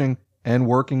in pushing and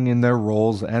working in their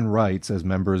roles and rights as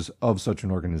members of such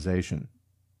an organization.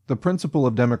 The principle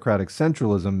of democratic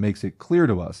centralism makes it clear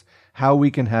to us how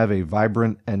we can have a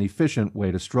vibrant and efficient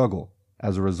way to struggle.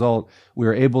 As a result, we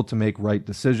are able to make right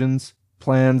decisions,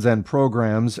 plans, and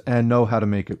programs, and know how to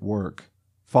make it work.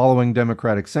 Following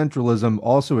democratic centralism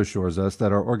also assures us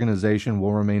that our organization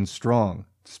will remain strong,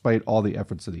 despite all the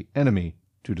efforts of the enemy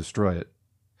to destroy it.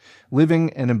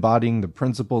 Living and embodying the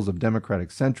principles of democratic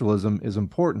centralism is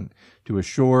important to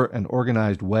assure an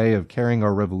organized way of carrying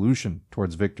our revolution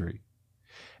towards victory.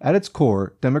 At its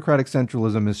core, democratic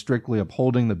centralism is strictly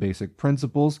upholding the basic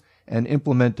principles and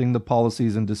implementing the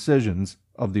policies and decisions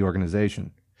of the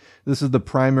organization. This is the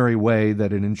primary way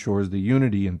that it ensures the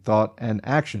unity in thought and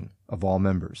action of all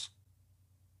members.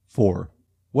 4.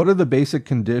 What are the basic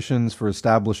conditions for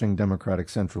establishing democratic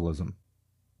centralism?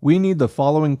 We need the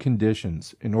following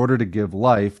conditions in order to give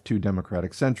life to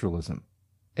democratic centralism.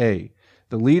 A.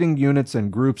 The leading units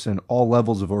and groups in all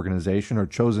levels of organization are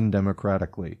chosen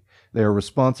democratically. They are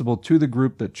responsible to the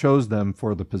group that chose them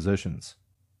for the positions.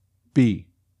 B.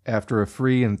 After a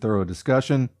free and thorough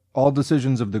discussion, all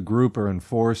decisions of the group are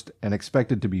enforced and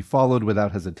expected to be followed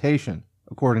without hesitation,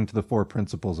 according to the 4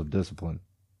 principles of discipline.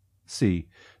 C.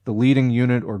 The leading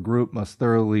unit or group must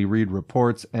thoroughly read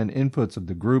reports and inputs of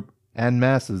the group and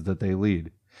masses that they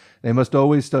lead. They must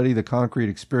always study the concrete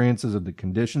experiences of the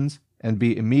conditions and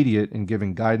be immediate in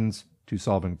giving guidance to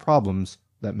solving problems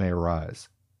that may arise.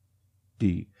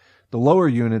 D. The lower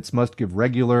units must give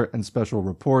regular and special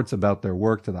reports about their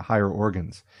work to the higher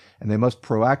organs, and they must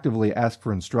proactively ask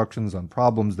for instructions on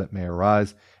problems that may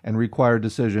arise and require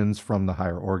decisions from the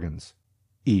higher organs.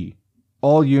 E.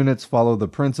 All units follow the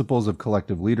principles of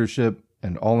collective leadership,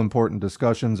 and all important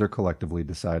discussions are collectively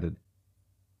decided.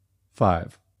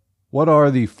 5. What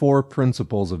are the 4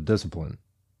 principles of discipline?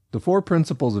 The 4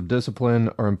 principles of discipline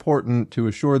are important to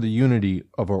assure the unity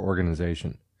of our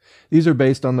organization. These are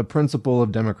based on the principle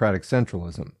of democratic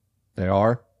centralism. They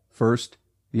are, first,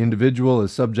 the individual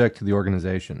is subject to the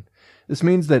organization. This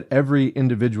means that every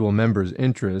individual member's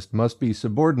interest must be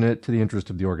subordinate to the interest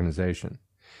of the organization.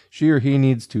 She or he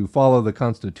needs to follow the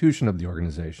constitution of the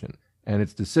organization and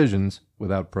its decisions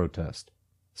without protest.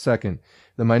 Second,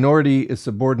 the minority is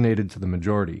subordinated to the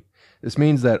majority. This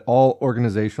means that all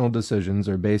organizational decisions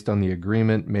are based on the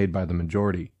agreement made by the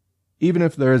majority. Even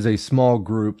if there is a small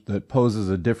group that poses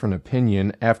a different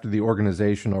opinion after the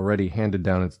organization already handed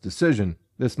down its decision,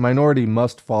 this minority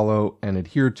must follow and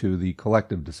adhere to the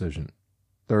collective decision.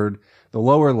 Third, the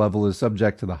lower level is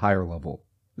subject to the higher level.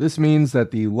 This means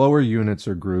that the lower units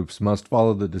or groups must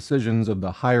follow the decisions of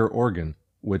the higher organ,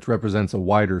 which represents a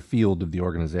wider field of the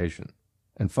organization.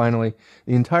 And finally,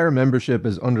 the entire membership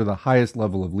is under the highest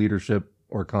level of leadership,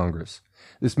 or Congress.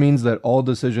 This means that all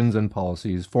decisions and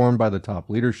policies formed by the top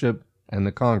leadership and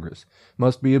the Congress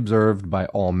must be observed by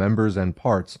all members and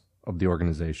parts of the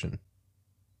organization.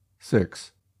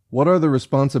 6. What are the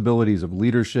responsibilities of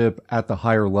leadership at the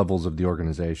higher levels of the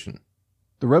organization?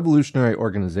 The revolutionary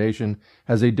organization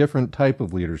has a different type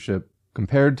of leadership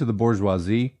compared to the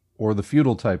bourgeoisie or the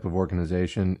feudal type of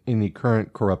organization in the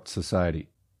current corrupt society.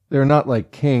 They are not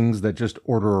like kings that just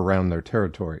order around their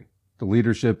territory. The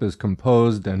leadership is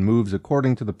composed and moves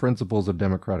according to the principles of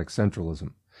democratic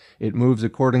centralism. It moves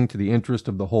according to the interest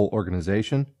of the whole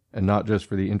organization, and not just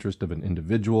for the interest of an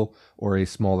individual or a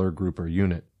smaller group or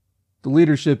unit. The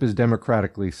leadership is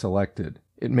democratically selected.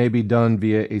 It may be done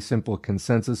via a simple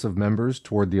consensus of members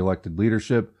toward the elected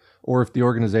leadership, or if the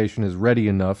organization is ready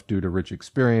enough due to rich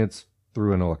experience,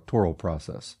 through an electoral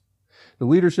process. The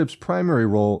leadership's primary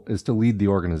role is to lead the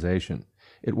organization.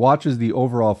 It watches the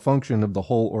overall function of the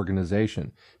whole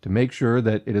organization to make sure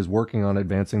that it is working on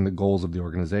advancing the goals of the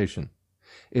organization.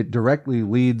 It directly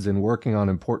leads in working on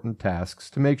important tasks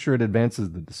to make sure it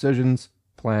advances the decisions,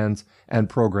 plans, and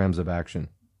programs of action.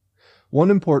 One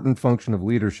important function of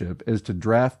leadership is to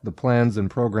draft the plans and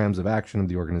programs of action of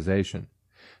the organization.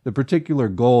 The particular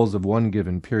goals of one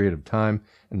given period of time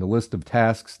and the list of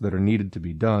tasks that are needed to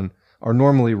be done are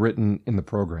normally written in the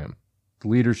program. The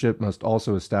leadership must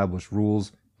also establish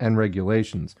rules and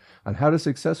regulations on how to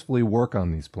successfully work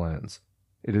on these plans.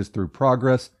 It is through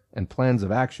progress and plans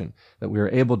of action that we are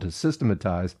able to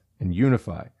systematize and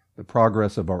unify the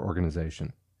progress of our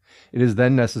organization. It is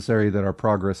then necessary that our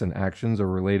progress and actions are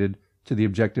related to the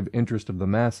objective interest of the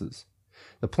masses.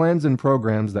 The plans and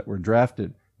programs that were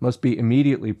drafted must be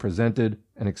immediately presented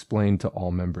and explained to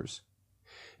all members.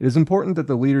 It is important that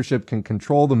the leadership can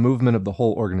control the movement of the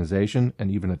whole organization and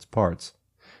even its parts.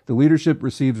 The leadership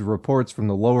receives reports from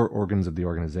the lower organs of the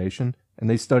organization, and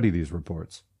they study these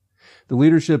reports. The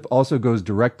leadership also goes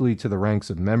directly to the ranks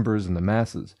of members and the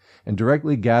masses, and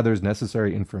directly gathers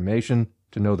necessary information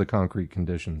to know the concrete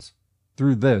conditions.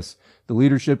 Through this, the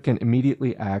leadership can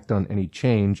immediately act on any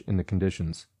change in the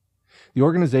conditions. The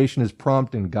organization is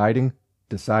prompt in guiding,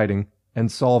 deciding,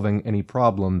 and solving any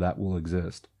problem that will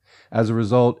exist. As a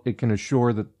result, it can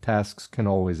assure that tasks can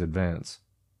always advance.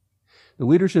 The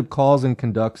leadership calls and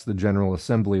conducts the General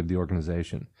Assembly of the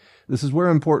organization. This is where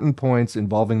important points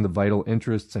involving the vital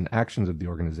interests and actions of the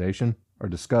organization are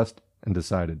discussed and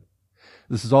decided.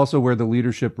 This is also where the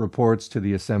leadership reports to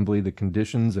the Assembly the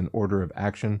conditions and order of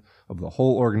action of the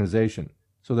whole organization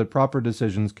so that proper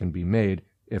decisions can be made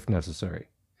if necessary.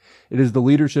 It is the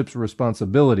leadership's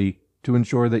responsibility to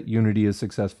ensure that unity is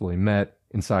successfully met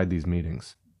inside these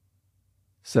meetings.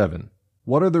 7.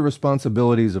 What are the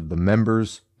responsibilities of the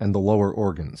members and the lower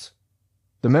organs?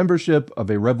 The membership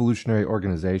of a revolutionary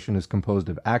organization is composed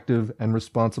of active and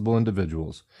responsible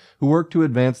individuals who work to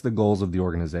advance the goals of the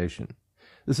organization.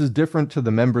 This is different to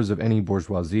the members of any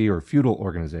bourgeoisie or feudal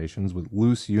organizations with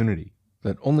loose unity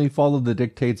that only follow the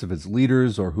dictates of its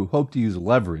leaders or who hope to use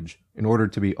leverage in order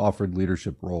to be offered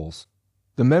leadership roles.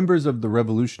 The members of the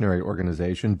revolutionary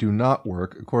organization do not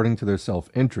work according to their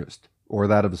self-interest or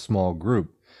that of a small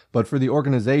group, but for the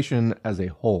organization as a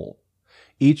whole.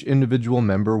 Each individual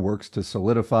member works to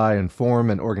solidify and form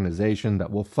an organization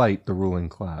that will fight the ruling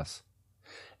class.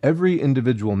 Every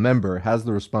individual member has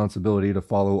the responsibility to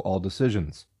follow all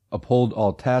decisions, uphold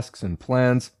all tasks and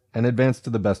plans, and advance to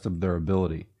the best of their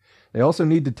ability. They also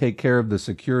need to take care of the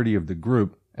security of the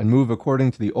group and move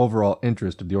according to the overall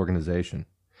interest of the organization.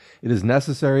 It is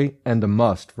necessary and a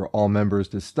must for all members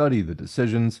to study the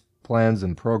decisions, plans,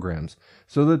 and programs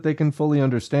so that they can fully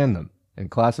understand them and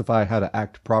classify how to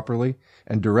act properly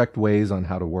and direct ways on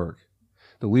how to work.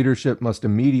 The leadership must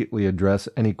immediately address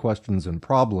any questions and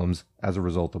problems as a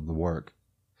result of the work.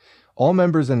 All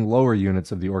members and lower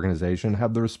units of the organization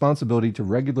have the responsibility to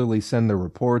regularly send their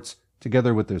reports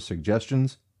together with their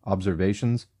suggestions,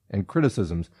 observations, and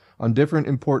criticisms on different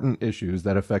important issues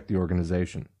that affect the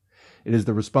organization. It is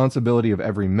the responsibility of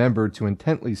every member to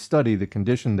intently study the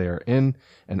condition they are in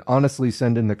and honestly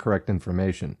send in the correct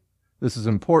information. This is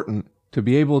important to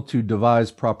be able to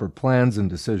devise proper plans and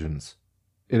decisions.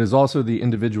 It is also the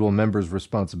individual member's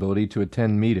responsibility to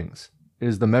attend meetings. It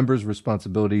is the member's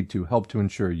responsibility to help to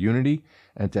ensure unity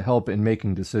and to help in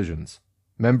making decisions.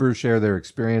 Members share their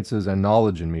experiences and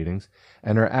knowledge in meetings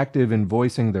and are active in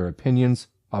voicing their opinions,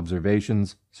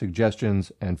 observations,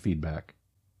 suggestions, and feedback.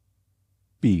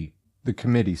 B. The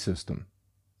committee system.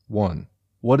 1.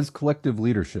 What is collective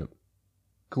leadership?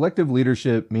 Collective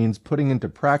leadership means putting into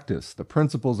practice the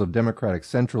principles of democratic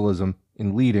centralism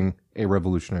in leading a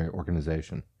revolutionary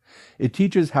organization. It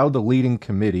teaches how the leading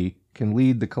committee can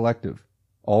lead the collective.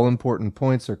 All important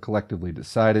points are collectively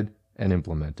decided and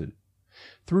implemented.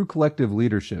 Through collective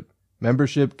leadership,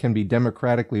 membership can be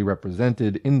democratically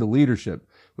represented in the leadership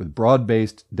with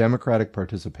broad-based democratic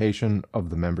participation of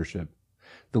the membership.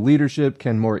 The leadership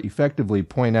can more effectively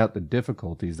point out the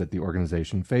difficulties that the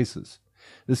organization faces.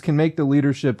 This can make the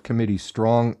leadership committee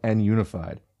strong and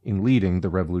unified in leading the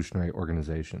revolutionary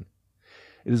organization.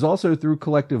 It is also through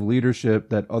collective leadership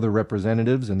that other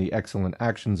representatives and the excellent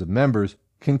actions of members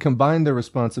can combine their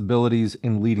responsibilities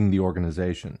in leading the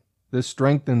organization. This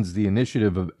strengthens the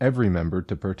initiative of every member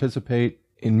to participate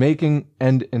in making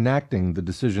and enacting the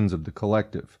decisions of the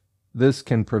collective. This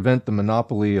can prevent the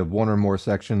monopoly of one or more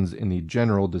sections in the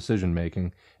general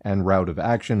decision-making and route of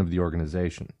action of the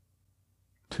organization.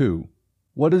 2.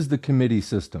 What is the committee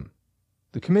system?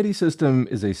 The committee system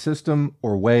is a system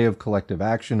or way of collective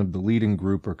action of the leading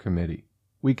group or committee.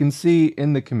 We can see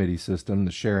in the committee system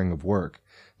the sharing of work,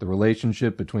 the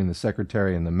relationship between the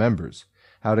secretary and the members,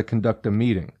 how to conduct a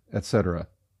meeting, etc.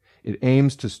 It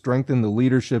aims to strengthen the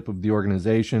leadership of the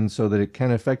organization so that it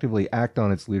can effectively act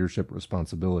on its leadership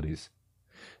responsibilities.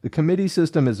 The committee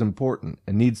system is important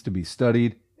and needs to be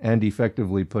studied and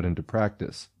effectively put into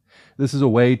practice. This is a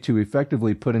way to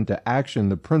effectively put into action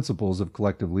the principles of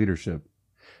collective leadership.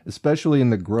 Especially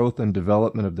in the growth and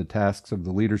development of the tasks of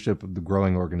the leadership of the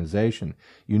growing organization,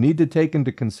 you need to take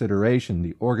into consideration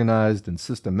the organized and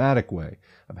systematic way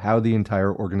of how the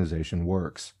entire organization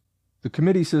works. The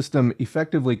committee system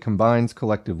effectively combines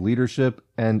collective leadership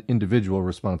and individual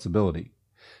responsibility.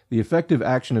 The effective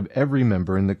action of every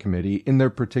member in the committee in their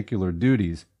particular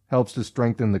duties helps to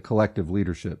strengthen the collective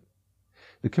leadership.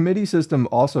 The committee system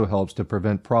also helps to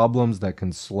prevent problems that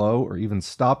can slow or even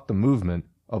stop the movement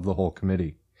of the whole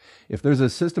committee. If there's a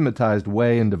systematized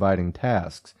way in dividing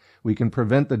tasks, we can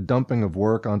prevent the dumping of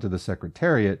work onto the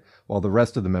secretariat while the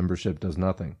rest of the membership does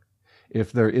nothing.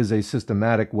 If there is a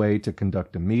systematic way to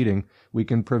conduct a meeting, we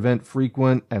can prevent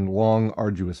frequent and long,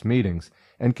 arduous meetings,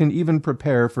 and can even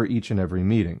prepare for each and every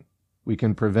meeting. We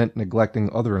can prevent neglecting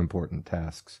other important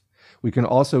tasks. We can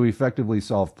also effectively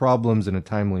solve problems in a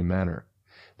timely manner.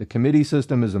 The committee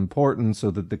system is important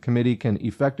so that the committee can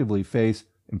effectively face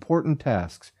important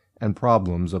tasks and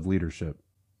problems of leadership.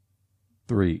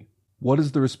 3. What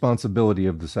is the responsibility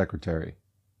of the secretary?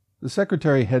 The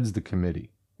secretary heads the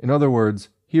committee. In other words,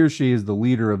 he or she is the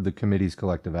leader of the committee's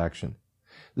collective action.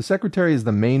 The secretary is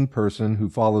the main person who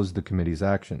follows the committee's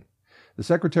action. The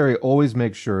secretary always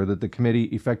makes sure that the committee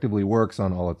effectively works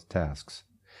on all its tasks.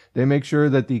 They make sure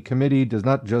that the committee does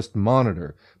not just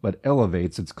monitor, but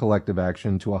elevates its collective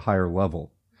action to a higher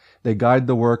level. They guide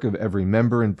the work of every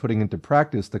member in putting into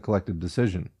practice the collective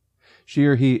decision. She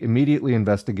or he immediately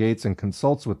investigates and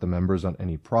consults with the members on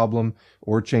any problem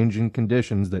or changing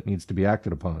conditions that needs to be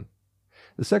acted upon.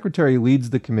 The secretary leads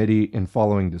the committee in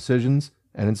following decisions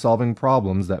and in solving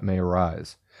problems that may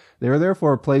arise. They are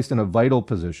therefore placed in a vital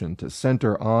position to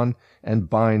center on and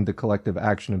bind the collective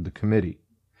action of the committee.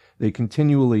 They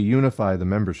continually unify the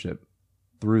membership.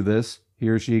 Through this, he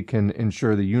or she can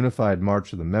ensure the unified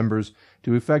march of the members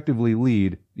to effectively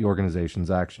lead the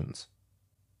organization's actions.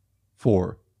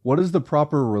 4. What is the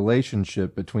proper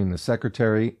relationship between the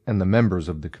secretary and the members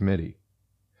of the committee?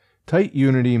 Tight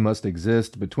unity must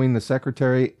exist between the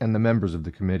secretary and the members of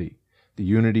the committee, the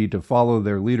unity to follow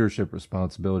their leadership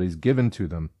responsibilities given to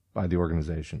them by the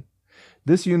organization.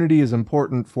 This unity is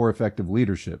important for effective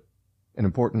leadership. An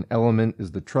important element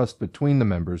is the trust between the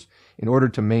members in order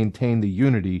to maintain the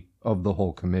unity of the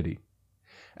whole committee.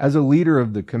 As a leader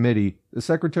of the committee, the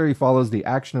secretary follows the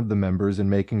action of the members in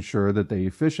making sure that they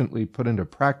efficiently put into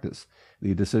practice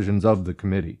the decisions of the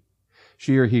committee.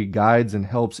 She or he guides and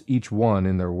helps each one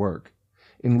in their work.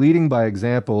 In leading by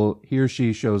example, he or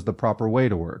she shows the proper way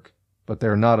to work, but they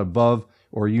are not above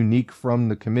or unique from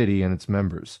the committee and its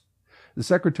members. The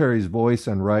secretary's voice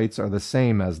and rights are the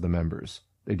same as the members.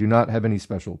 They do not have any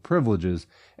special privileges,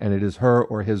 and it is her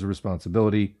or his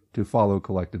responsibility to follow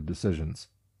collective decisions.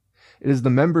 It is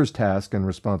the member's task and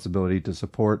responsibility to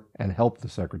support and help the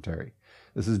secretary.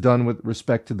 This is done with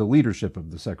respect to the leadership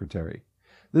of the secretary.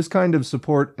 This kind of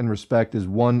support and respect is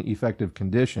one effective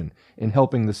condition in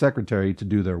helping the secretary to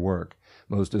do their work,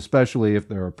 most especially if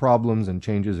there are problems and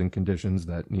changes in conditions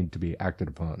that need to be acted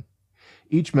upon.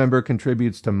 Each member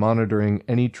contributes to monitoring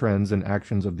any trends and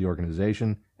actions of the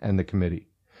organization and the committee.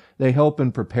 They help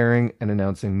in preparing and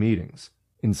announcing meetings.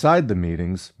 Inside the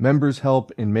meetings, members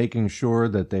help in making sure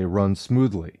that they run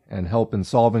smoothly and help in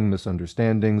solving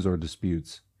misunderstandings or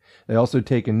disputes. They also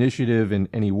take initiative in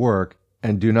any work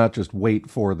and do not just wait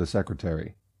for the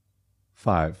secretary.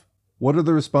 5. What are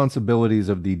the responsibilities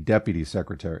of the deputy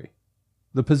secretary?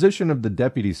 The position of the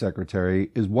deputy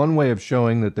secretary is one way of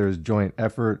showing that there is joint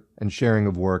effort and sharing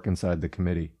of work inside the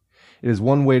committee. It is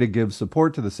one way to give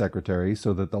support to the secretary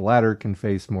so that the latter can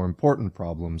face more important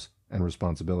problems and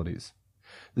responsibilities.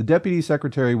 The deputy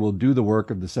secretary will do the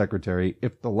work of the secretary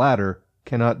if the latter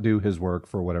cannot do his work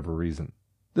for whatever reason.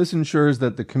 This ensures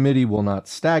that the committee will not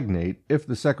stagnate if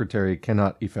the secretary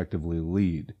cannot effectively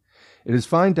lead. It is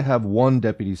fine to have one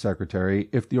deputy secretary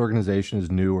if the organization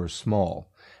is new or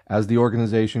small. As the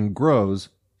organization grows,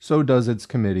 so does its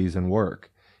committees and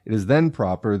work. It is then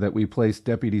proper that we place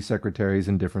deputy secretaries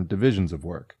in different divisions of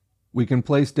work. We can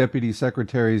place deputy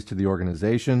secretaries to the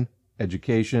organization,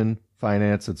 education,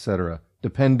 finance, etc.,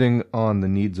 depending on the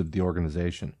needs of the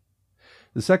organization.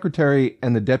 The secretary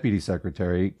and the deputy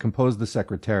secretary compose the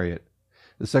secretariat.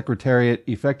 The secretariat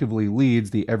effectively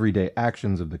leads the everyday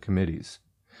actions of the committees.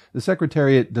 The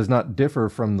secretariat does not differ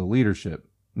from the leadership,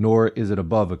 nor is it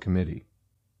above a committee.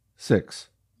 6.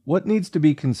 What needs to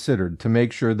be considered to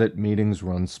make sure that meetings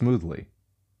run smoothly?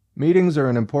 Meetings are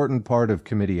an important part of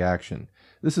committee action.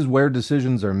 This is where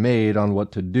decisions are made on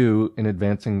what to do in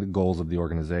advancing the goals of the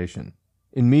organization.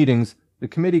 In meetings, the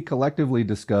committee collectively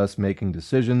discuss making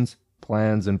decisions,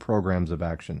 plans, and programs of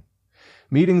action.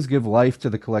 Meetings give life to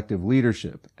the collective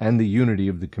leadership and the unity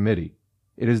of the committee.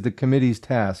 It is the committee's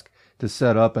task to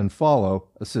set up and follow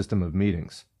a system of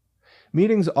meetings.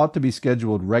 Meetings ought to be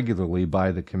scheduled regularly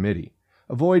by the committee.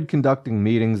 Avoid conducting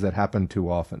meetings that happen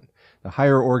too often. The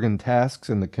higher organ tasks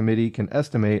in the committee can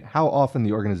estimate how often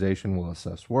the organization will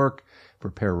assess work,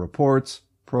 prepare reports,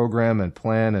 program and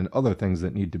plan, and other things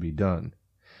that need to be done.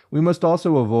 We must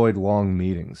also avoid long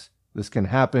meetings. This can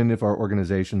happen if our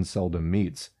organization seldom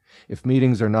meets, if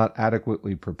meetings are not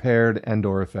adequately prepared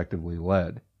and/or effectively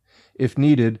led. If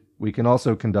needed, we can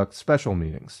also conduct special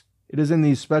meetings. It is in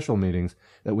these special meetings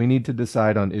that we need to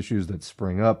decide on issues that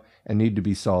spring up and need to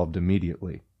be solved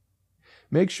immediately.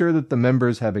 Make sure that the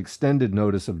members have extended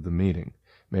notice of the meeting.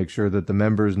 Make sure that the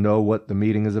members know what the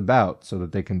meeting is about so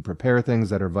that they can prepare things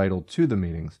that are vital to the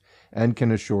meetings and can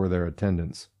assure their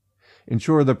attendance.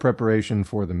 Ensure the preparation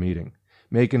for the meeting.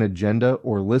 Make an agenda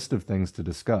or list of things to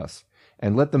discuss,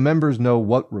 and let the members know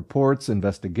what reports,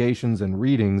 investigations, and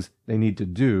readings they need to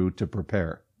do to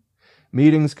prepare.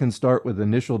 Meetings can start with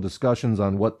initial discussions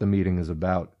on what the meeting is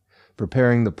about.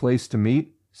 Preparing the place to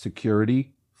meet,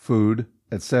 security, food,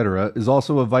 etc. is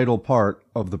also a vital part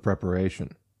of the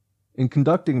preparation. In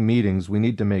conducting meetings, we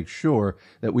need to make sure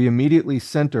that we immediately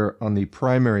center on the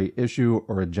primary issue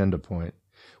or agenda point.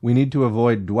 We need to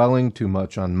avoid dwelling too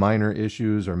much on minor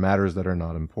issues or matters that are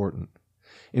not important.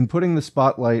 In putting the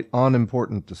spotlight on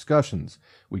important discussions,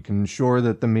 we can ensure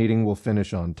that the meeting will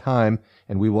finish on time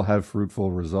and we will have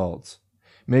fruitful results.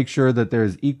 Make sure that there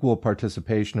is equal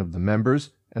participation of the members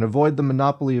and avoid the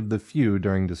monopoly of the few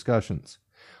during discussions.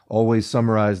 Always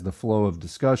summarize the flow of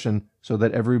discussion so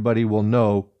that everybody will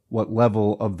know what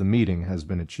level of the meeting has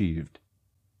been achieved.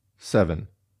 7.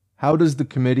 How does the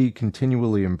committee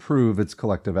continually improve its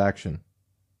collective action?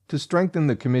 To strengthen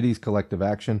the committee's collective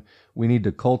action, we need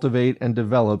to cultivate and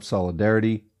develop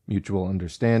solidarity, mutual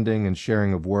understanding, and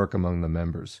sharing of work among the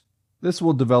members. This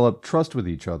will develop trust with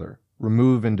each other,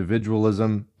 remove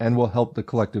individualism, and will help the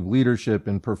collective leadership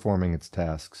in performing its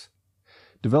tasks.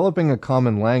 Developing a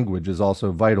common language is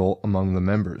also vital among the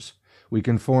members. We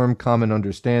can form common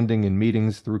understanding in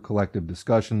meetings through collective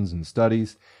discussions and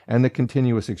studies, and the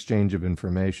continuous exchange of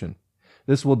information.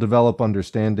 This will develop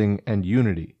understanding and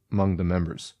unity among the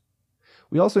members.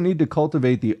 We also need to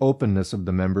cultivate the openness of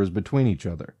the members between each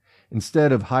other.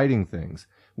 Instead of hiding things,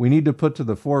 we need to put to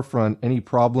the forefront any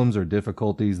problems or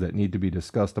difficulties that need to be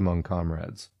discussed among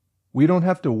comrades. We don't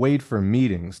have to wait for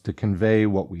meetings to convey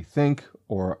what we think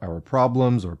or our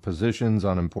problems or positions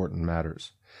on important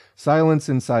matters. Silence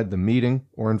inside the meeting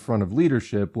or in front of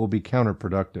leadership will be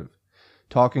counterproductive.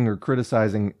 Talking or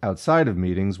criticizing outside of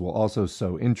meetings will also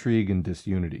sow intrigue and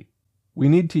disunity. We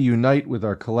need to unite with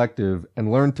our collective and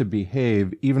learn to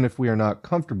behave even if we are not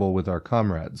comfortable with our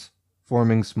comrades.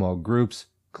 Forming small groups,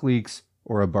 cliques,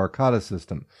 or a barcata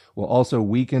system will also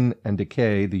weaken and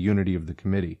decay the unity of the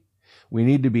committee. We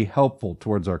need to be helpful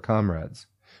towards our comrades.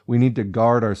 We need to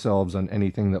guard ourselves on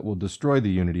anything that will destroy the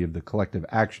unity of the collective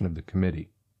action of the committee.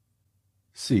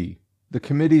 C. The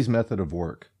committee's method of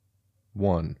work.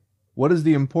 1. What is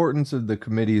the importance of the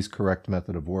committee's correct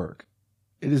method of work?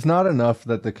 It is not enough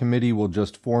that the committee will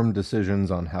just form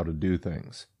decisions on how to do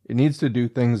things. It needs to do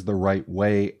things the right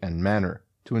way and manner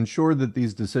to ensure that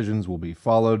these decisions will be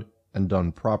followed and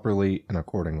done properly and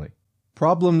accordingly.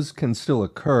 Problems can still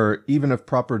occur even if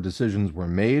proper decisions were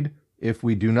made if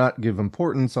we do not give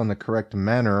importance on the correct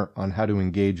manner on how to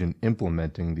engage in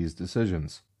implementing these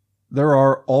decisions. There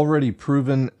are already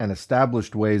proven and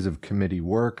established ways of committee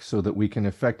work so that we can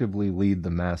effectively lead the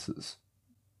masses.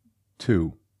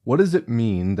 2. What does it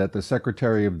mean that the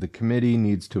secretary of the committee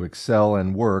needs to excel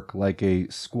and work like a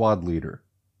squad leader?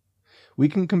 We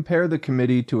can compare the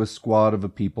committee to a squad of a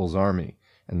people's army,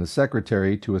 and the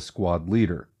secretary to a squad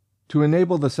leader. To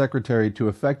enable the secretary to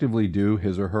effectively do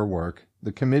his or her work,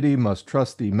 the committee must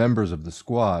trust the members of the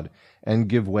squad and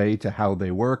give way to how they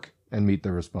work and meet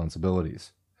their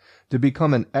responsibilities. To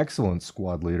become an excellent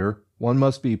squad leader, one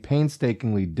must be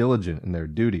painstakingly diligent in their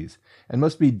duties and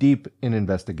must be deep in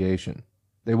investigation.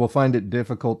 They will find it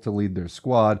difficult to lead their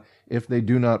squad if they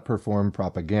do not perform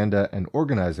propaganda and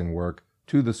organizing work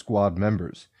to the squad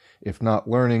members, if not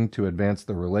learning to advance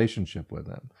the relationship with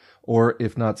them, or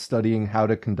if not studying how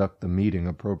to conduct the meeting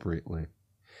appropriately.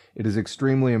 It is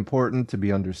extremely important to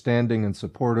be understanding and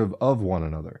supportive of one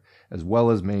another, as well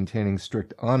as maintaining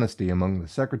strict honesty among the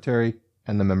secretary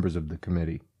and the members of the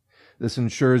committee. This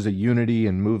ensures a unity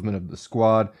and movement of the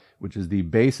squad, which is the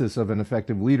basis of an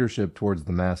effective leadership towards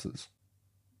the masses.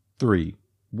 3.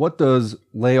 What does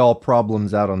lay all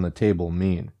problems out on the table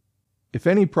mean? If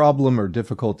any problem or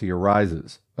difficulty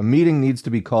arises, a meeting needs to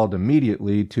be called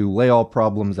immediately to lay all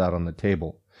problems out on the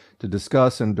table, to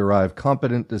discuss and derive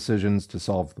competent decisions to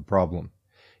solve the problem.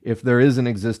 If there is an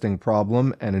existing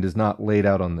problem and it is not laid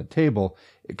out on the table,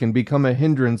 it can become a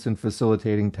hindrance in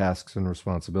facilitating tasks and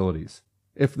responsibilities.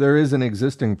 If there is an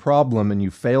existing problem and you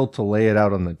fail to lay it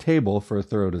out on the table for a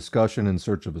thorough discussion in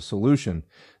search of a solution,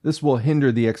 this will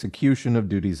hinder the execution of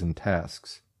duties and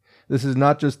tasks. This is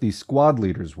not just the squad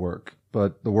leader's work,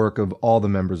 but the work of all the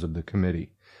members of the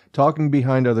committee. Talking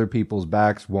behind other people's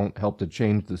backs won't help to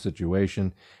change the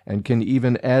situation and can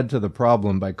even add to the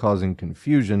problem by causing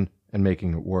confusion and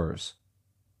making it worse.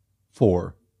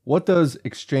 4. What does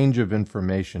exchange of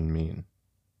information mean?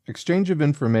 Exchange of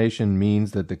information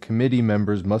means that the committee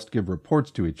members must give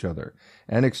reports to each other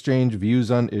and exchange views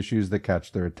on issues that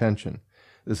catch their attention.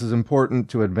 This is important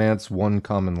to advance one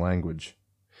common language.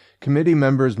 Committee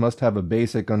members must have a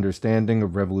basic understanding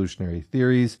of revolutionary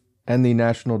theories and the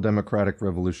National Democratic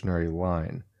Revolutionary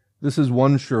Line. This is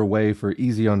one sure way for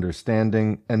easy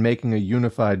understanding and making a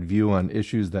unified view on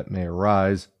issues that may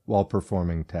arise while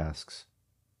performing tasks.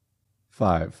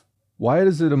 5. Why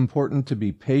is it important to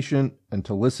be patient and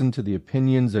to listen to the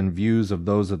opinions and views of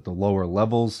those at the lower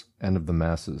levels and of the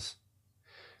masses?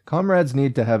 Comrades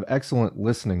need to have excellent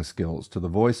listening skills to the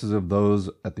voices of those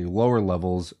at the lower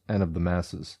levels and of the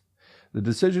masses. The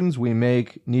decisions we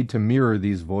make need to mirror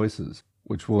these voices,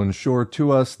 which will ensure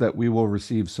to us that we will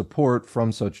receive support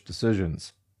from such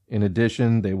decisions. In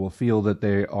addition, they will feel that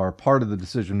they are part of the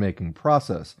decision-making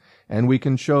process, and we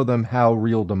can show them how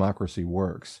real democracy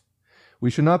works. We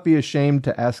should not be ashamed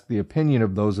to ask the opinion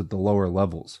of those at the lower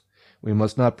levels. We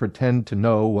must not pretend to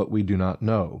know what we do not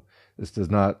know. This does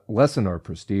not lessen our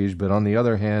prestige, but on the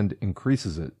other hand,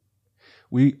 increases it.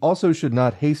 We also should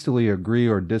not hastily agree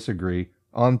or disagree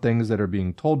on things that are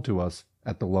being told to us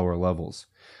at the lower levels.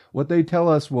 What they tell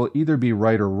us will either be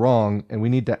right or wrong, and we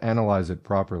need to analyze it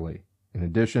properly. In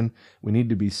addition, we need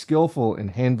to be skillful in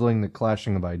handling the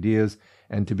clashing of ideas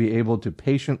and to be able to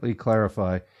patiently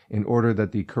clarify in order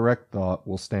that the correct thought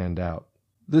will stand out.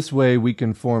 This way, we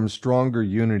can form stronger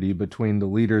unity between the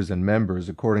leaders and members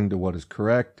according to what is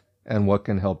correct and what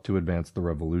can help to advance the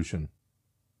revolution.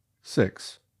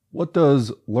 6. What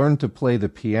does learn to play the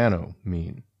piano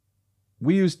mean?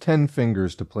 We use 10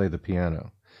 fingers to play the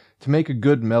piano. To make a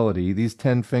good melody, these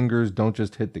 10 fingers don't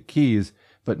just hit the keys,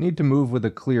 but need to move with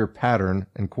a clear pattern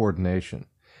and coordination.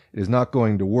 It is not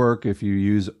going to work if you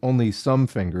use only some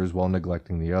fingers while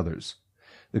neglecting the others.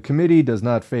 The committee does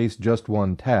not face just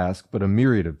one task, but a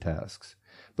myriad of tasks.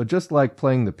 But just like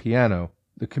playing the piano,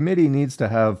 the committee needs to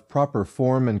have proper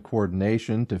form and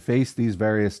coordination to face these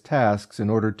various tasks in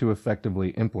order to effectively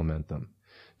implement them.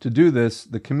 To do this,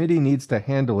 the committee needs to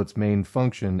handle its main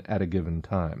function at a given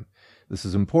time. This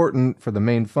is important, for the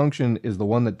main function is the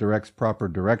one that directs proper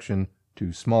direction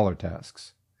to smaller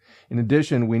tasks. In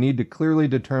addition, we need to clearly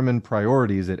determine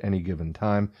priorities at any given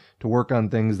time to work on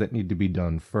things that need to be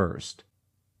done first.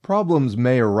 Problems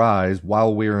may arise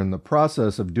while we are in the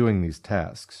process of doing these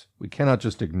tasks. We cannot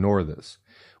just ignore this.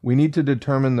 We need to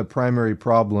determine the primary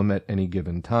problem at any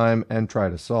given time and try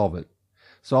to solve it.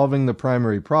 solving the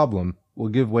primary problem will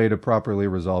give way to properly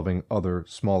resolving other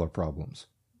smaller problems.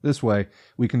 This way,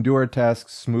 we can do our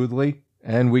tasks smoothly,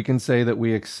 and we can say that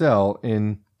we excel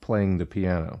in playing the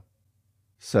piano.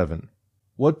 7.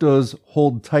 What does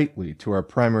hold tightly to our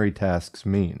primary tasks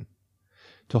mean?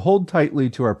 To hold tightly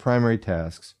to our primary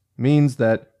tasks means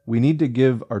that we need to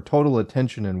give our total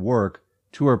attention and work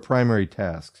to our primary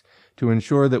tasks to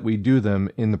ensure that we do them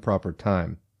in the proper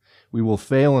time. We will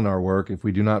fail in our work if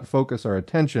we do not focus our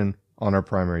attention on our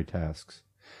primary tasks.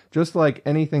 Just like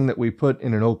anything that we put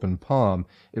in an open palm,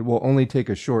 it will only take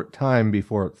a short time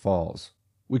before it falls.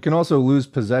 We can also lose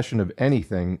possession of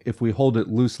anything if we hold it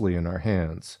loosely in our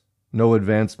hands. No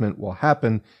advancement will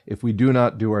happen if we do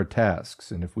not do our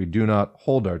tasks and if we do not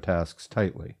hold our tasks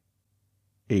tightly.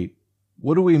 8.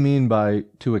 What do we mean by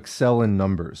to excel in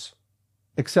numbers?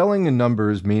 Excelling in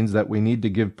numbers means that we need to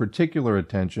give particular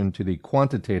attention to the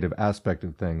quantitative aspect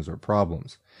of things or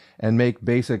problems, and make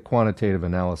basic quantitative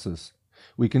analysis.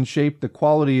 We can shape the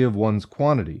quality of one's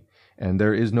quantity, and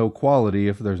there is no quality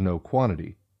if there's no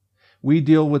quantity. We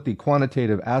deal with the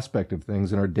quantitative aspect of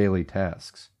things in our daily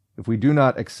tasks. If we do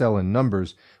not excel in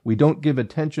numbers, we don't give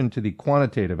attention to the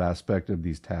quantitative aspect of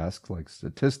these tasks like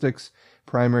statistics,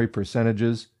 primary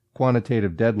percentages,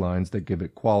 quantitative deadlines that give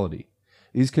it quality.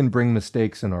 These can bring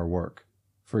mistakes in our work.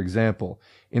 For example,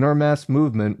 in our mass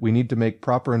movement, we need to make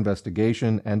proper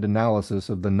investigation and analysis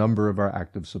of the number of our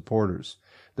active supporters,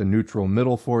 the neutral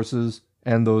middle forces,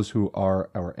 and those who are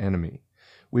our enemy.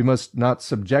 We must not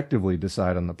subjectively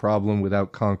decide on the problem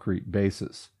without concrete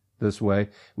basis. This way,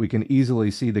 we can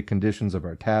easily see the conditions of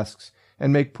our tasks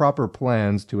and make proper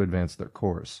plans to advance their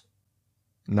course.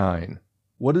 9.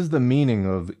 What is the meaning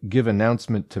of give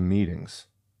announcement to meetings?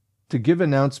 To give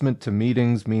announcement to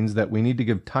meetings means that we need to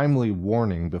give timely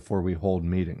warning before we hold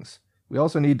meetings. We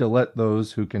also need to let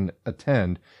those who can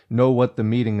attend know what the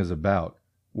meeting is about,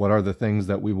 what are the things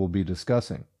that we will be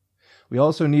discussing. We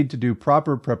also need to do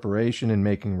proper preparation in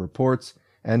making reports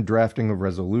and drafting of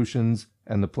resolutions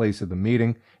and the place of the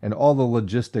meeting and all the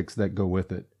logistics that go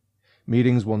with it.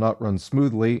 Meetings will not run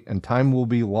smoothly and time will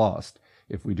be lost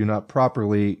if we do not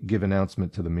properly give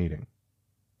announcement to the meeting.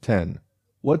 10.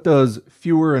 What does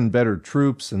fewer and better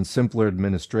troops and simpler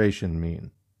administration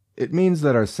mean? It means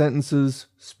that our sentences,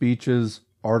 speeches,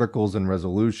 articles, and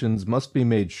resolutions must be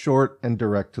made short and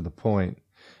direct to the point.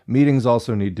 Meetings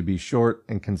also need to be short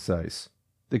and concise.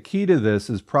 The key to this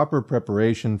is proper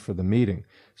preparation for the meeting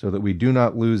so that we do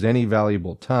not lose any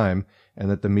valuable time and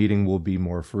that the meeting will be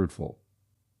more fruitful.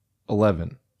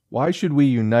 11. Why should we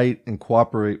unite and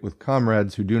cooperate with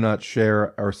comrades who do not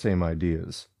share our same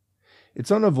ideas?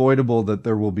 It's unavoidable that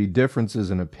there will be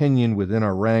differences in opinion within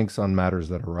our ranks on matters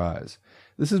that arise.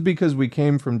 This is because we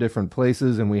came from different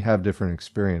places and we have different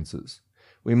experiences.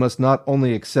 We must not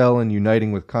only excel in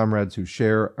uniting with comrades who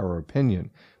share our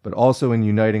opinion, but also in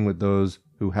uniting with those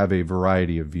who have a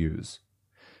variety of views.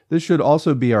 This should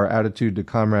also be our attitude to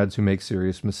comrades who make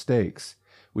serious mistakes.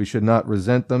 We should not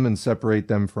resent them and separate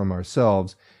them from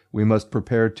ourselves. We must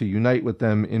prepare to unite with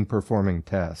them in performing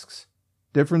tasks.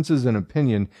 Differences in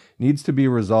opinion needs to be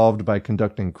resolved by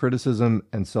conducting criticism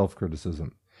and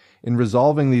self-criticism. In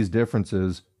resolving these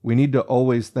differences, we need to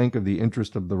always think of the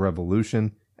interest of the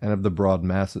revolution and of the broad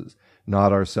masses,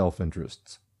 not our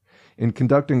self-interests. In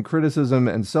conducting criticism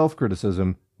and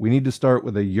self-criticism, we need to start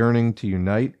with a yearning to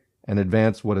unite and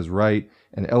advance what is right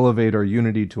and elevate our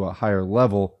unity to a higher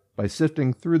level by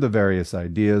sifting through the various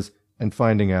ideas and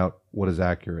finding out what is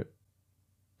accurate.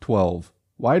 12.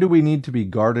 Why do we need to be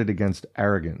guarded against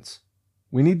arrogance?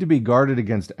 We need to be guarded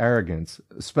against arrogance,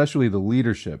 especially the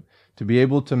leadership, to be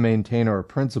able to maintain our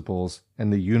principles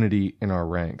and the unity in our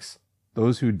ranks.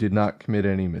 Those who did not commit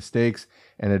any mistakes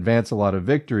and advance a lot of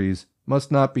victories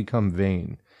must not become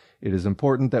vain. It is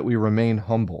important that we remain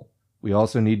humble. We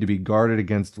also need to be guarded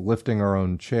against lifting our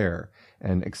own chair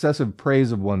and excessive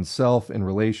praise of oneself in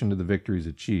relation to the victories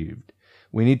achieved.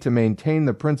 We need to maintain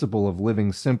the principle of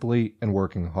living simply and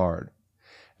working hard.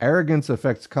 Arrogance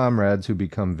affects comrades who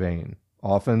become vain.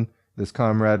 Often, this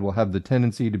comrade will have the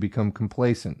tendency to become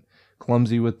complacent,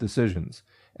 clumsy with decisions,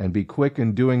 and be quick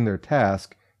in doing their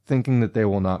task, thinking that they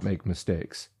will not make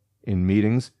mistakes. In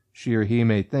meetings, she or he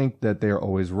may think that they are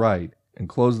always right, and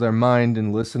close their mind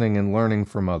in listening and learning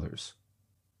from others.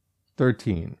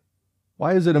 13.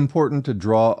 Why is it important to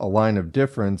draw a line of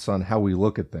difference on how we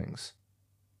look at things?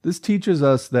 This teaches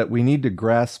us that we need to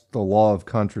grasp the law of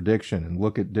contradiction and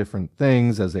look at different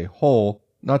things as a whole,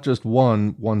 not just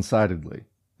one-sidedly.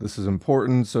 This is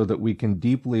important so that we can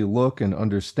deeply look and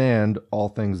understand all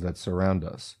things that surround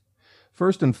us.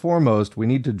 First and foremost, we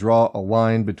need to draw a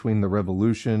line between the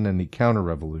revolution and the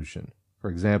counter-revolution. For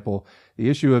example, the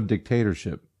issue of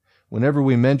dictatorship. Whenever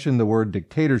we mention the word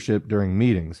dictatorship during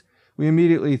meetings, we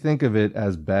immediately think of it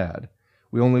as bad.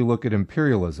 We only look at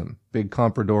imperialism, big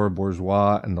comprador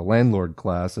bourgeois, and the landlord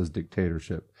class as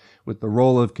dictatorship, with the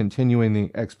role of continuing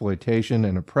the exploitation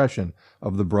and oppression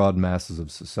of the broad masses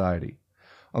of society.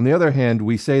 On the other hand,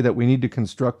 we say that we need to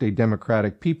construct a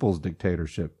democratic people's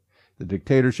dictatorship, the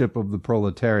dictatorship of the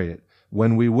proletariat,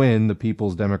 when we win the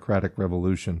people's democratic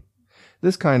revolution.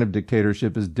 This kind of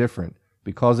dictatorship is different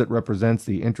because it represents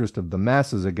the interest of the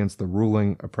masses against the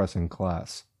ruling, oppressing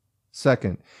class.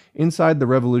 Second, inside the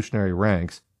revolutionary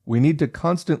ranks, we need to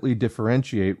constantly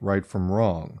differentiate right from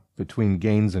wrong, between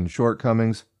gains and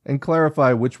shortcomings, and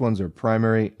clarify which ones are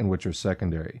primary and which are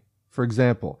secondary. For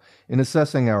example, in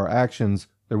assessing our actions,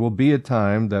 there will be a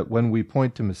time that when we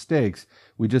point to mistakes,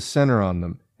 we just center on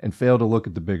them and fail to look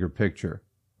at the bigger picture.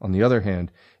 On the other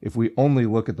hand, if we only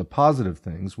look at the positive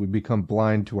things, we become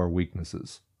blind to our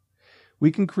weaknesses.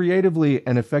 We can creatively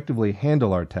and effectively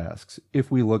handle our tasks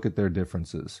if we look at their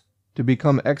differences. To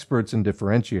become experts in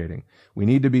differentiating, we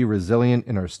need to be resilient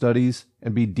in our studies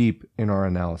and be deep in our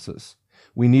analysis.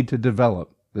 We need to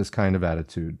develop this kind of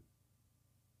attitude.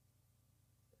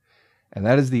 And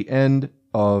that is the end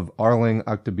of Araling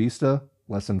Aktibista,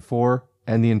 Lesson 4,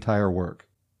 and the entire work.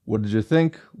 What did you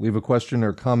think? Leave a question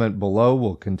or comment below.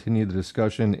 We'll continue the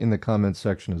discussion in the comments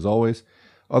section as always.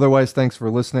 Otherwise, thanks for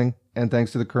listening, and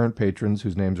thanks to the current patrons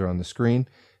whose names are on the screen.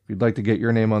 If you'd like to get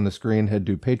your name on the screen, head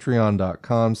to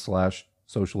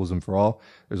patreon.com/socialismforall.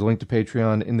 There's a link to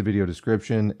Patreon in the video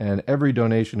description, and every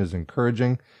donation is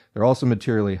encouraging. They're also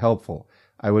materially helpful.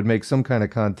 I would make some kind of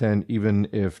content even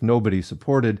if nobody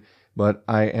supported, but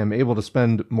I am able to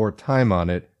spend more time on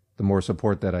it the more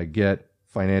support that I get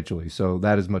financially. So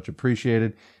that is much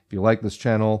appreciated. If you like this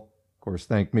channel, of course,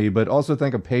 thank me, but also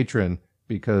thank a patron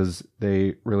because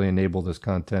they really enable this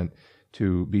content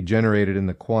to be generated in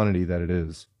the quantity that it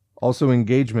is. Also,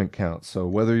 engagement counts. So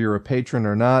whether you're a patron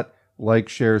or not, like,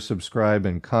 share, subscribe,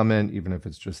 and comment, even if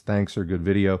it's just thanks or good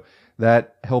video.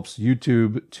 That helps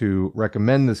YouTube to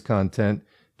recommend this content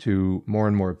to more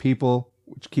and more people,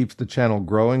 which keeps the channel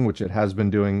growing, which it has been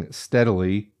doing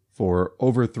steadily for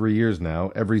over 3 years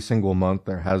now. Every single month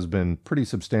there has been pretty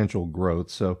substantial growth.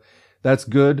 So that's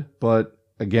good, but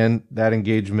again, that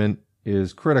engagement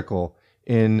is critical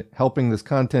in helping this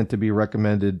content to be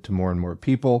recommended to more and more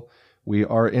people. We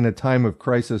are in a time of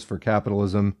crisis for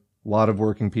capitalism. A lot of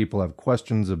working people have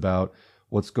questions about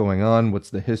what's going on,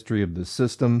 what's the history of the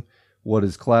system, what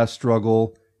is class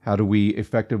struggle, how do we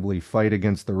effectively fight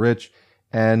against the rich,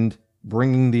 and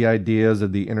bringing the ideas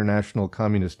of the international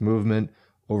communist movement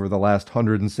over the last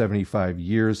 175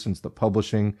 years since the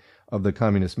publishing of the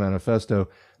Communist Manifesto.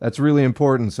 That's really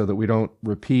important so that we don't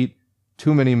repeat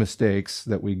too many mistakes,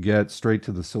 that we get straight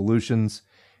to the solutions.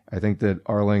 I think that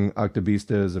Araling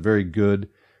Aktibista is a very good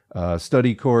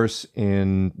study course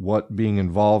in what being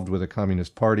involved with a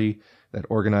communist party that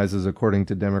organizes according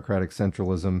to democratic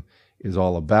centralism is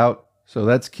all about. So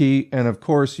that's key. And of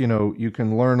course, you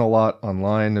can learn a lot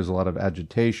online. There's a lot of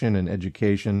agitation and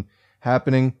education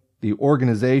happening. The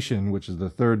organization, which is the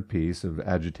third piece of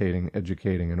agitating,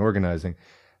 educating, and organizing,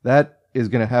 that is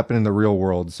going to happen in the real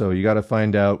world. So you got to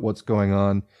find out what's going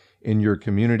on in your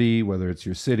community, whether it's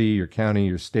your city, your county,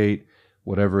 your state,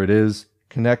 whatever it is.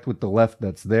 Connect with the left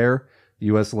that's there. The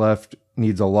U.S. left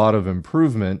needs a lot of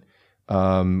improvement.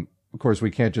 Of course,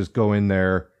 we can't just go in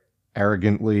there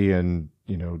arrogantly and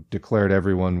declare to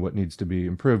everyone what needs to be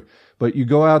improved. But you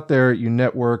go out there, you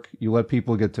network, you let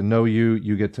people get to know you,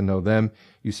 you get to know them.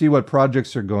 You see what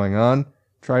projects are going on.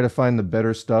 Try to find the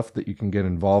better stuff that you can get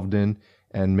involved in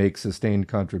and make sustained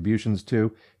contributions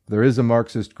to. If there is a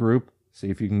Marxist group, see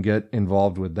if you can get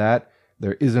involved with that.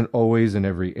 There isn't always in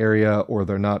every area, or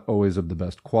they're not always of the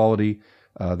best quality.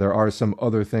 There are some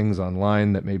other things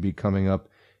online that may be coming up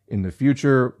in the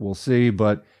future. We'll see,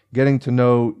 but getting to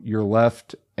know your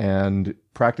left and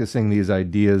practicing these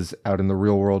ideas out in the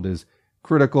real world is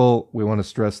critical. We want to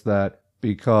stress that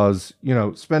because,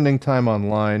 spending time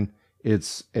online,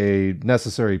 it's a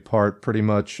necessary part pretty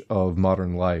much of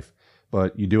modern life.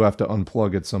 But you do have to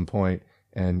unplug at some point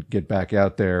and get back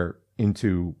out there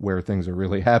into where things are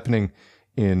really happening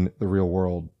in the real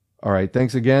world. All right,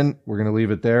 thanks again. We're going to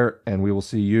leave it there, and we will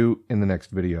see you in the next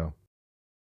video.